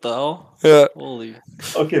mean. What the hell? Yeah. Holy.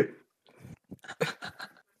 Okay.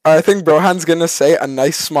 I think Brohan's gonna say a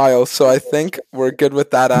nice smile, so I think we're good with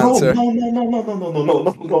that answer. No,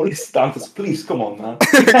 Stantas, please, come on, man.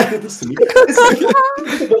 You can't do this to me.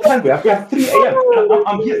 What time we have 3 a.m.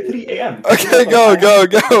 I'm here at 3 a.m. Okay, go.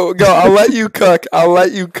 I'll let you cook.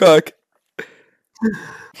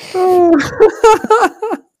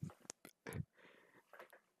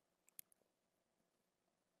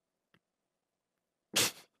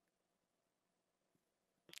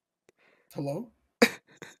 Hello?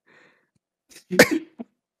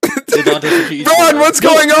 Ron, what's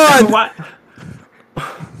going on? What?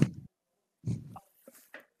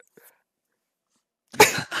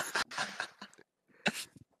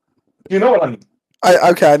 You know what I mean?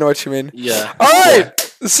 Okay, I know what you mean. Yeah. All right.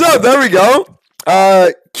 So there we go.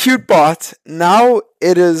 Kyootbot. Now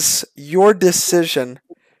it is your decision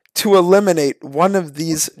to eliminate one of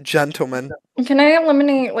these gentlemen. Can I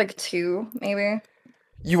eliminate like 2, maybe?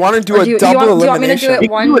 You want to do Or a double do you want me to do elimination?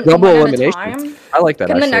 it one at a time? I like that.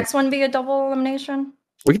 Can the actually. next one be a double elimination?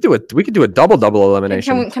 We could do it. We could do a double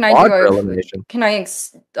elimination. Can I do Quadra a elimination? Can I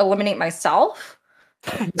eliminate myself?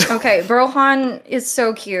 Okay, Brohan is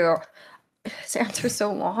so cute. His answer's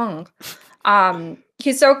so long.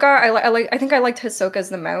 Hisoka, I think I liked Hisoka's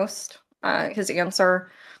the most. His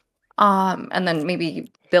answer. And then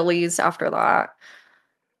maybe Billy's after that.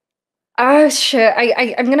 Oh shit!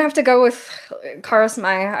 I'm gonna have to go with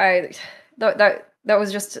Karasmai. That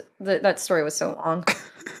was just that story was so long.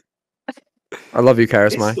 I love you,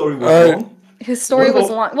 Karasmai. His story was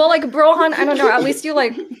long. Well, like Brohan, I don't know. At least you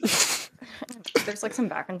like. There's like some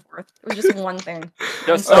back and forth. It was just one thing.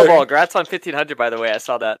 Yo, Snowball, congrats on 1500 by the way. I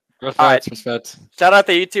saw that. Respect. Shout out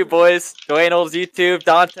to YouTube boys. Doaenel's YouTube,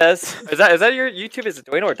 Dantes. Is that your YouTube? Is it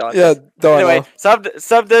Doaenel or Dantes? Yeah, Doaenel. Anyway, sub to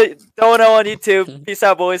Doaenel on YouTube. Peace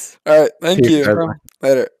out, boys. All right, thank Peace, you. bye.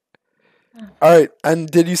 Later. All right, and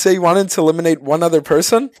did you say you wanted to eliminate one other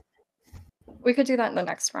person? We could do that in the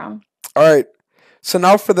next round. All right. So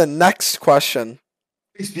now for the next question.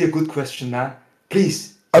 Please be a good question, man.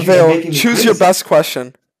 Please. Avail, choose your best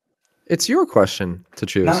question. It's your question to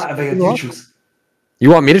choose. Nah, Avail, you choose. You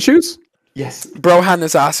want me to choose? Yes. Brohan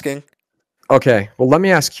is asking. Okay. Well, let me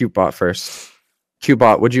ask Kyootbot first.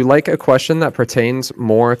 Kyootbot, would you like a question that pertains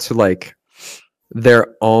more to like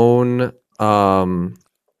their own? Would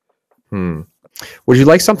you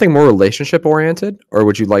like something more relationship oriented, or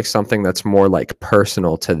would you like something that's more like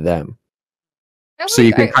personal to them? So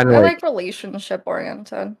you can kind of like relationship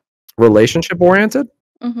oriented. Relationship oriented?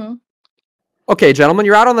 Mm-hmm. Okay, gentlemen,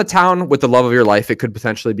 you're out on the town with the love of your life. It could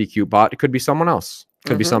potentially be Kyootbot. It could be someone else. It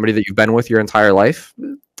could be somebody that you've been with your entire life.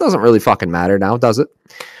 It doesn't really fucking matter now, does it?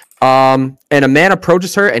 And a man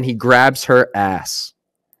approaches her and he grabs her ass.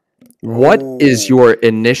 What is your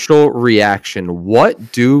initial reaction?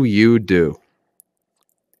 What do you do?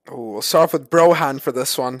 Oh, we'll start off with Brohan for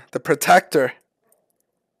this one. The protector.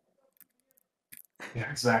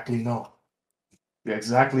 Yeah, exactly. No. Yeah,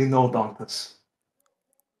 exactly. No, Dantes.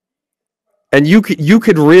 And you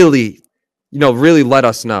could really, really let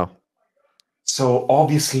us know. So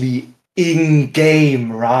obviously in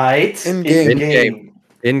game, right? In game.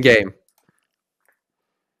 In game.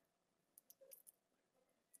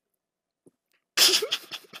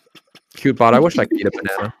 Kyootbot, I wish I could eat a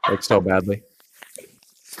banana like so badly.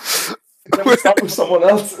 Can we start with someone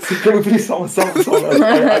else? Can we please someone else?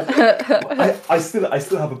 I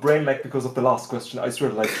still have a brain lag because of the last question. I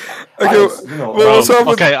swear, like,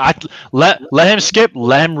 let him skip.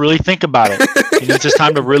 Let him really think about it. He needs his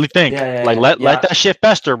time to really think. Let that shit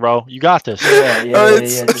fester, bro. You got this.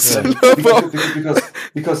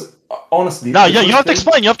 Because honestly, no, yeah, you have to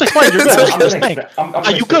explain. You're good.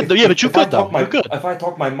 You good? Yeah, but you good though. You good. If I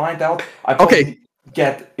talk my mind out, I probably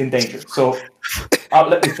get in danger. So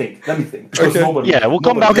let me think. Yeah, we'll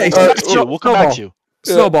come back. We'll come back to you.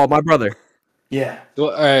 Snowball, my brother. Yeah.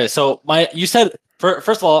 All right. So you said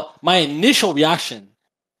first of all, my initial reaction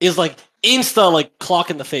is like like clock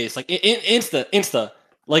in the face, like insta.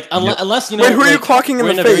 Like unless you know. Wait, who are you like, clocking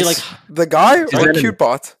in the face? The guy or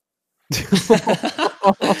Kyootbot?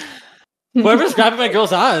 Whoever's grabbing my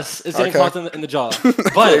girl's ass is getting clocked in the jaw.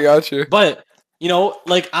 But I got you. But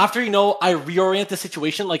like after I reorient the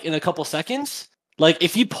situation like in a couple seconds. Like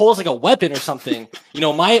if he pulls like a weapon or something,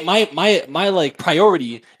 my like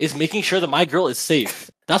priority is making sure that my girl is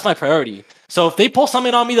safe. That's my priority. So if they pull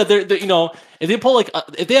something on me that they're if they pull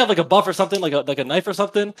if they have like a buff or something like a knife or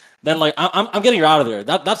something, then like I'm getting her out of there.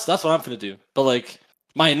 That's what I'm gonna do. But like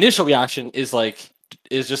my initial reaction is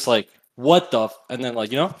just like what the and then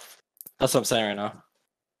like that's what I'm saying right now.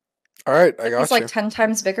 All right, I got He's like 10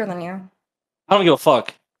 times bigger than you. I don't give a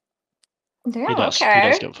fuck. Damn, does. He okay.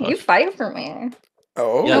 does give a fuck. You fight for me.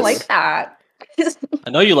 Oh, I like that. I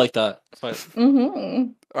know you like that.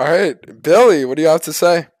 Mm-hmm. All right, Billy, what do you have to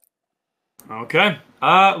say? Okay.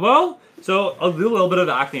 Well, so I'll do a little bit of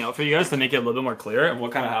acting out for you guys to make it a little bit more clear and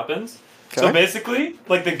what kind of happens. Okay. So basically,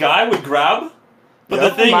 like the guy would grab, but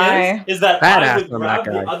the thing is that I would grab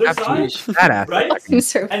the other side, right?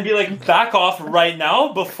 And be like, back off right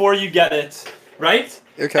now before you get it, right?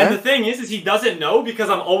 Okay. And the thing is he doesn't know because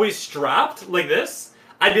I'm always strapped like this.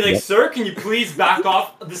 I'd be like, sir, can you please back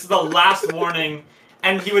off? This is the last warning.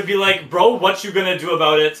 And he would be like, bro, what you gonna do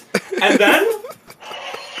about it? And then,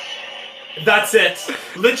 that's it.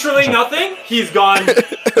 Literally nothing. He's gone.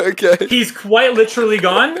 Okay. He's quite literally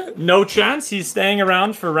gone. No chance. He's staying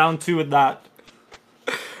around for round 2 with that.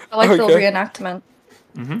 I like the reenactment.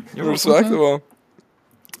 You're respectable.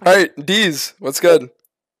 All right, D's, what's good?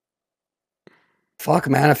 Fuck,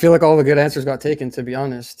 man. I feel like all the good answers got taken, to be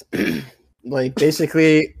honest. Like,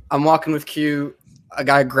 basically, I'm walking with Q. A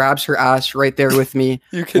guy grabs her ass right there with me.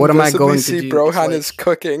 You can what am I going to see do? Brohan Like, is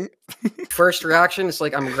cooking. first reaction, it's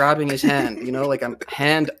like I'm grabbing his hand, you know, like I'm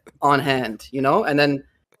hand on hand, you know? And then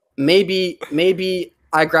maybe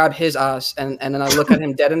I grab his ass and then I look at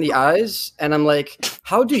him dead in the eyes and I'm like,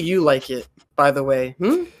 how do you like it, by the way?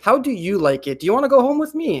 How do you like it? Do you want to go home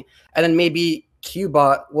with me? And then maybe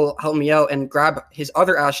Kyootbot will help me out and grab his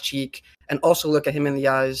other ass cheek and also look at him in the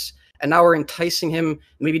eyes. And now we're enticing him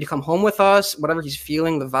maybe to come home with us, whatever he's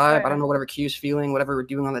feeling, the vibe. I don't know, whatever Q's feeling, whatever we're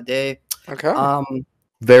doing on the day. Okay.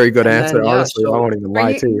 Very good and answer. then, yeah, Honestly, so I won't even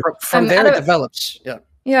lie to you. From there it develops. Yeah.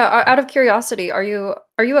 Yeah. Out of curiosity, are you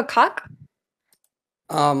a cock?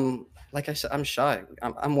 Like I said, I'm shy.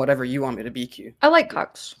 I'm whatever you want me to be, Q. I like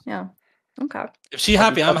cocks. Yeah. Okay. If she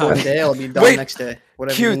happy, I'm One happy. day I'll be done next day.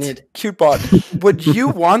 Whatever you need. Kyootbot, would you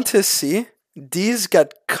want to see D's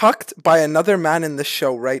get cucked by another man in the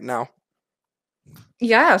show right now?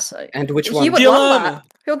 Yes. And which one? He would love that.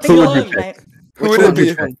 He would think Who it would was you nice. Who would it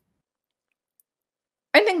be?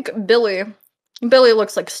 I think Billy. Billy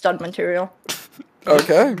looks like stud material.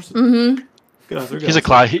 Okay. He's a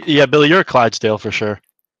Clyde. Yeah, Billy, you're a Clydesdale for sure.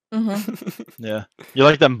 Yeah, you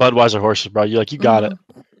like them Budweiser horses, bro. You got it.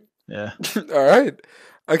 Yeah. All right.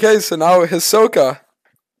 Okay, so now Hisoka.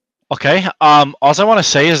 Okay. All I want to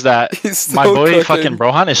say is that my boy fucking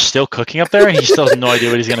Brohan is still cooking up there, and he still has no idea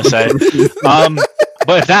what he's gonna say.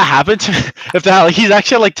 But if that happened to me, he's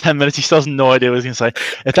actually at like 10 minutes, he still has no idea what he's gonna say.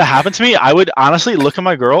 If that happened to me, I would honestly look at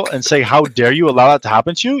my girl and say, "How dare you allow that to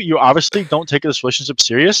happen to you? You obviously don't take this relationship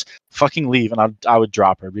serious. Fucking leave." And I would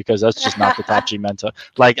drop her because that's just not the top G menta.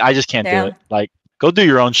 Like, I just can't do it. Like, go do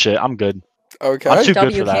your own shit. I'm good. Okay. I'm too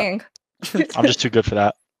good for that. I'm just too good for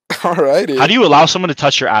that. Alrighty. How do you allow someone to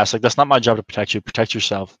touch your ass? Like, that's not my job to protect you. Protect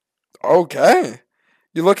yourself. Okay.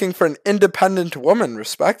 You're looking for an independent woman.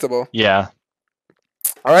 Respectable. Yeah.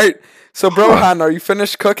 All right. So, Brohan, are you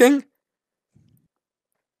finished cooking?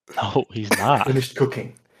 No, he's not. Finished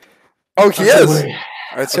cooking. Oh, he is. Wait.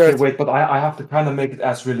 All right, Okay, wait, but I have to kind of make it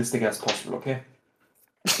as realistic as possible, okay?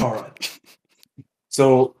 All right.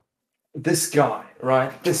 So, this guy,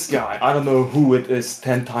 right? This guy, I don't know who it is,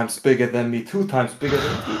 10 times bigger than me, 2 times bigger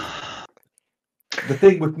than me. The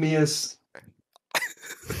thing with me is,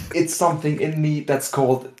 it's something in me that's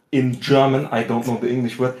called, in German, I don't know the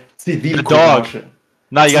English word, The dog.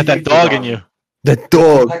 No, you got that dog in you. The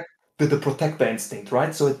dog. The protector instinct,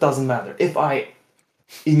 right? So it doesn't matter. If I,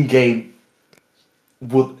 in-game,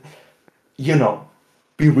 would,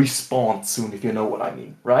 be respawned soon, if you know what I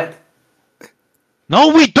mean, right? No,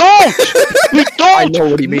 we don't! We don't! I know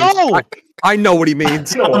what he means. No! I know what he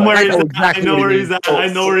means. I know where he's at. I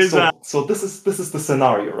know where he's at. So this is the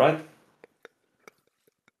scenario, right?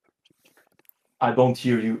 I don't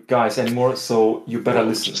hear you guys anymore, so you better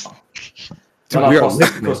listen.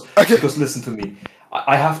 Because listen to me.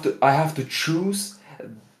 I have to choose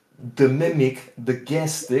the mimic, the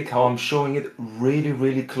guest stick, how I'm showing it really,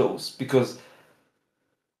 really close, because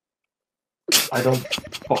I don't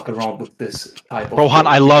fuck around with this type of Rohan,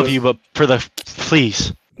 thing, I love you, but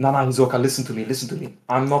please. No, Hisoka, listen to me.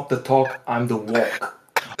 I'm not the talk, I'm the walk.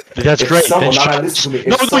 That's great. Listen to me.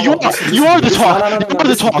 No, you are the talk. You are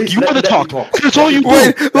the talk. You are the talk. That's all you do.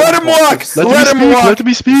 Wait, let him walk. Let him walk. Let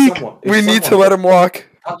me speak. We need to let him walk.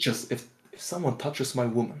 If someone touches my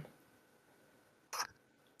woman,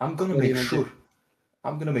 I'm gonna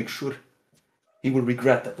make sure he will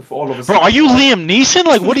regret that if all of us. Bro, are you Liam Neeson?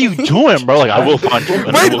 Like, what are you doing, bro? Like, I will punch you.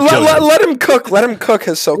 Wait, let him cook. Let him cook,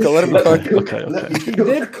 Hisoka. Let him cook. Okay. He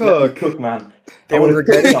did cook, man. I want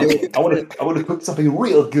to cook something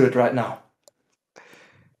real good right now.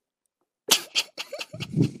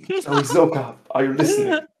 So, Hisoka, are you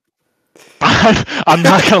listening? I'm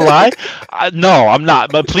not gonna lie. No, I'm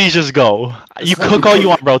not. But please just go. You cook all you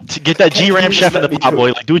want, bro. Get that G-Ram chef in the pot,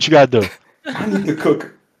 boy. Like, do what you gotta do. I need to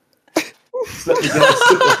cook. Just let me get a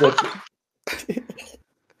sip of it.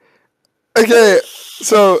 Okay,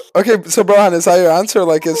 so Brohan, is that your answer?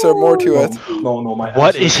 Like, is there more to it? No, my answer.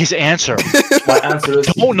 What is his answer? My answer is.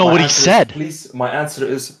 Don't know what he said. My answer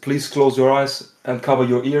is please close your eyes and cover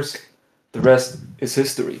your ears. The rest is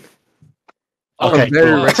history. Okay.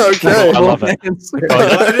 Very Okay. I love it. answer.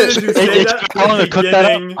 Why didn't you say It's that at willing the to cook that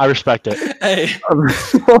up. beginning? I respect it. Hey.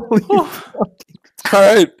 All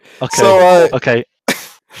right. Okay. So, Okay.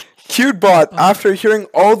 Kyootbot, after hearing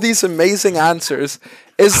all these amazing answers,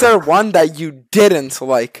 is there one that you didn't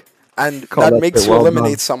like and Call that that makes shit you well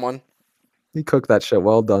eliminate done. someone? He cooked that shit.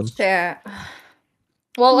 Well done. Shit.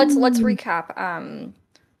 Well, let's recap.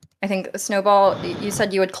 I think Snowball, you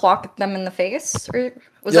said you would clock them in the face, or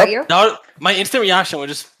was that you? No, my instant reaction would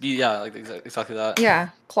just be like exactly that. Yeah,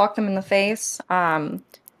 clock them in the face.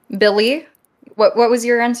 Billy, what was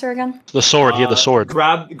your answer again? The sword. He had the sword.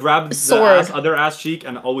 Grab the Sword. other ass cheek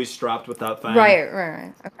and always strapped with that thing.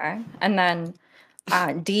 Right. Okay. And then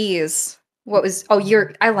D's. What was? Oh,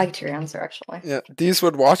 I liked your answer actually. Yeah, these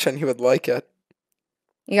would watch and he would like it.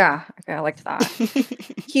 Yeah. Okay, I liked that.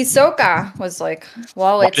 Hisoka was like,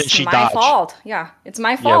 well, Why didn't it's she my dodge? fault. Yeah, it's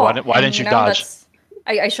my Yeah, fault. why didn't you dodge?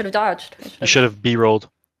 I should have dodged. You should have B-rolled.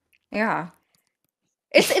 Yeah.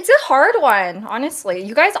 It's a hard one, honestly.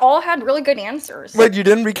 You guys all had really good answers. Wait, you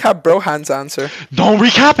didn't recap Brohan's answer. Don't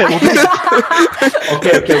recap it.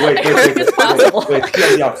 Wait.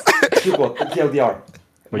 TLDR.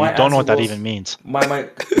 Well, My you don't know what answer that was- even means. My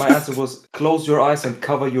answer was close your eyes and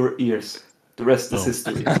cover your ears. The rest is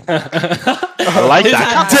history. I like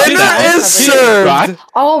that. Dinner is served.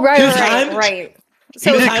 Oh, right.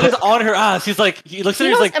 So his hand is on her ass. He looks at her. He He's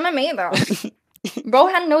knows like, MMA though.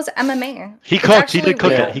 Rohan knows MMA. He It's cooked. He actually did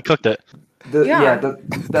cook real. it. He cooked it. Yeah.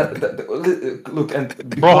 Look, and Bro,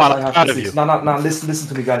 because I'm I have proud of physics- you. No, listen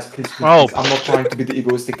to me, guys, please. Oh. I'm not trying to be the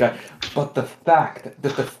egoistic guy, but the fact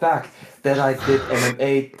that I did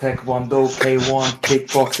MMA, Taekwondo, K1,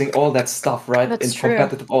 kickboxing, all that stuff, right? That's in true.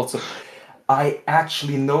 competitive also, I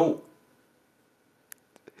actually know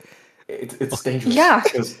it's dangerous. Yeah.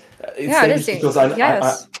 Because it's Yeah, it is dangerous because dangerous.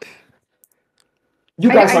 Yes. you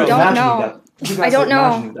guys I are don't imagining know. that. You guys I don't are know.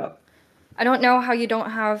 imagining that. I don't know how you don't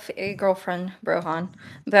have a girlfriend, Brohan,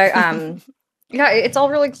 but yeah, it's all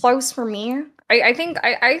really close for me. I think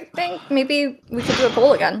maybe we could do a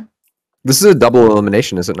poll again. This is a double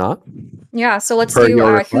elimination, is it not? Yeah, so let's Per do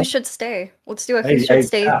your who request? should stay. Let's do a who Hey, should hey,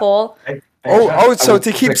 stay Pat. poll. So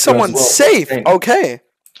to keep someone safe. Okay.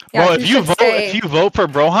 Yeah, Bro, who if you should vote, stay if you vote for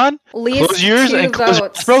Brohan, least close yours 2 and close your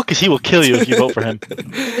votes. mouth, bro, because he will kill you if you vote for him.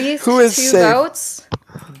 Least Who is 2 safe? votes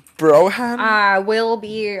Brohan, will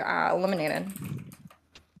be eliminated.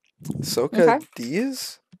 Soka, Okay.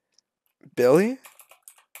 D's, Billy,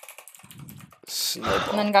 Snowball.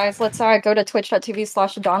 And then guys, let's go to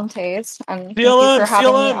twitch.tv/Dantes and thank you CLM, for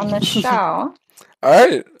having me CLM. on the show. All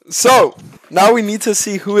right. So now we need to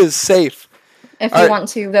see who is safe. If All you right. want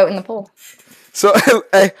to vote in the poll. So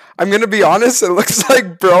hey, I'm gonna be honest. It looks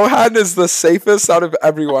like Brohan is the safest out of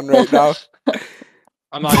everyone right now.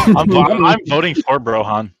 I'm not. I'm voting for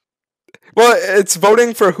Brohan. Well, it's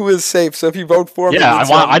voting for who is safe. So if you vote for him, it Yeah, means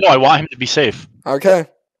I know. I want him to be safe. Okay.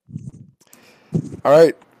 All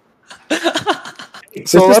right.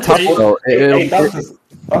 This is tough, though.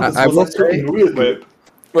 I will say.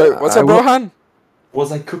 Wait, what's up, I will- Brohan?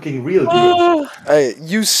 Was I cooking real good? Hey,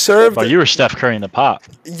 you served. But you were Steph Curry in the pot.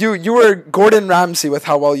 You were Gordon Ramsay with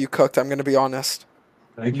how well you cooked. I'm gonna be honest.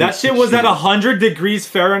 That shit was at 100 degrees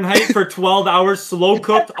Fahrenheit for 12 hours, slow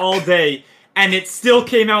cooked all day, and it still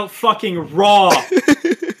came out fucking raw.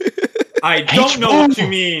 I don't know what you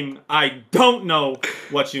mean. I don't know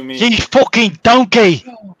what you mean. You fucking donkey!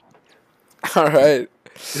 All right.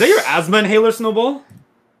 Is that your asthma inhaler, Snowball?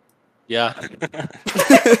 Yeah.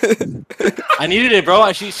 I needed it,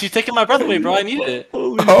 bro. She's taking my breath away, bro. I needed it.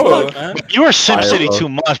 Oh. Fuck, man. You are SimCity bro. too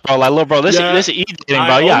much, bro. Like, look, bro, this Yeah. is eating, bro.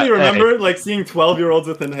 I Yeah, only remember like seeing 12-year-olds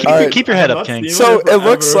with inhalers. All right. keep your head I've up, not King. seen So one it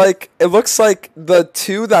looks forever. like the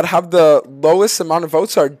two that have the lowest amount of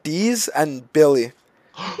votes are D's and Billy.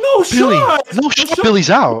 No Billy, shot. no shot. Billy's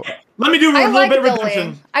out. Let me do a I little like bit of Billy.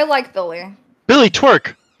 redemption. I like Billy. Billy,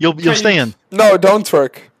 twerk. You'll Can stay you- in. No, don't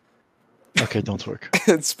twerk. Okay, don't twerk.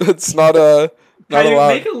 It's not Can you allowed.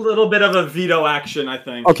 make a little bit of a veto action, I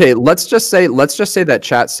think. Okay, let's just say that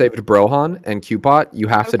chat saved Brohan and Kyootbot. You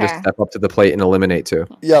have to just Okay. step up to the plate and eliminate two.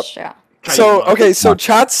 Yep. Shit. So okay, so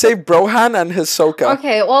chat saved Brohan and Hisoka.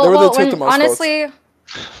 Okay, They well, were the two with the when, most honestly,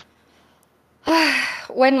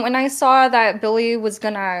 when I saw that Billy was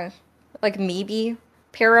gonna like maybe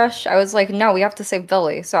perish, I was like, no, we have to save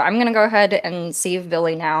Billy. So I'm gonna go ahead and save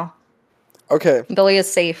Billy now. Okay. Billy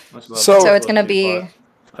is safe. Much love. So- So Much it's gonna love to you, be. Bot.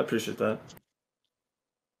 I appreciate that.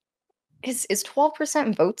 Is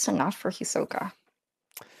 12% votes enough for Hisoka?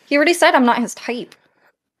 He already said I'm not his type.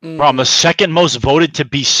 Bro, I'm the second most voted to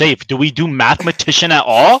be safe. Do we do mathematician at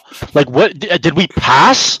all? Like, what did we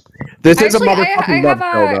pass? This is a Actually, motherfucking love show,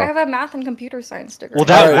 I though. have a math and computer science degree. Well,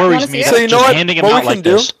 that Alright. worries me. So you know Just what? handing him What out we can like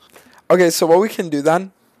do? this. Okay, so what we can do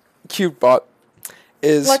then, Kyootbot,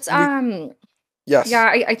 is What's yes.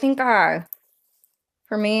 Yeah, I think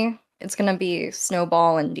for me it's gonna be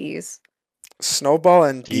Snowball and D's. Snowball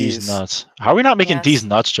and D's D's. nuts. How are we not making Yes. D's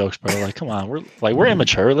nuts jokes, bro? Like, come on, we're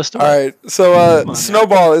immature. Let's do it. All right. So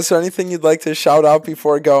Snowball, is there anything you'd like to shout out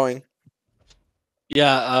before going?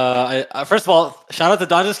 Yeah, first of all, shout out to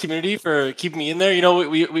Donja's community for keeping me in there. You know,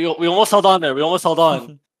 we almost held on there. We almost held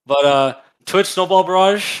on. But Twitch, Snowball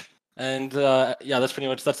Barrage, and yeah, that's pretty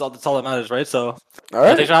much that's all that matters, right? So All yeah,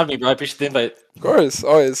 right. thanks for having me, bro. I appreciate the invite. Of course,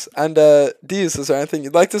 always. And D's, is there anything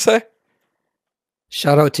you'd like to say?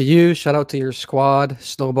 Shout out to you. Shout out to your squad.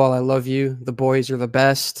 Snowball, I love you. The boys are the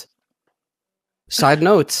best. Side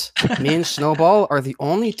notes, me and Snowball are the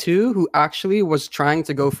only two who actually was trying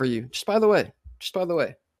to go for you. Just by the way.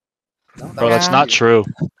 No, Bro, that's not true.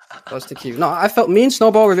 That was the cue. No, I felt me and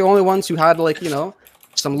Snowball were the only ones who had, like, you know,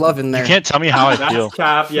 some love in there. You can't tell me how I feel. That's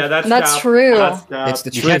cap. Yeah, that's That's true. That's cap. It's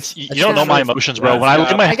the You truth. can't. You don't know my emotions, bro. When I look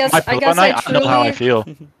at my pillow at night, I know how I feel.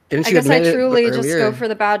 Didn't I you guess I admit it truly just earlier? go for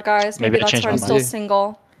the bad guys. Maybe Maybe I that's changed why my I'm still mind.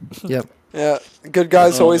 single. Yep. Yeah, good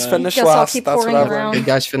guys Oh, always man. finish Guess I'll last. keep That's what pouring I've around. learned. Big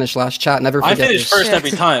guys finish last. Chat. Never I forget finish this. first Shit.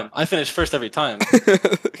 every time. I finish first every time.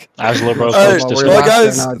 As little bro, All folks, right, we're just well, last there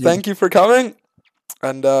guys, now, dude. thank you for coming,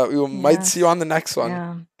 and we might Yes. see you on the next one.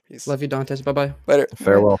 Yeah. Peace. Love you, Dantes. Bye bye. Later.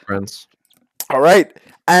 Farewell, friends. All right,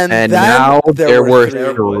 and And then now there were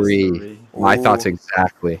There was three. three. My thoughts Ooh.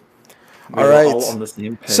 exactly. All We were right. all on the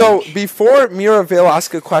same page. So before Miravale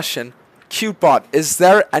ask a question, Kyootbot, is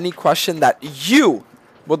there any question that you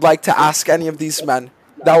would like to ask any of these men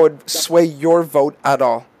that would sway your vote at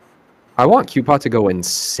all? I want Kyootbot to go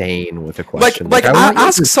insane with a question. Like I want you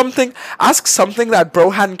ask to- something that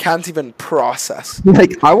Brohan can't even process.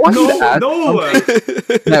 Like I want you to ask no.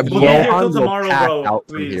 that We'll get here till Brohan will tomorrow, pack bro, out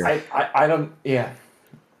from please. here. I don't. Yeah.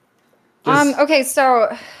 Just- Okay,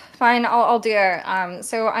 so fine, I'll do it.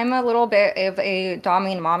 So I'm a little bit of a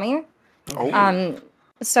Dommy and mommy. Oh.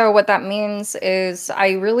 So what that means is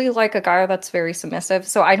I really like a guy that's very submissive.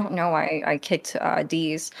 So I don't know why I kicked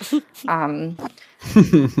D's.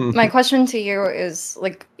 My question to you is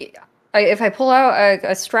like, if I pull out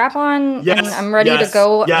a strap on Yes, and I'm ready yes, to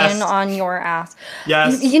go yes. in on your ass.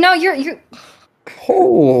 Yes. You know, you're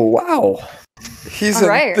Oh wow! He's All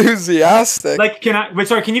right. enthusiastic. Like, can I? Wait,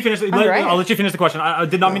 sorry. Can you finish? right. I'll let you finish the question. I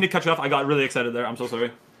did not mean to cut you off. I got really excited there. I'm so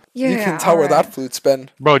sorry. yeah. You can tell where alright. that flute's been.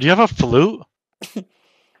 bro. Do you have a flute?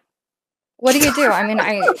 What do you do? I mean,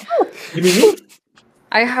 You mean me?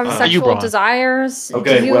 I have you, sexual Brian. desires.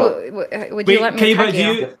 Okay, do you, well- would Wait, you let can me you? peg Do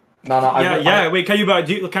you? you? No, no. Yeah. Wait, can you?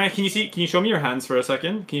 Can you see? Can you show me your hands for a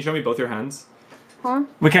second? Can you show me both your hands? Huh?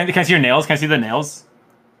 Wait, can I see your nails? Can I see the nails?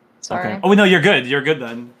 Sorry. Okay. Oh no, you're good. You're good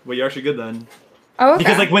then. Well, you're actually good then. Oh, okay.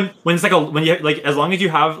 Because like when it's like when you like as long as you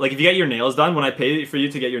have like if you get your nails done when I pay for you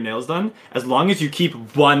to get your nails done, as long as you keep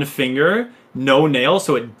one finger, no nail,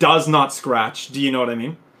 so it does not scratch. Do you know what I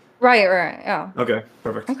mean? Right. Yeah. Okay,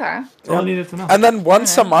 perfect. Okay. That's all I needed to know. And then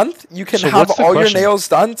once a month, you can So have what's the all your question? nails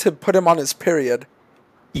done to put him on his period.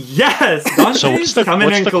 Yes, Dante's So what's the- coming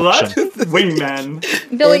what's in the clutch, question?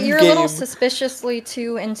 wingman. Billy, you're a little In-game. suspiciously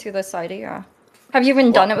too into this idea. Have you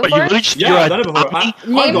even done it But you before? really just, Yeah, you're I've a done it before. dummy?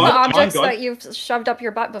 Name the on God, objects on God. that you've shoved up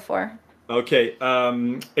your butt before. Okay,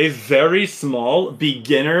 a very small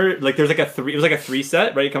beginner, like there's like it was like a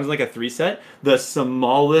 3-set, right? It comes in like a 3-set. The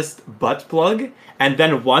smallest butt plug, and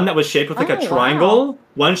then one that was shaped with like Oh, a triangle. wow.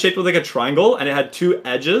 One shaped with like a triangle, and it had 2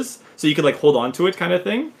 edges, so you could like hold on to it, kind of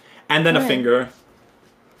thing. And then a Right. finger.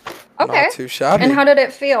 Okay. Not too shabby. And how did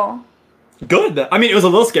it feel? Good. I mean, it was a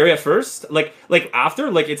little scary at first. Like after,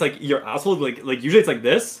 like it's like your asshole, like usually it's like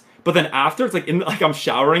this, but then after it's like like I'm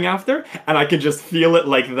showering after, and I can just feel it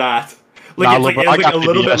like that. Like Nah, it's like, bro, it's I like got a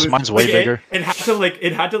little bit. PBS. loose. Mine's way Like, bigger. It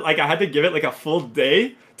had to I had to give it like a full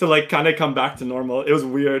day to like kind of come back to normal. It was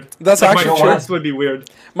weird. That's like, actually my true. farts would be weird.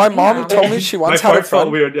 My mom Yeah. told me she My once had a farts felt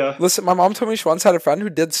friend. weird. Yeah. Listen, my mom told me she once had a friend who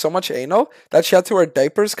did so much anal that she had to wear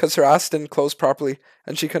diapers because her ass didn't close properly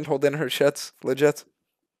and she couldn't hold in her shits. Legit.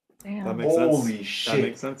 That Damn. makes sense. Holy shit. That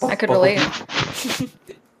makes sense. I could relate.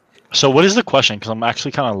 So what is the question? Because I'm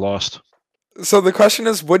actually kind of lost. So the question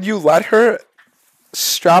is, would you let her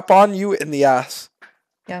strap on you in the ass?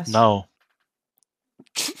 Yes. No.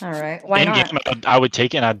 All right. Why In not? game, I would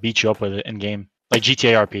take it and I'd beat you up with it in game, like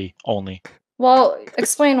GTA RP only. Well,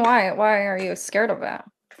 explain why. Why are you scared of that?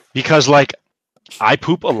 Because like I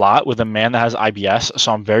poop a lot with a man that has IBS,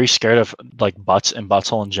 so I'm very scared of like butts and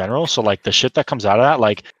butthole in general. So like the shit that comes out of that,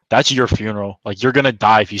 like That's your funeral. Like you're gonna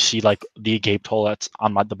die if you see like the gaped hole that's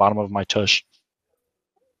on the bottom of my tush.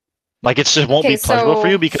 Like it just won't be pleasurable for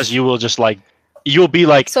you because you will just like you'll be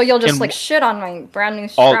like. So you'll just like shit on my brand new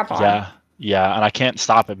strap on. Yeah, and I can't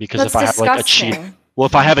stop it because That's if I have like a cheat. Well,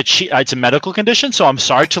 if I have a cheat, it's a medical condition, so I'm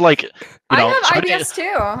sorry to like. I have IBS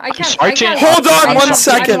too. I can't. Hold on 1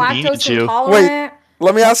 second. Wait,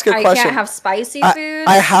 let me ask a question. I can't have spicy foods.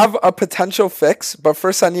 I have a potential fix, but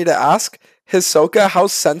first I need to ask Hisoka, how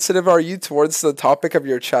sensitive are you towards the topic of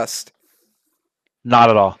your chest? Not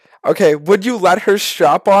at all. Okay, would you let her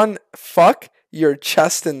strap on fuck your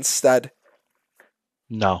chest instead?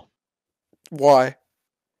 No. Why?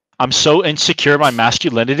 I'm so insecure in my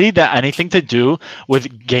masculinity that anything to do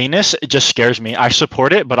with gayness, it just scares me. I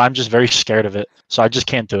support it, but I'm just very scared of it. So I just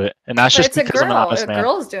can't do it. And that's just because I'm an honest man. A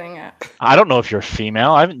girl's doing it. I don't know if you're a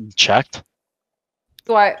female. I haven't checked.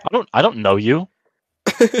 What? I don't know you.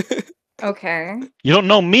 Okay. You don't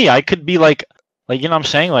know me. I could be like you know what I'm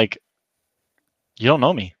saying? Like you don't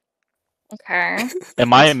know me. Okay.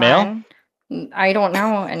 Am I a male? I don't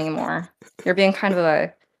know anymore. You're being kind of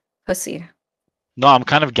a pussy. No, I'm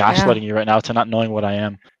kind of gaslighting you right now to not knowing what I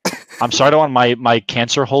am. I'm sorry I don't want my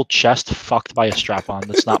cancer hole chest fucked by a strap-on.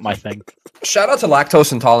 That's not my thing. Shout out to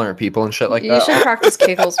lactose intolerant people and shit like that. You should practice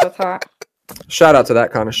Kegels with that. Shout out to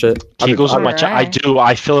that kind of shit. Kegels on my chest. I do.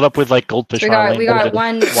 I fill it up with like goldfish. We got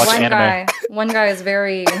one guy. One guy is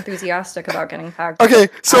very enthusiastic about getting packed. Okay,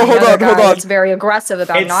 so hold on. It's very aggressive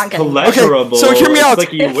about not getting. Okay, so hear me out.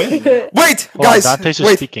 Like you win. Wait, guys. Dante's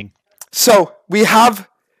is speaking. So we have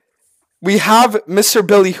Mr.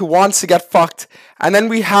 Billy who wants to get fucked, and then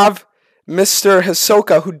we have Mr.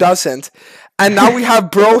 Hisoka who doesn't, and now we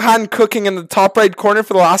have Brohan cooking in the top right corner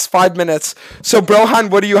for the last 5 minutes. So Brohan,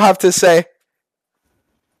 what do you have to say?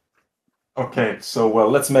 Okay, so well,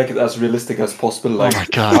 let's make it as realistic as possible,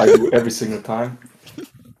 like I do every single time.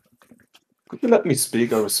 Could you let me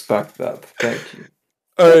speak? I respect that. Thank you.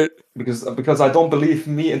 Alright. Because I don't believe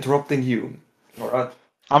me interrupting you. Alright.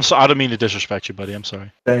 I'm sorry. I don't mean to disrespect you, buddy. I'm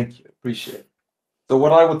sorry. Thank you. Appreciate it. So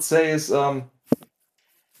what I would say is, okay,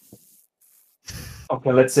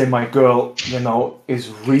 let's say my girl,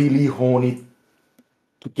 is really horny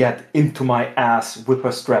to get into my ass with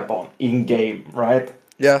her strap on in game, right?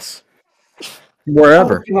 Yes.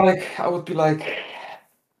 Wherever. I would be like,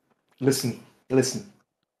 listen. I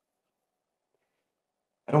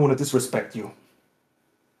don't want to disrespect you.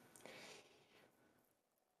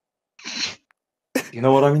 You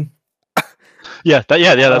know what I mean? Yeah,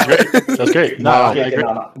 that's great. That's great. No,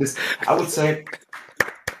 Listen, I would say.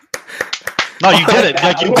 No, you did it.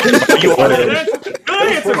 Like you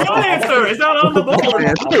Good answer. It's not on the board. I'm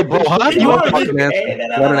not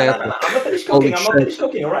finished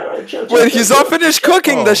cooking. All right. Chill. Wait, he's not finished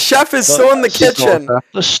cooking. The chef is still in the kitchen.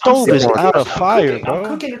 The stove is out of fire, bro. I'm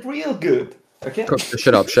cooking it real good. Okay. Cook the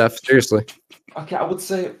shit up, chef. Seriously. Okay, I would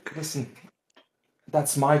say, listen,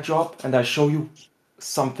 that's my job, and I show you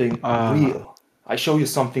something real. I show you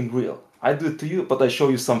something real. I do it to you, but I show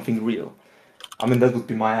you something real. I mean, that would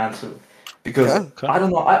be my answer. Because I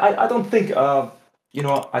don't know. I don't think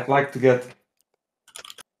I'd like to get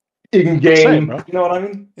in game. You know what I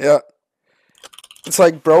mean? Yeah. It's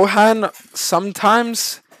like Brohan.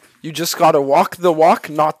 Sometimes you just gotta walk the walk,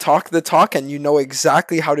 not talk the talk, and you know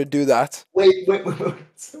exactly how to do that. Wait!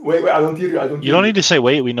 I don't hear you. You don't need to say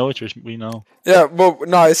wait. We know we know. Yeah, well,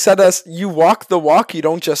 no, I said as you walk the walk, you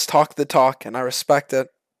don't just talk the talk, and I respect it.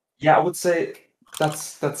 Yeah, I would say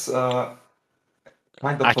that's kind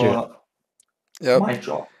of accurate. My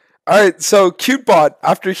job. All right, so Kyootbot,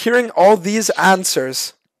 after hearing all these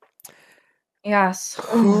answers, yes,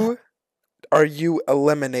 who are you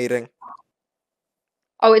eliminating?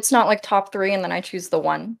 Oh, it's not like top 3 and then I choose the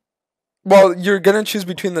one. Well, you're gonna choose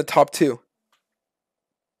between the top 2.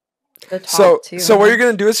 The top 2. So what you're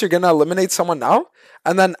gonna do is you're gonna eliminate someone now,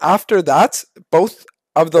 and then after that, both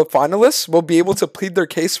of the finalists will be able to plead their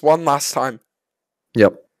case one last time.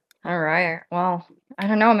 Yep. All right. Well, I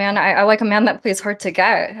don't know, man. I like a man that plays hard to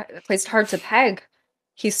get, plays hard to peg.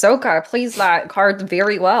 Hisoka plays that card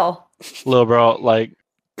very well. Little bro, like,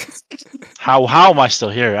 how am I still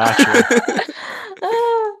here? Actually,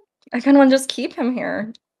 I kind of want to just keep him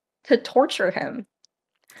here to torture him.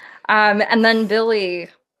 And then Billy,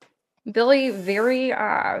 very,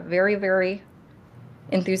 very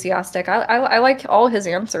enthusiastic. I like all his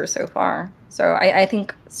answers so far. So I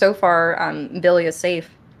think so far, Billy is safe.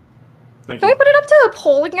 Can I put it up to a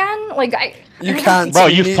poll again? Like you can't, bro.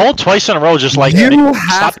 You've polled twice in a row. Just like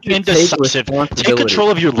stop being indecisive. Take control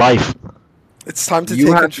of your life. It's time to take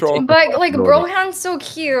control. But like Brohan's so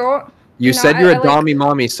cute. You No, said you're a I like- Dommy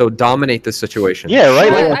mommy, so dominate the situation. Yeah,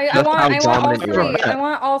 right. I, Like, I, I That's want how I want all dominant you are. three. I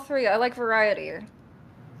want all three. I like variety. You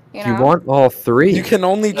You know? want all three? You can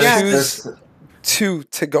only Yes. choose 2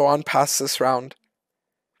 to go on past this round.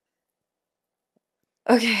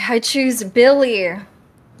 Okay, I choose Billy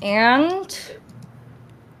and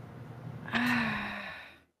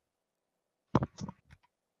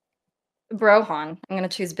Brohan. I'm gonna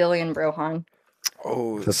choose Billy and Brohan.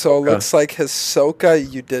 Oh, so Hisoka. it looks like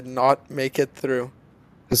Hisoka, you did not make it through.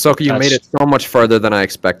 Hisoka, you made it so much further than I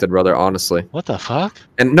expected, brother. Honestly. What the fuck?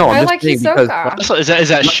 And no, I'm I just like saying because Hisoka. Is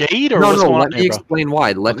that shade or no, what's no. going Let on me here, bro? explain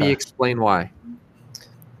why. Let me Okay. explain why.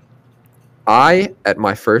 I, at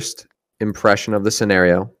my first impression of the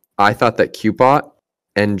scenario, I thought that Kyootbot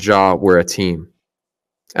and Ja were a team.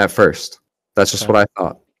 At first, that's just Okay. what I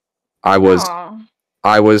thought. I was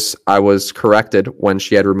Aw. corrected when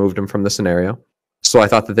she had removed him from the scenario. So I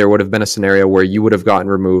thought that there would have been a scenario where you would have gotten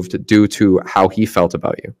removed due to how he felt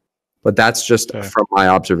about you. But that's just Fair. from my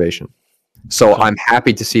observation. So Okay. I'm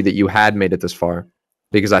happy to see that you had made it this far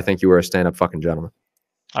because I think you were a stand-up fucking gentleman.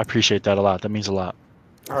 I appreciate that a lot. That means a lot.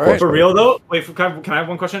 All right. For real though, wait. Can I have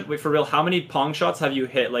one question? Wait, for real, how many pong shots have you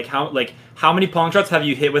hit? How many pong shots have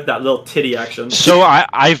you hit with that little titty action? So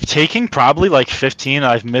I've taken probably like 15.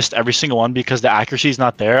 I've missed every single one because the accuracy is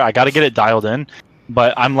not there. I got to get it dialed in,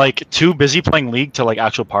 but I'm like too busy playing League to like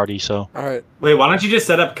actual party. So All right. Wait, why don't you just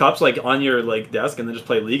set up cups like on your like desk and then just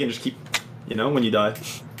play League and just keep, when you die.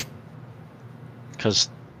 because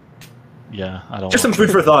yeah, I don't. Just some want food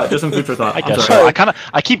to. for thought. Just some food for thought. I I'm guess sorry. so.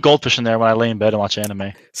 I keep goldfish in there when I lay in bed and watch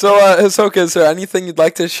anime. So, Hisoka, is there anything you'd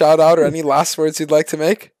like to shout out or any last words you'd like to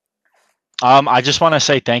make? I just want to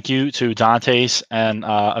say thank you to Dantes and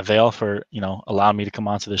Avail for allowing me to come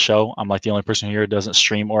onto the show. I'm like the only person here who doesn't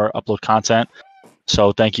stream or upload content,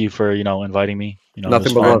 so thank you for inviting me.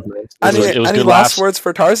 Nothing but love, man. Any good last laughs. words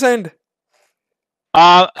for Tarzan?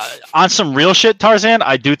 On some real shit, Tarzan,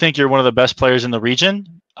 I do think you're one of the best players in the region.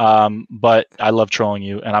 But I love trolling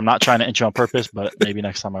you, and I'm not trying to int you on purpose, but maybe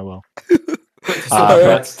next time I will.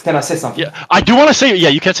 Can I say something? Yeah, I do want to say,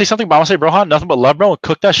 you can say something, but I want to say, Brohan, nothing but love, bro.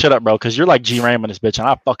 Cook that shit up, bro, because you're like G-Ram in this bitch, and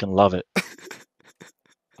I fucking love it.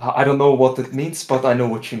 I don't know what it means, but I know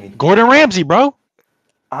what you mean. Gordon Ramsay, bro.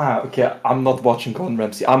 Okay. I'm not watching Gordon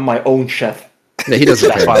Ramsay. I'm my own chef. Yeah, he doesn't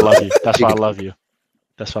That's care. why I love you. That's why I love you.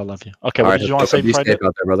 That's why I love you. Okay, All what right, did you want to say be before I safe did?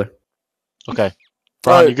 out there, brother. Okay. All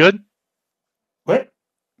Brohan, right. you good? What?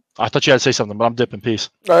 I thought you had to say something, but I'm dipping. Peace.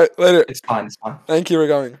 All right, later. It's fine. It's fine. Thank you for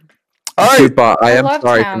going. All right. Kyootbot, I am loved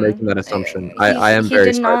sorry for him. making that assumption. I am he very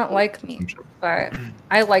did sorry. not like me, but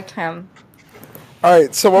I liked him. All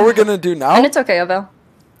right. So what we're gonna do now? And it's okay, Abel.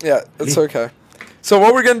 Yeah, it's okay. So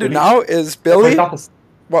what we're gonna do now is Billy. Dantes.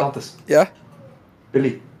 What? Dantes. Yeah.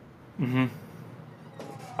 Billy, Mm-hmm.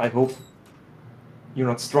 I hope you're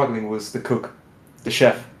not struggling with the cook, the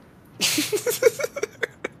chef.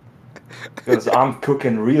 Because I'm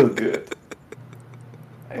cooking real good.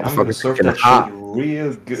 I'm gonna fucking serve cooking that hot. shit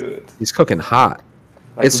real good. He's cooking hot.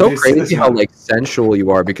 Like, It's so would you say crazy this, how man? like sensual you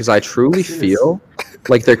are because I truly Serious. feel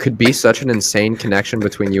like there could be such an insane connection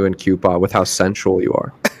between you and Kyootbot with how sensual you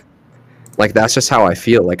are. Like that's just how I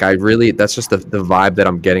feel. Like that's just the vibe that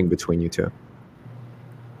I'm getting between you two.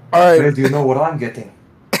 All right. Well, do you know what I'm getting?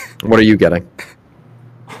 What are you getting?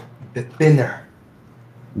 The dinner.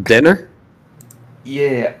 Dinner?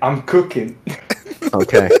 Yeah, I'm cooking.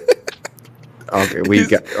 Okay. Okay,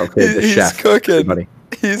 the He's chef. cooking. Everybody.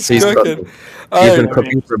 He's He's cooking. cooking. All He's right. been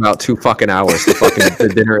cooking for about 2 fucking hours.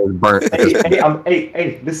 The dinner is burnt.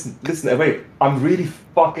 Hey, listen, wait. I'm really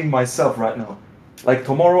fucking myself right now. Like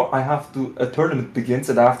tomorrow, a tournament begins,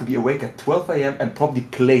 and I have to be awake at 12 a.m. and probably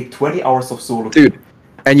play 20 hours of solo. Dude,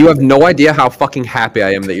 and you have no idea how fucking happy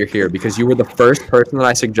I am that you're here because you were the first person that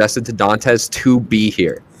I suggested to Dantes to be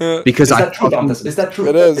here. Because Is that true, Dantes? Is that true?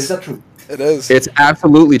 It is. Is that true? It is. It's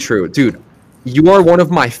absolutely true. Dude, you are one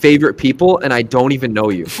of my favorite people and I don't even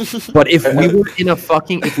know you. But if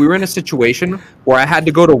we were in a situation where I had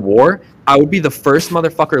to go to war, I would be the first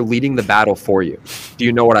motherfucker leading the battle for you. Do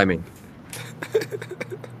you know what I mean?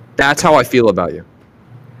 That's how I feel about you.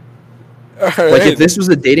 All Like right. if this was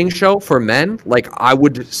a dating show for men, like I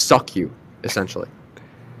would suck you, essentially.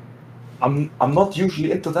 I'm not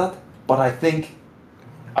usually into that, but I think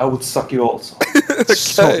I would suck you also.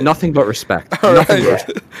 So nothing but respect. All Nothing right.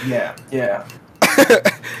 but respect. Yeah.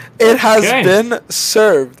 It has Okay. been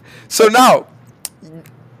served. So now,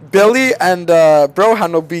 Billy and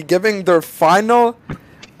Brohan will be giving their final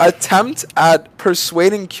attempt at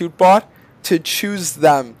persuading Kyootbot to choose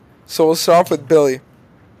them. So we'll start off with Billy.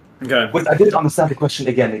 Okay. Wait, I didn't understand the question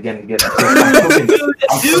again. Dude,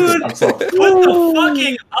 I'm sorry. Put the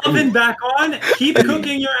fucking oven back on. Keep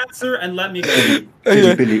cooking your answer and let me go.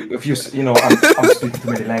 Billy, if you know, I'm speaking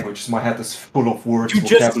too many languages. My head is full of words. You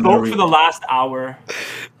just spoke for the last hour.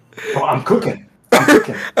 Bro, I'm cooking.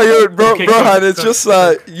 Okay, Brohan, it's just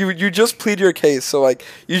you just plead your case. So like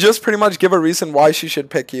you just pretty much give a reason why she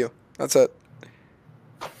should pick you. That's it.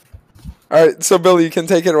 All right, so Billy, you can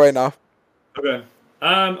take it right now. Okay.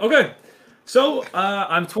 Okay. So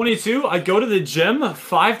I'm 22. I go to the gym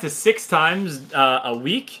 5 to 6 times a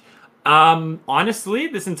week. Honestly,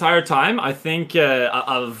 this entire time, I think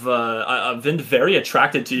I've been very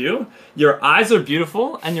attracted to you. Your eyes are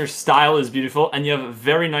beautiful, and your style is beautiful, and you have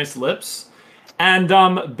very nice lips. And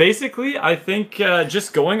basically, I think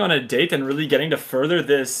just going on a date and really getting to further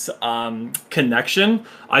this connection,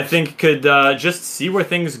 I think could just see where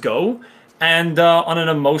things go. And on an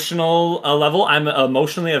emotional level, I'm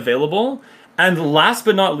emotionally available. And last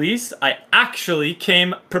but not least, I actually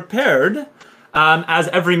came prepared, as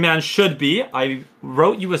every man should be. I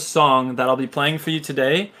wrote you a song that I'll be playing for you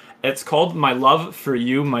today. It's called My Love for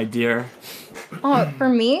You, My Dear. Oh, for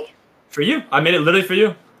me? For you. I made it literally for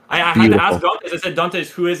you. I had to ask Dantes. I said, Dantes,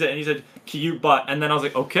 who is it? And he said, Kyootbot. And then I was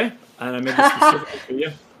like, okay. And I made this specifically for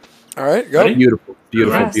you. All right, go. Ready? Beautiful,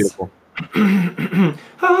 beautiful, Yes. beautiful.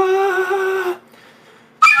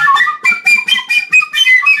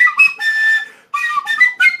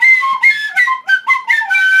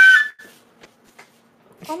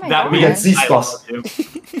 Oh my That god. we get C-Spots.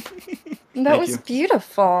 That was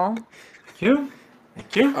beautiful. Thank you.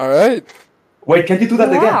 Thank you. All right. Wait, can you do that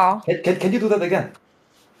Wow. again? Can you do that again?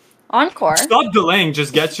 Encore. Stop delaying.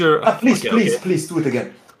 Just get your. Please, Okay, okay. please do it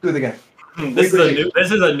again. Do it again. This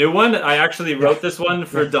is a new one. I actually wrote this one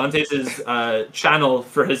for Dantes' channel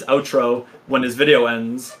for his outro when his video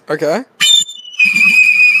ends. Okay.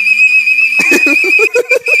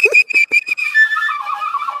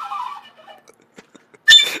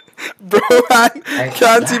 Brohan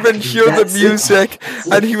can't even hear the music,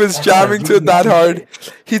 and he was jamming to it that hard.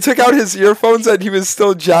 He took out his earphones, and he was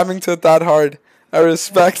still jamming to it that hard. I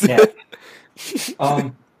respect it.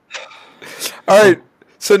 All right.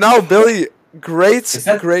 So now, Billy, great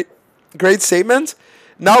statement.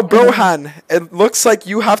 Now, Brohan, it looks like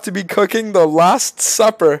you have to be cooking the Last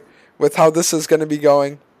Supper with how this is going to be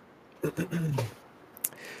going.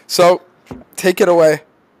 So, take it away.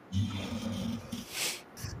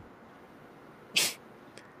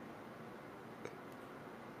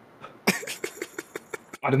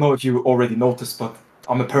 I don't know if you already noticed, but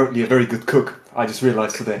I'm apparently a very good cook. I just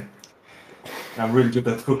realized today. I'm really good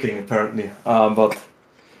at cooking, apparently. But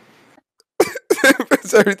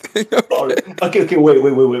is everything okay? Okay,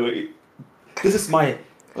 wait. This is my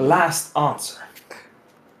last answer.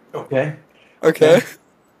 Okay? Okay.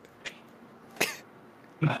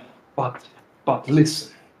 But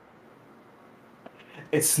listen.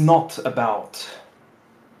 It's not about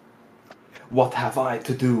what have I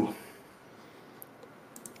to do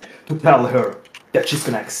to tell her that she's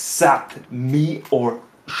gonna accept me or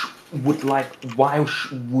why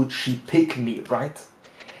would she pick me, right?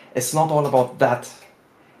 It's not all about that.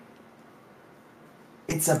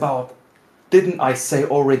 It's about, didn't I say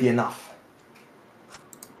already enough?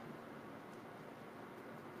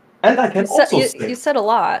 And I can also say... You said a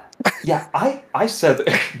lot. Yeah, I said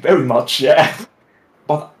very much, yeah.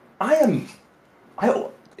 But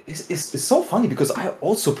it's so funny because I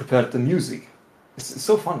also prepared the music. It's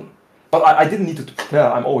so funny. But I didn't need to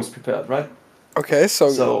prepare. I'm always prepared, right? Okay,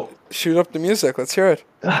 so shoot up the music. Let's hear it.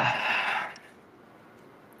 I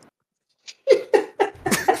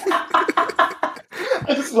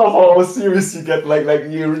just love how serious you get. Like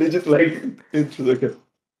you really just into the.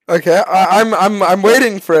 Okay, I'm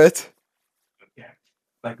waiting for it. Yeah,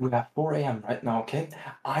 like we have 4 a.m. right now. Okay,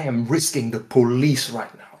 I am risking the police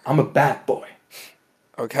right now. I'm a bad boy.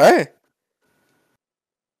 Okay.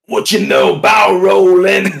 What you know about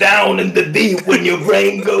rolling down in the deep when your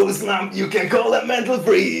brain goes numb? You can call it mental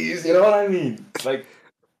freeze. You know what I mean? Like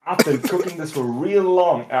I've been cooking this for real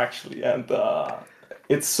long, actually, and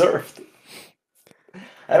it's served.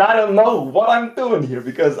 And I don't know what I'm doing here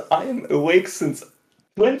because I am awake since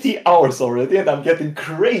 20 hours already, and I'm getting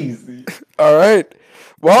crazy. All right.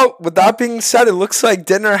 Well, with that being said, it looks like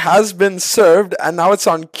dinner has been served, and now it's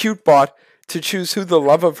on Kyootbot to choose who the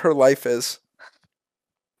love of her life is.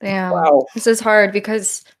 Damn. Wow. This is hard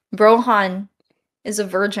because Brohan is a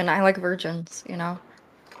virgin. I like virgins, you know.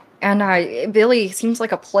 And Billy seems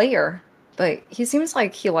like a player, but he seems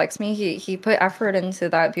like he likes me. He put effort into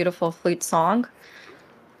that beautiful flute song.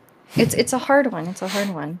 It's a hard one. It's a hard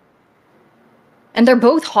one. And they're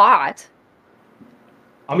both hot.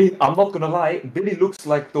 I mean, I'm not gonna lie. Billy looks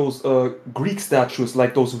like those Greek statues,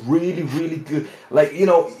 like those really, really good. Like, you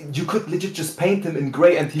know, you could legit just paint him in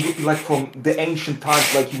gray, and he would be like from the ancient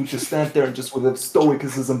times. Like he would just stand there and just with a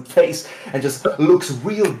stoicism face, and just looks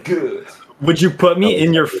real good. Would you put me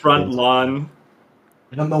in your front lawn?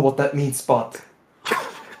 I don't know what that means, but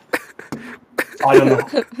I don't know.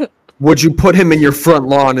 Would you put him in your front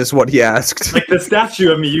lawn? Is what he asked. Like the statue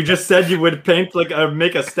of me. You just said you would paint like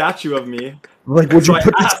make a statue of me. Like, would you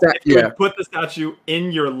put the statue? Yeah. Put the statue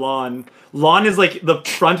in your lawn. Lawn is like the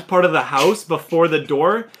front part of the house before the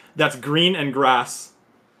door. That's green and grass.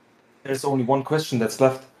 There's only one question that's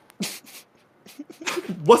left.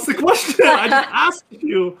 What's the question? I just asked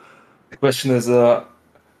you. The question is,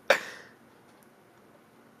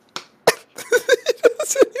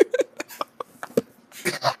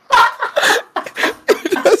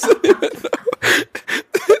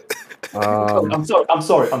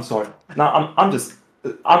 I'm sorry. Now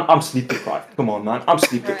I'm sleep deprived. Come on, man. I'm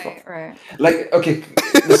sleep deprived. Right. Like, okay,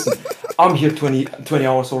 listen. I'm here 20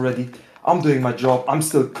 hours already. I'm doing my job. I'm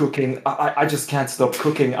still cooking. I just can't stop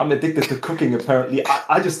cooking. I'm addicted to cooking, apparently.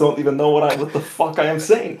 I just don't even know what the fuck I am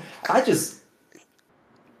saying.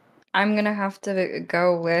 I'm gonna have to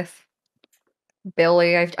go with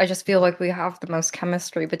Billy. I just feel like we have the most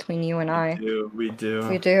chemistry between you and I. We do.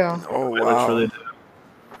 We do. Oh, I wow. literally do.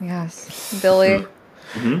 Yes. Billy.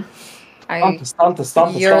 Mm-hmm. Stop.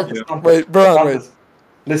 Wait, Brohan, wait.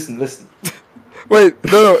 Listen. Wait,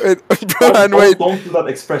 no, Brohan, wait. Don't do that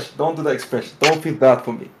expression. Don't feel bad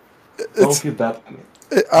for me. Don't feel bad for me.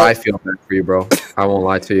 I feel bad for you, bro. I won't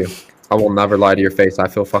lie to you. I will never lie to your face. I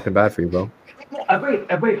feel fucking bad for you, bro.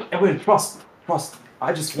 Wait. Trust.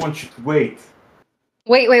 I just want you to wait.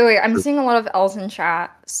 Wait. I'm seeing a lot of L's in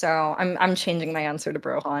chat, so I'm changing my answer to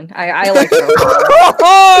Brohan. I like Brohan.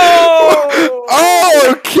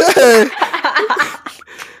 Oh, okay.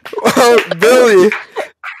 Well,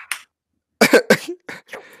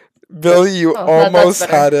 Billy, you almost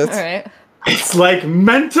had it. All right. It's like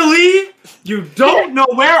mentally, you don't know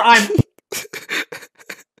where I'm.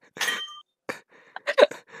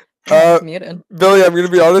 Muted. Billy, I'm gonna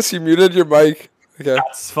be honest. You muted your mic. Okay.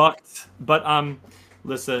 That's fucked. But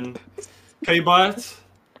listen, Kyootbot,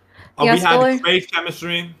 Yes, we had Billy? great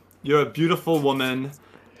chemistry. You're a beautiful woman.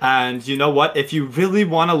 And you know what? If you really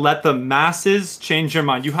want to let the masses change your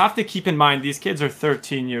mind, you have to keep in mind these kids are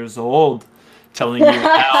 13 years old telling you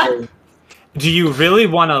how. Do you really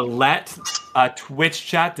want to let a Twitch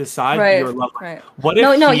chat decide your love life? Right. What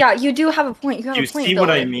if yeah, you do have a point. You have a point. see what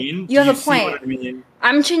I mean? You have a point.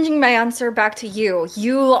 I'm changing my answer back to you.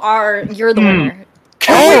 You're the winner.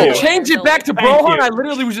 Can we change it back to Brohan? I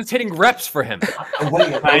literally was just hitting reps for him.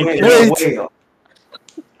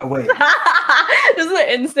 Wait. This is an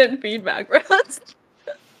instant feedback, bro.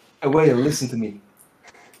 Wait, listen to me.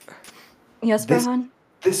 Yes, Brohan?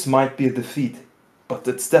 This might be a defeat, but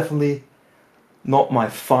it's definitely not my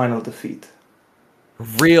final defeat.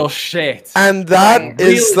 Real shit. And that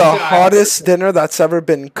is the hottest dinner that's ever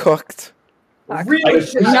been cooked. Real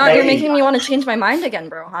shit. You're making me want to change my mind again,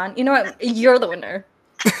 Brohan. You know what? You're the winner.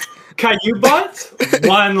 Kyootbot,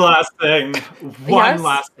 one last thing.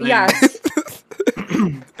 Last thing. Yes.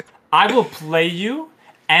 I will play you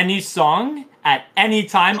any song at any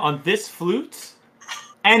time on this flute.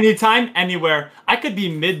 Anytime, anywhere. I could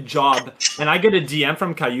be mid-job and I get a DM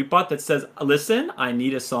from Kyootbot that says, listen, I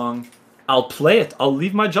need a song. I'll play it. I'll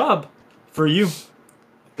leave my job for you.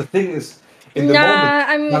 The thing is, in the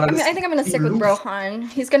moment... I think I'm going to stick with Brohan.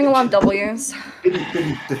 He's getting a lot of W's.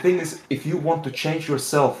 Billy, the thing is, if you want to change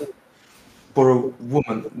yourself for a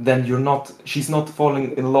woman, then she's not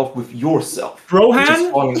falling in love with yourself.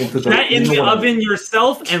 Brohan, get in the oven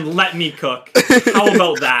yourself and let me cook. How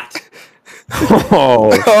about that?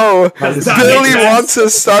 Billy wants to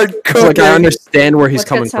start cooking. Like, I understand where he's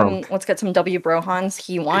coming from. Let's get some W Brohans.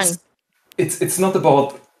 He won. It's not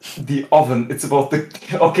about the oven. It's about the.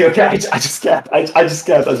 Okay. I just can't.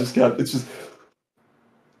 It's just.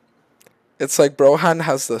 It's like Brohan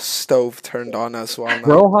has the stove turned on as well now.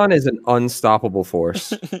 Brohan is an unstoppable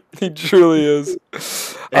force. He truly is.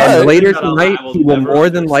 And later tonight, he will more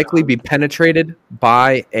than likely be penetrated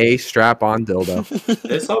by a strap-on dildo.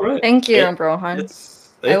 It's all right. Thank you, Brohan.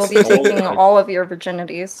 I will be taking all of your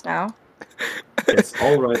virginities now. It's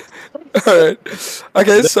all right. All right.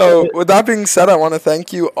 Okay, so with that being said, I want to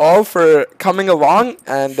thank you all for coming along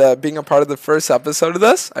and being a part of the first episode of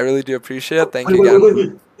this. I really do appreciate it. Thank you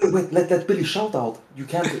again. Wait, let that Billy shout out. You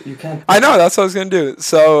can't. I know, that's what I was going to do.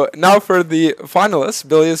 So now for the finalists.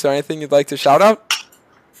 Billy, is there anything you'd like to shout out?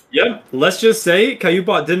 Yeah, let's just say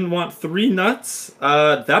Kyootbot didn't want 3 nuts.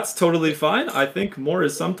 That's totally fine. I think more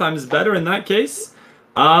is sometimes better in that case.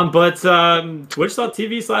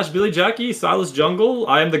 Twitch.tv/BillyJackie, Silas Jungle.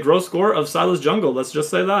 I am the gross score of Silas Jungle. Let's just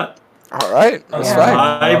say that. All right, respect.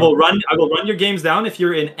 I will run your games down if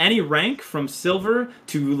you're in any rank from silver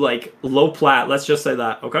to like low plat. Let's just say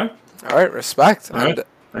that, okay? All right, respect. All right.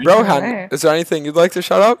 And Brohan, is there anything you'd like to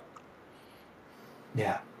shout out?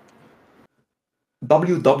 Yeah.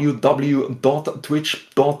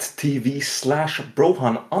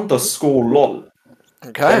 www.twitch.tv/brohan_lol.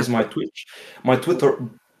 Okay. That is my Twitch. My Twitter,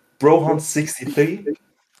 brohan63.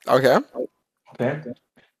 Okay. Okay.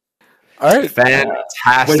 All right.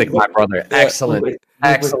 Fantastic, my brother. Excellent.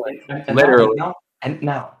 Excellent. Literally.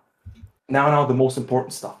 Now, the most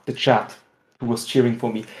important stuff. The chat, who was cheering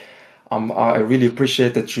for me. I really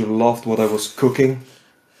appreciate that you loved what I was cooking.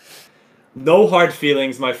 No hard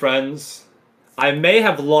feelings, my friends. I may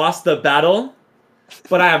have lost the battle,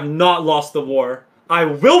 but I have not lost the war. I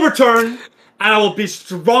will return, and I will be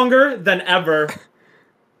stronger than ever.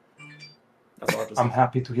 That's all I have to say. I'm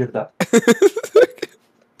happy to hear that.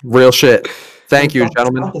 Real shit. Thank you,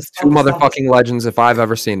 gentlemen. Two motherfucking legends if I've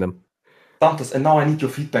ever seen them. Santos, and now I need your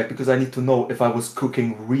feedback because I need to know if I was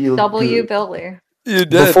cooking real W good. Billy. You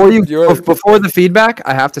did. Before the feedback,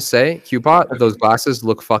 I have to say, Kyootbot, those glasses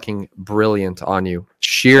look fucking brilliant on you.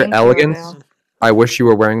 Sheer Thank you, elegance. Bill. I wish you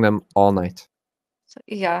were wearing them all night.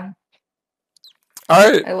 Yeah.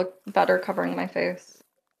 All right. I look better covering my face.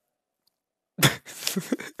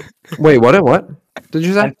 Wait, what did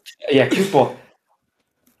you say? Yeah, Kyootbot.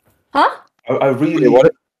 Huh? I really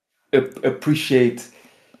appreciate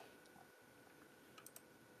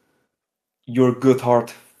your good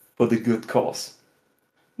heart for the good cause.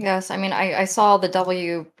 Yes, I mean, I saw the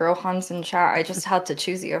W Brohans in chat. I just had to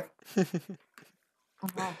choose you.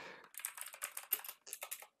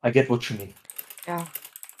 I get what you mean. Yeah.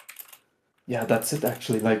 Yeah, that's it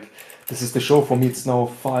actually. Like, this is the show for me. It's now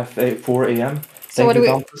 4 a.m. So what do we?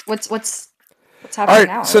 What's happening All right.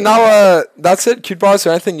 now? So now that's it. Kyootbot, is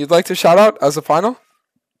there anything you'd like to shout out as a final?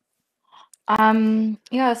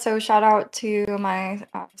 Yeah. So shout out to my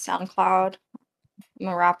SoundCloud. I'm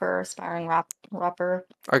a rapper, aspiring rapper.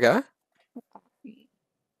 Okay.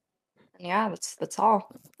 Yeah, that's all.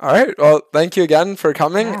 All right. Well, thank you again for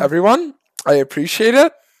coming, everyone. I appreciate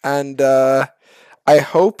it, and I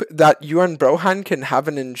hope that you and Brohan can have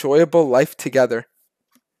an enjoyable life together.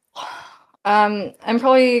 I'm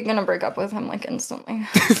probably gonna break up with him like instantly.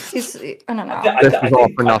 I don't know. This was all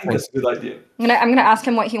for nothing. That's a good idea. I'm gonna ask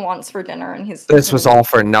him what he wants for dinner, and This was all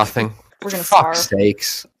for nothing. We're gonna Fuck starve.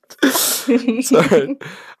 sakes. Sorry.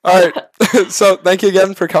 All right. So thank you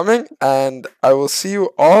again for coming, and I will see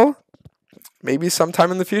you all maybe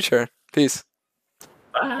sometime in the future. Peace.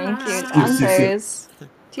 Thank you, Dantes.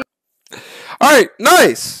 All right.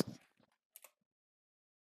 Nice.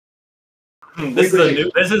 This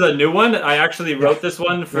is a new one. I actually wrote this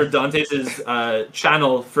one for Dante's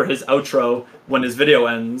channel for his outro when his video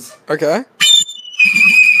ends. Okay.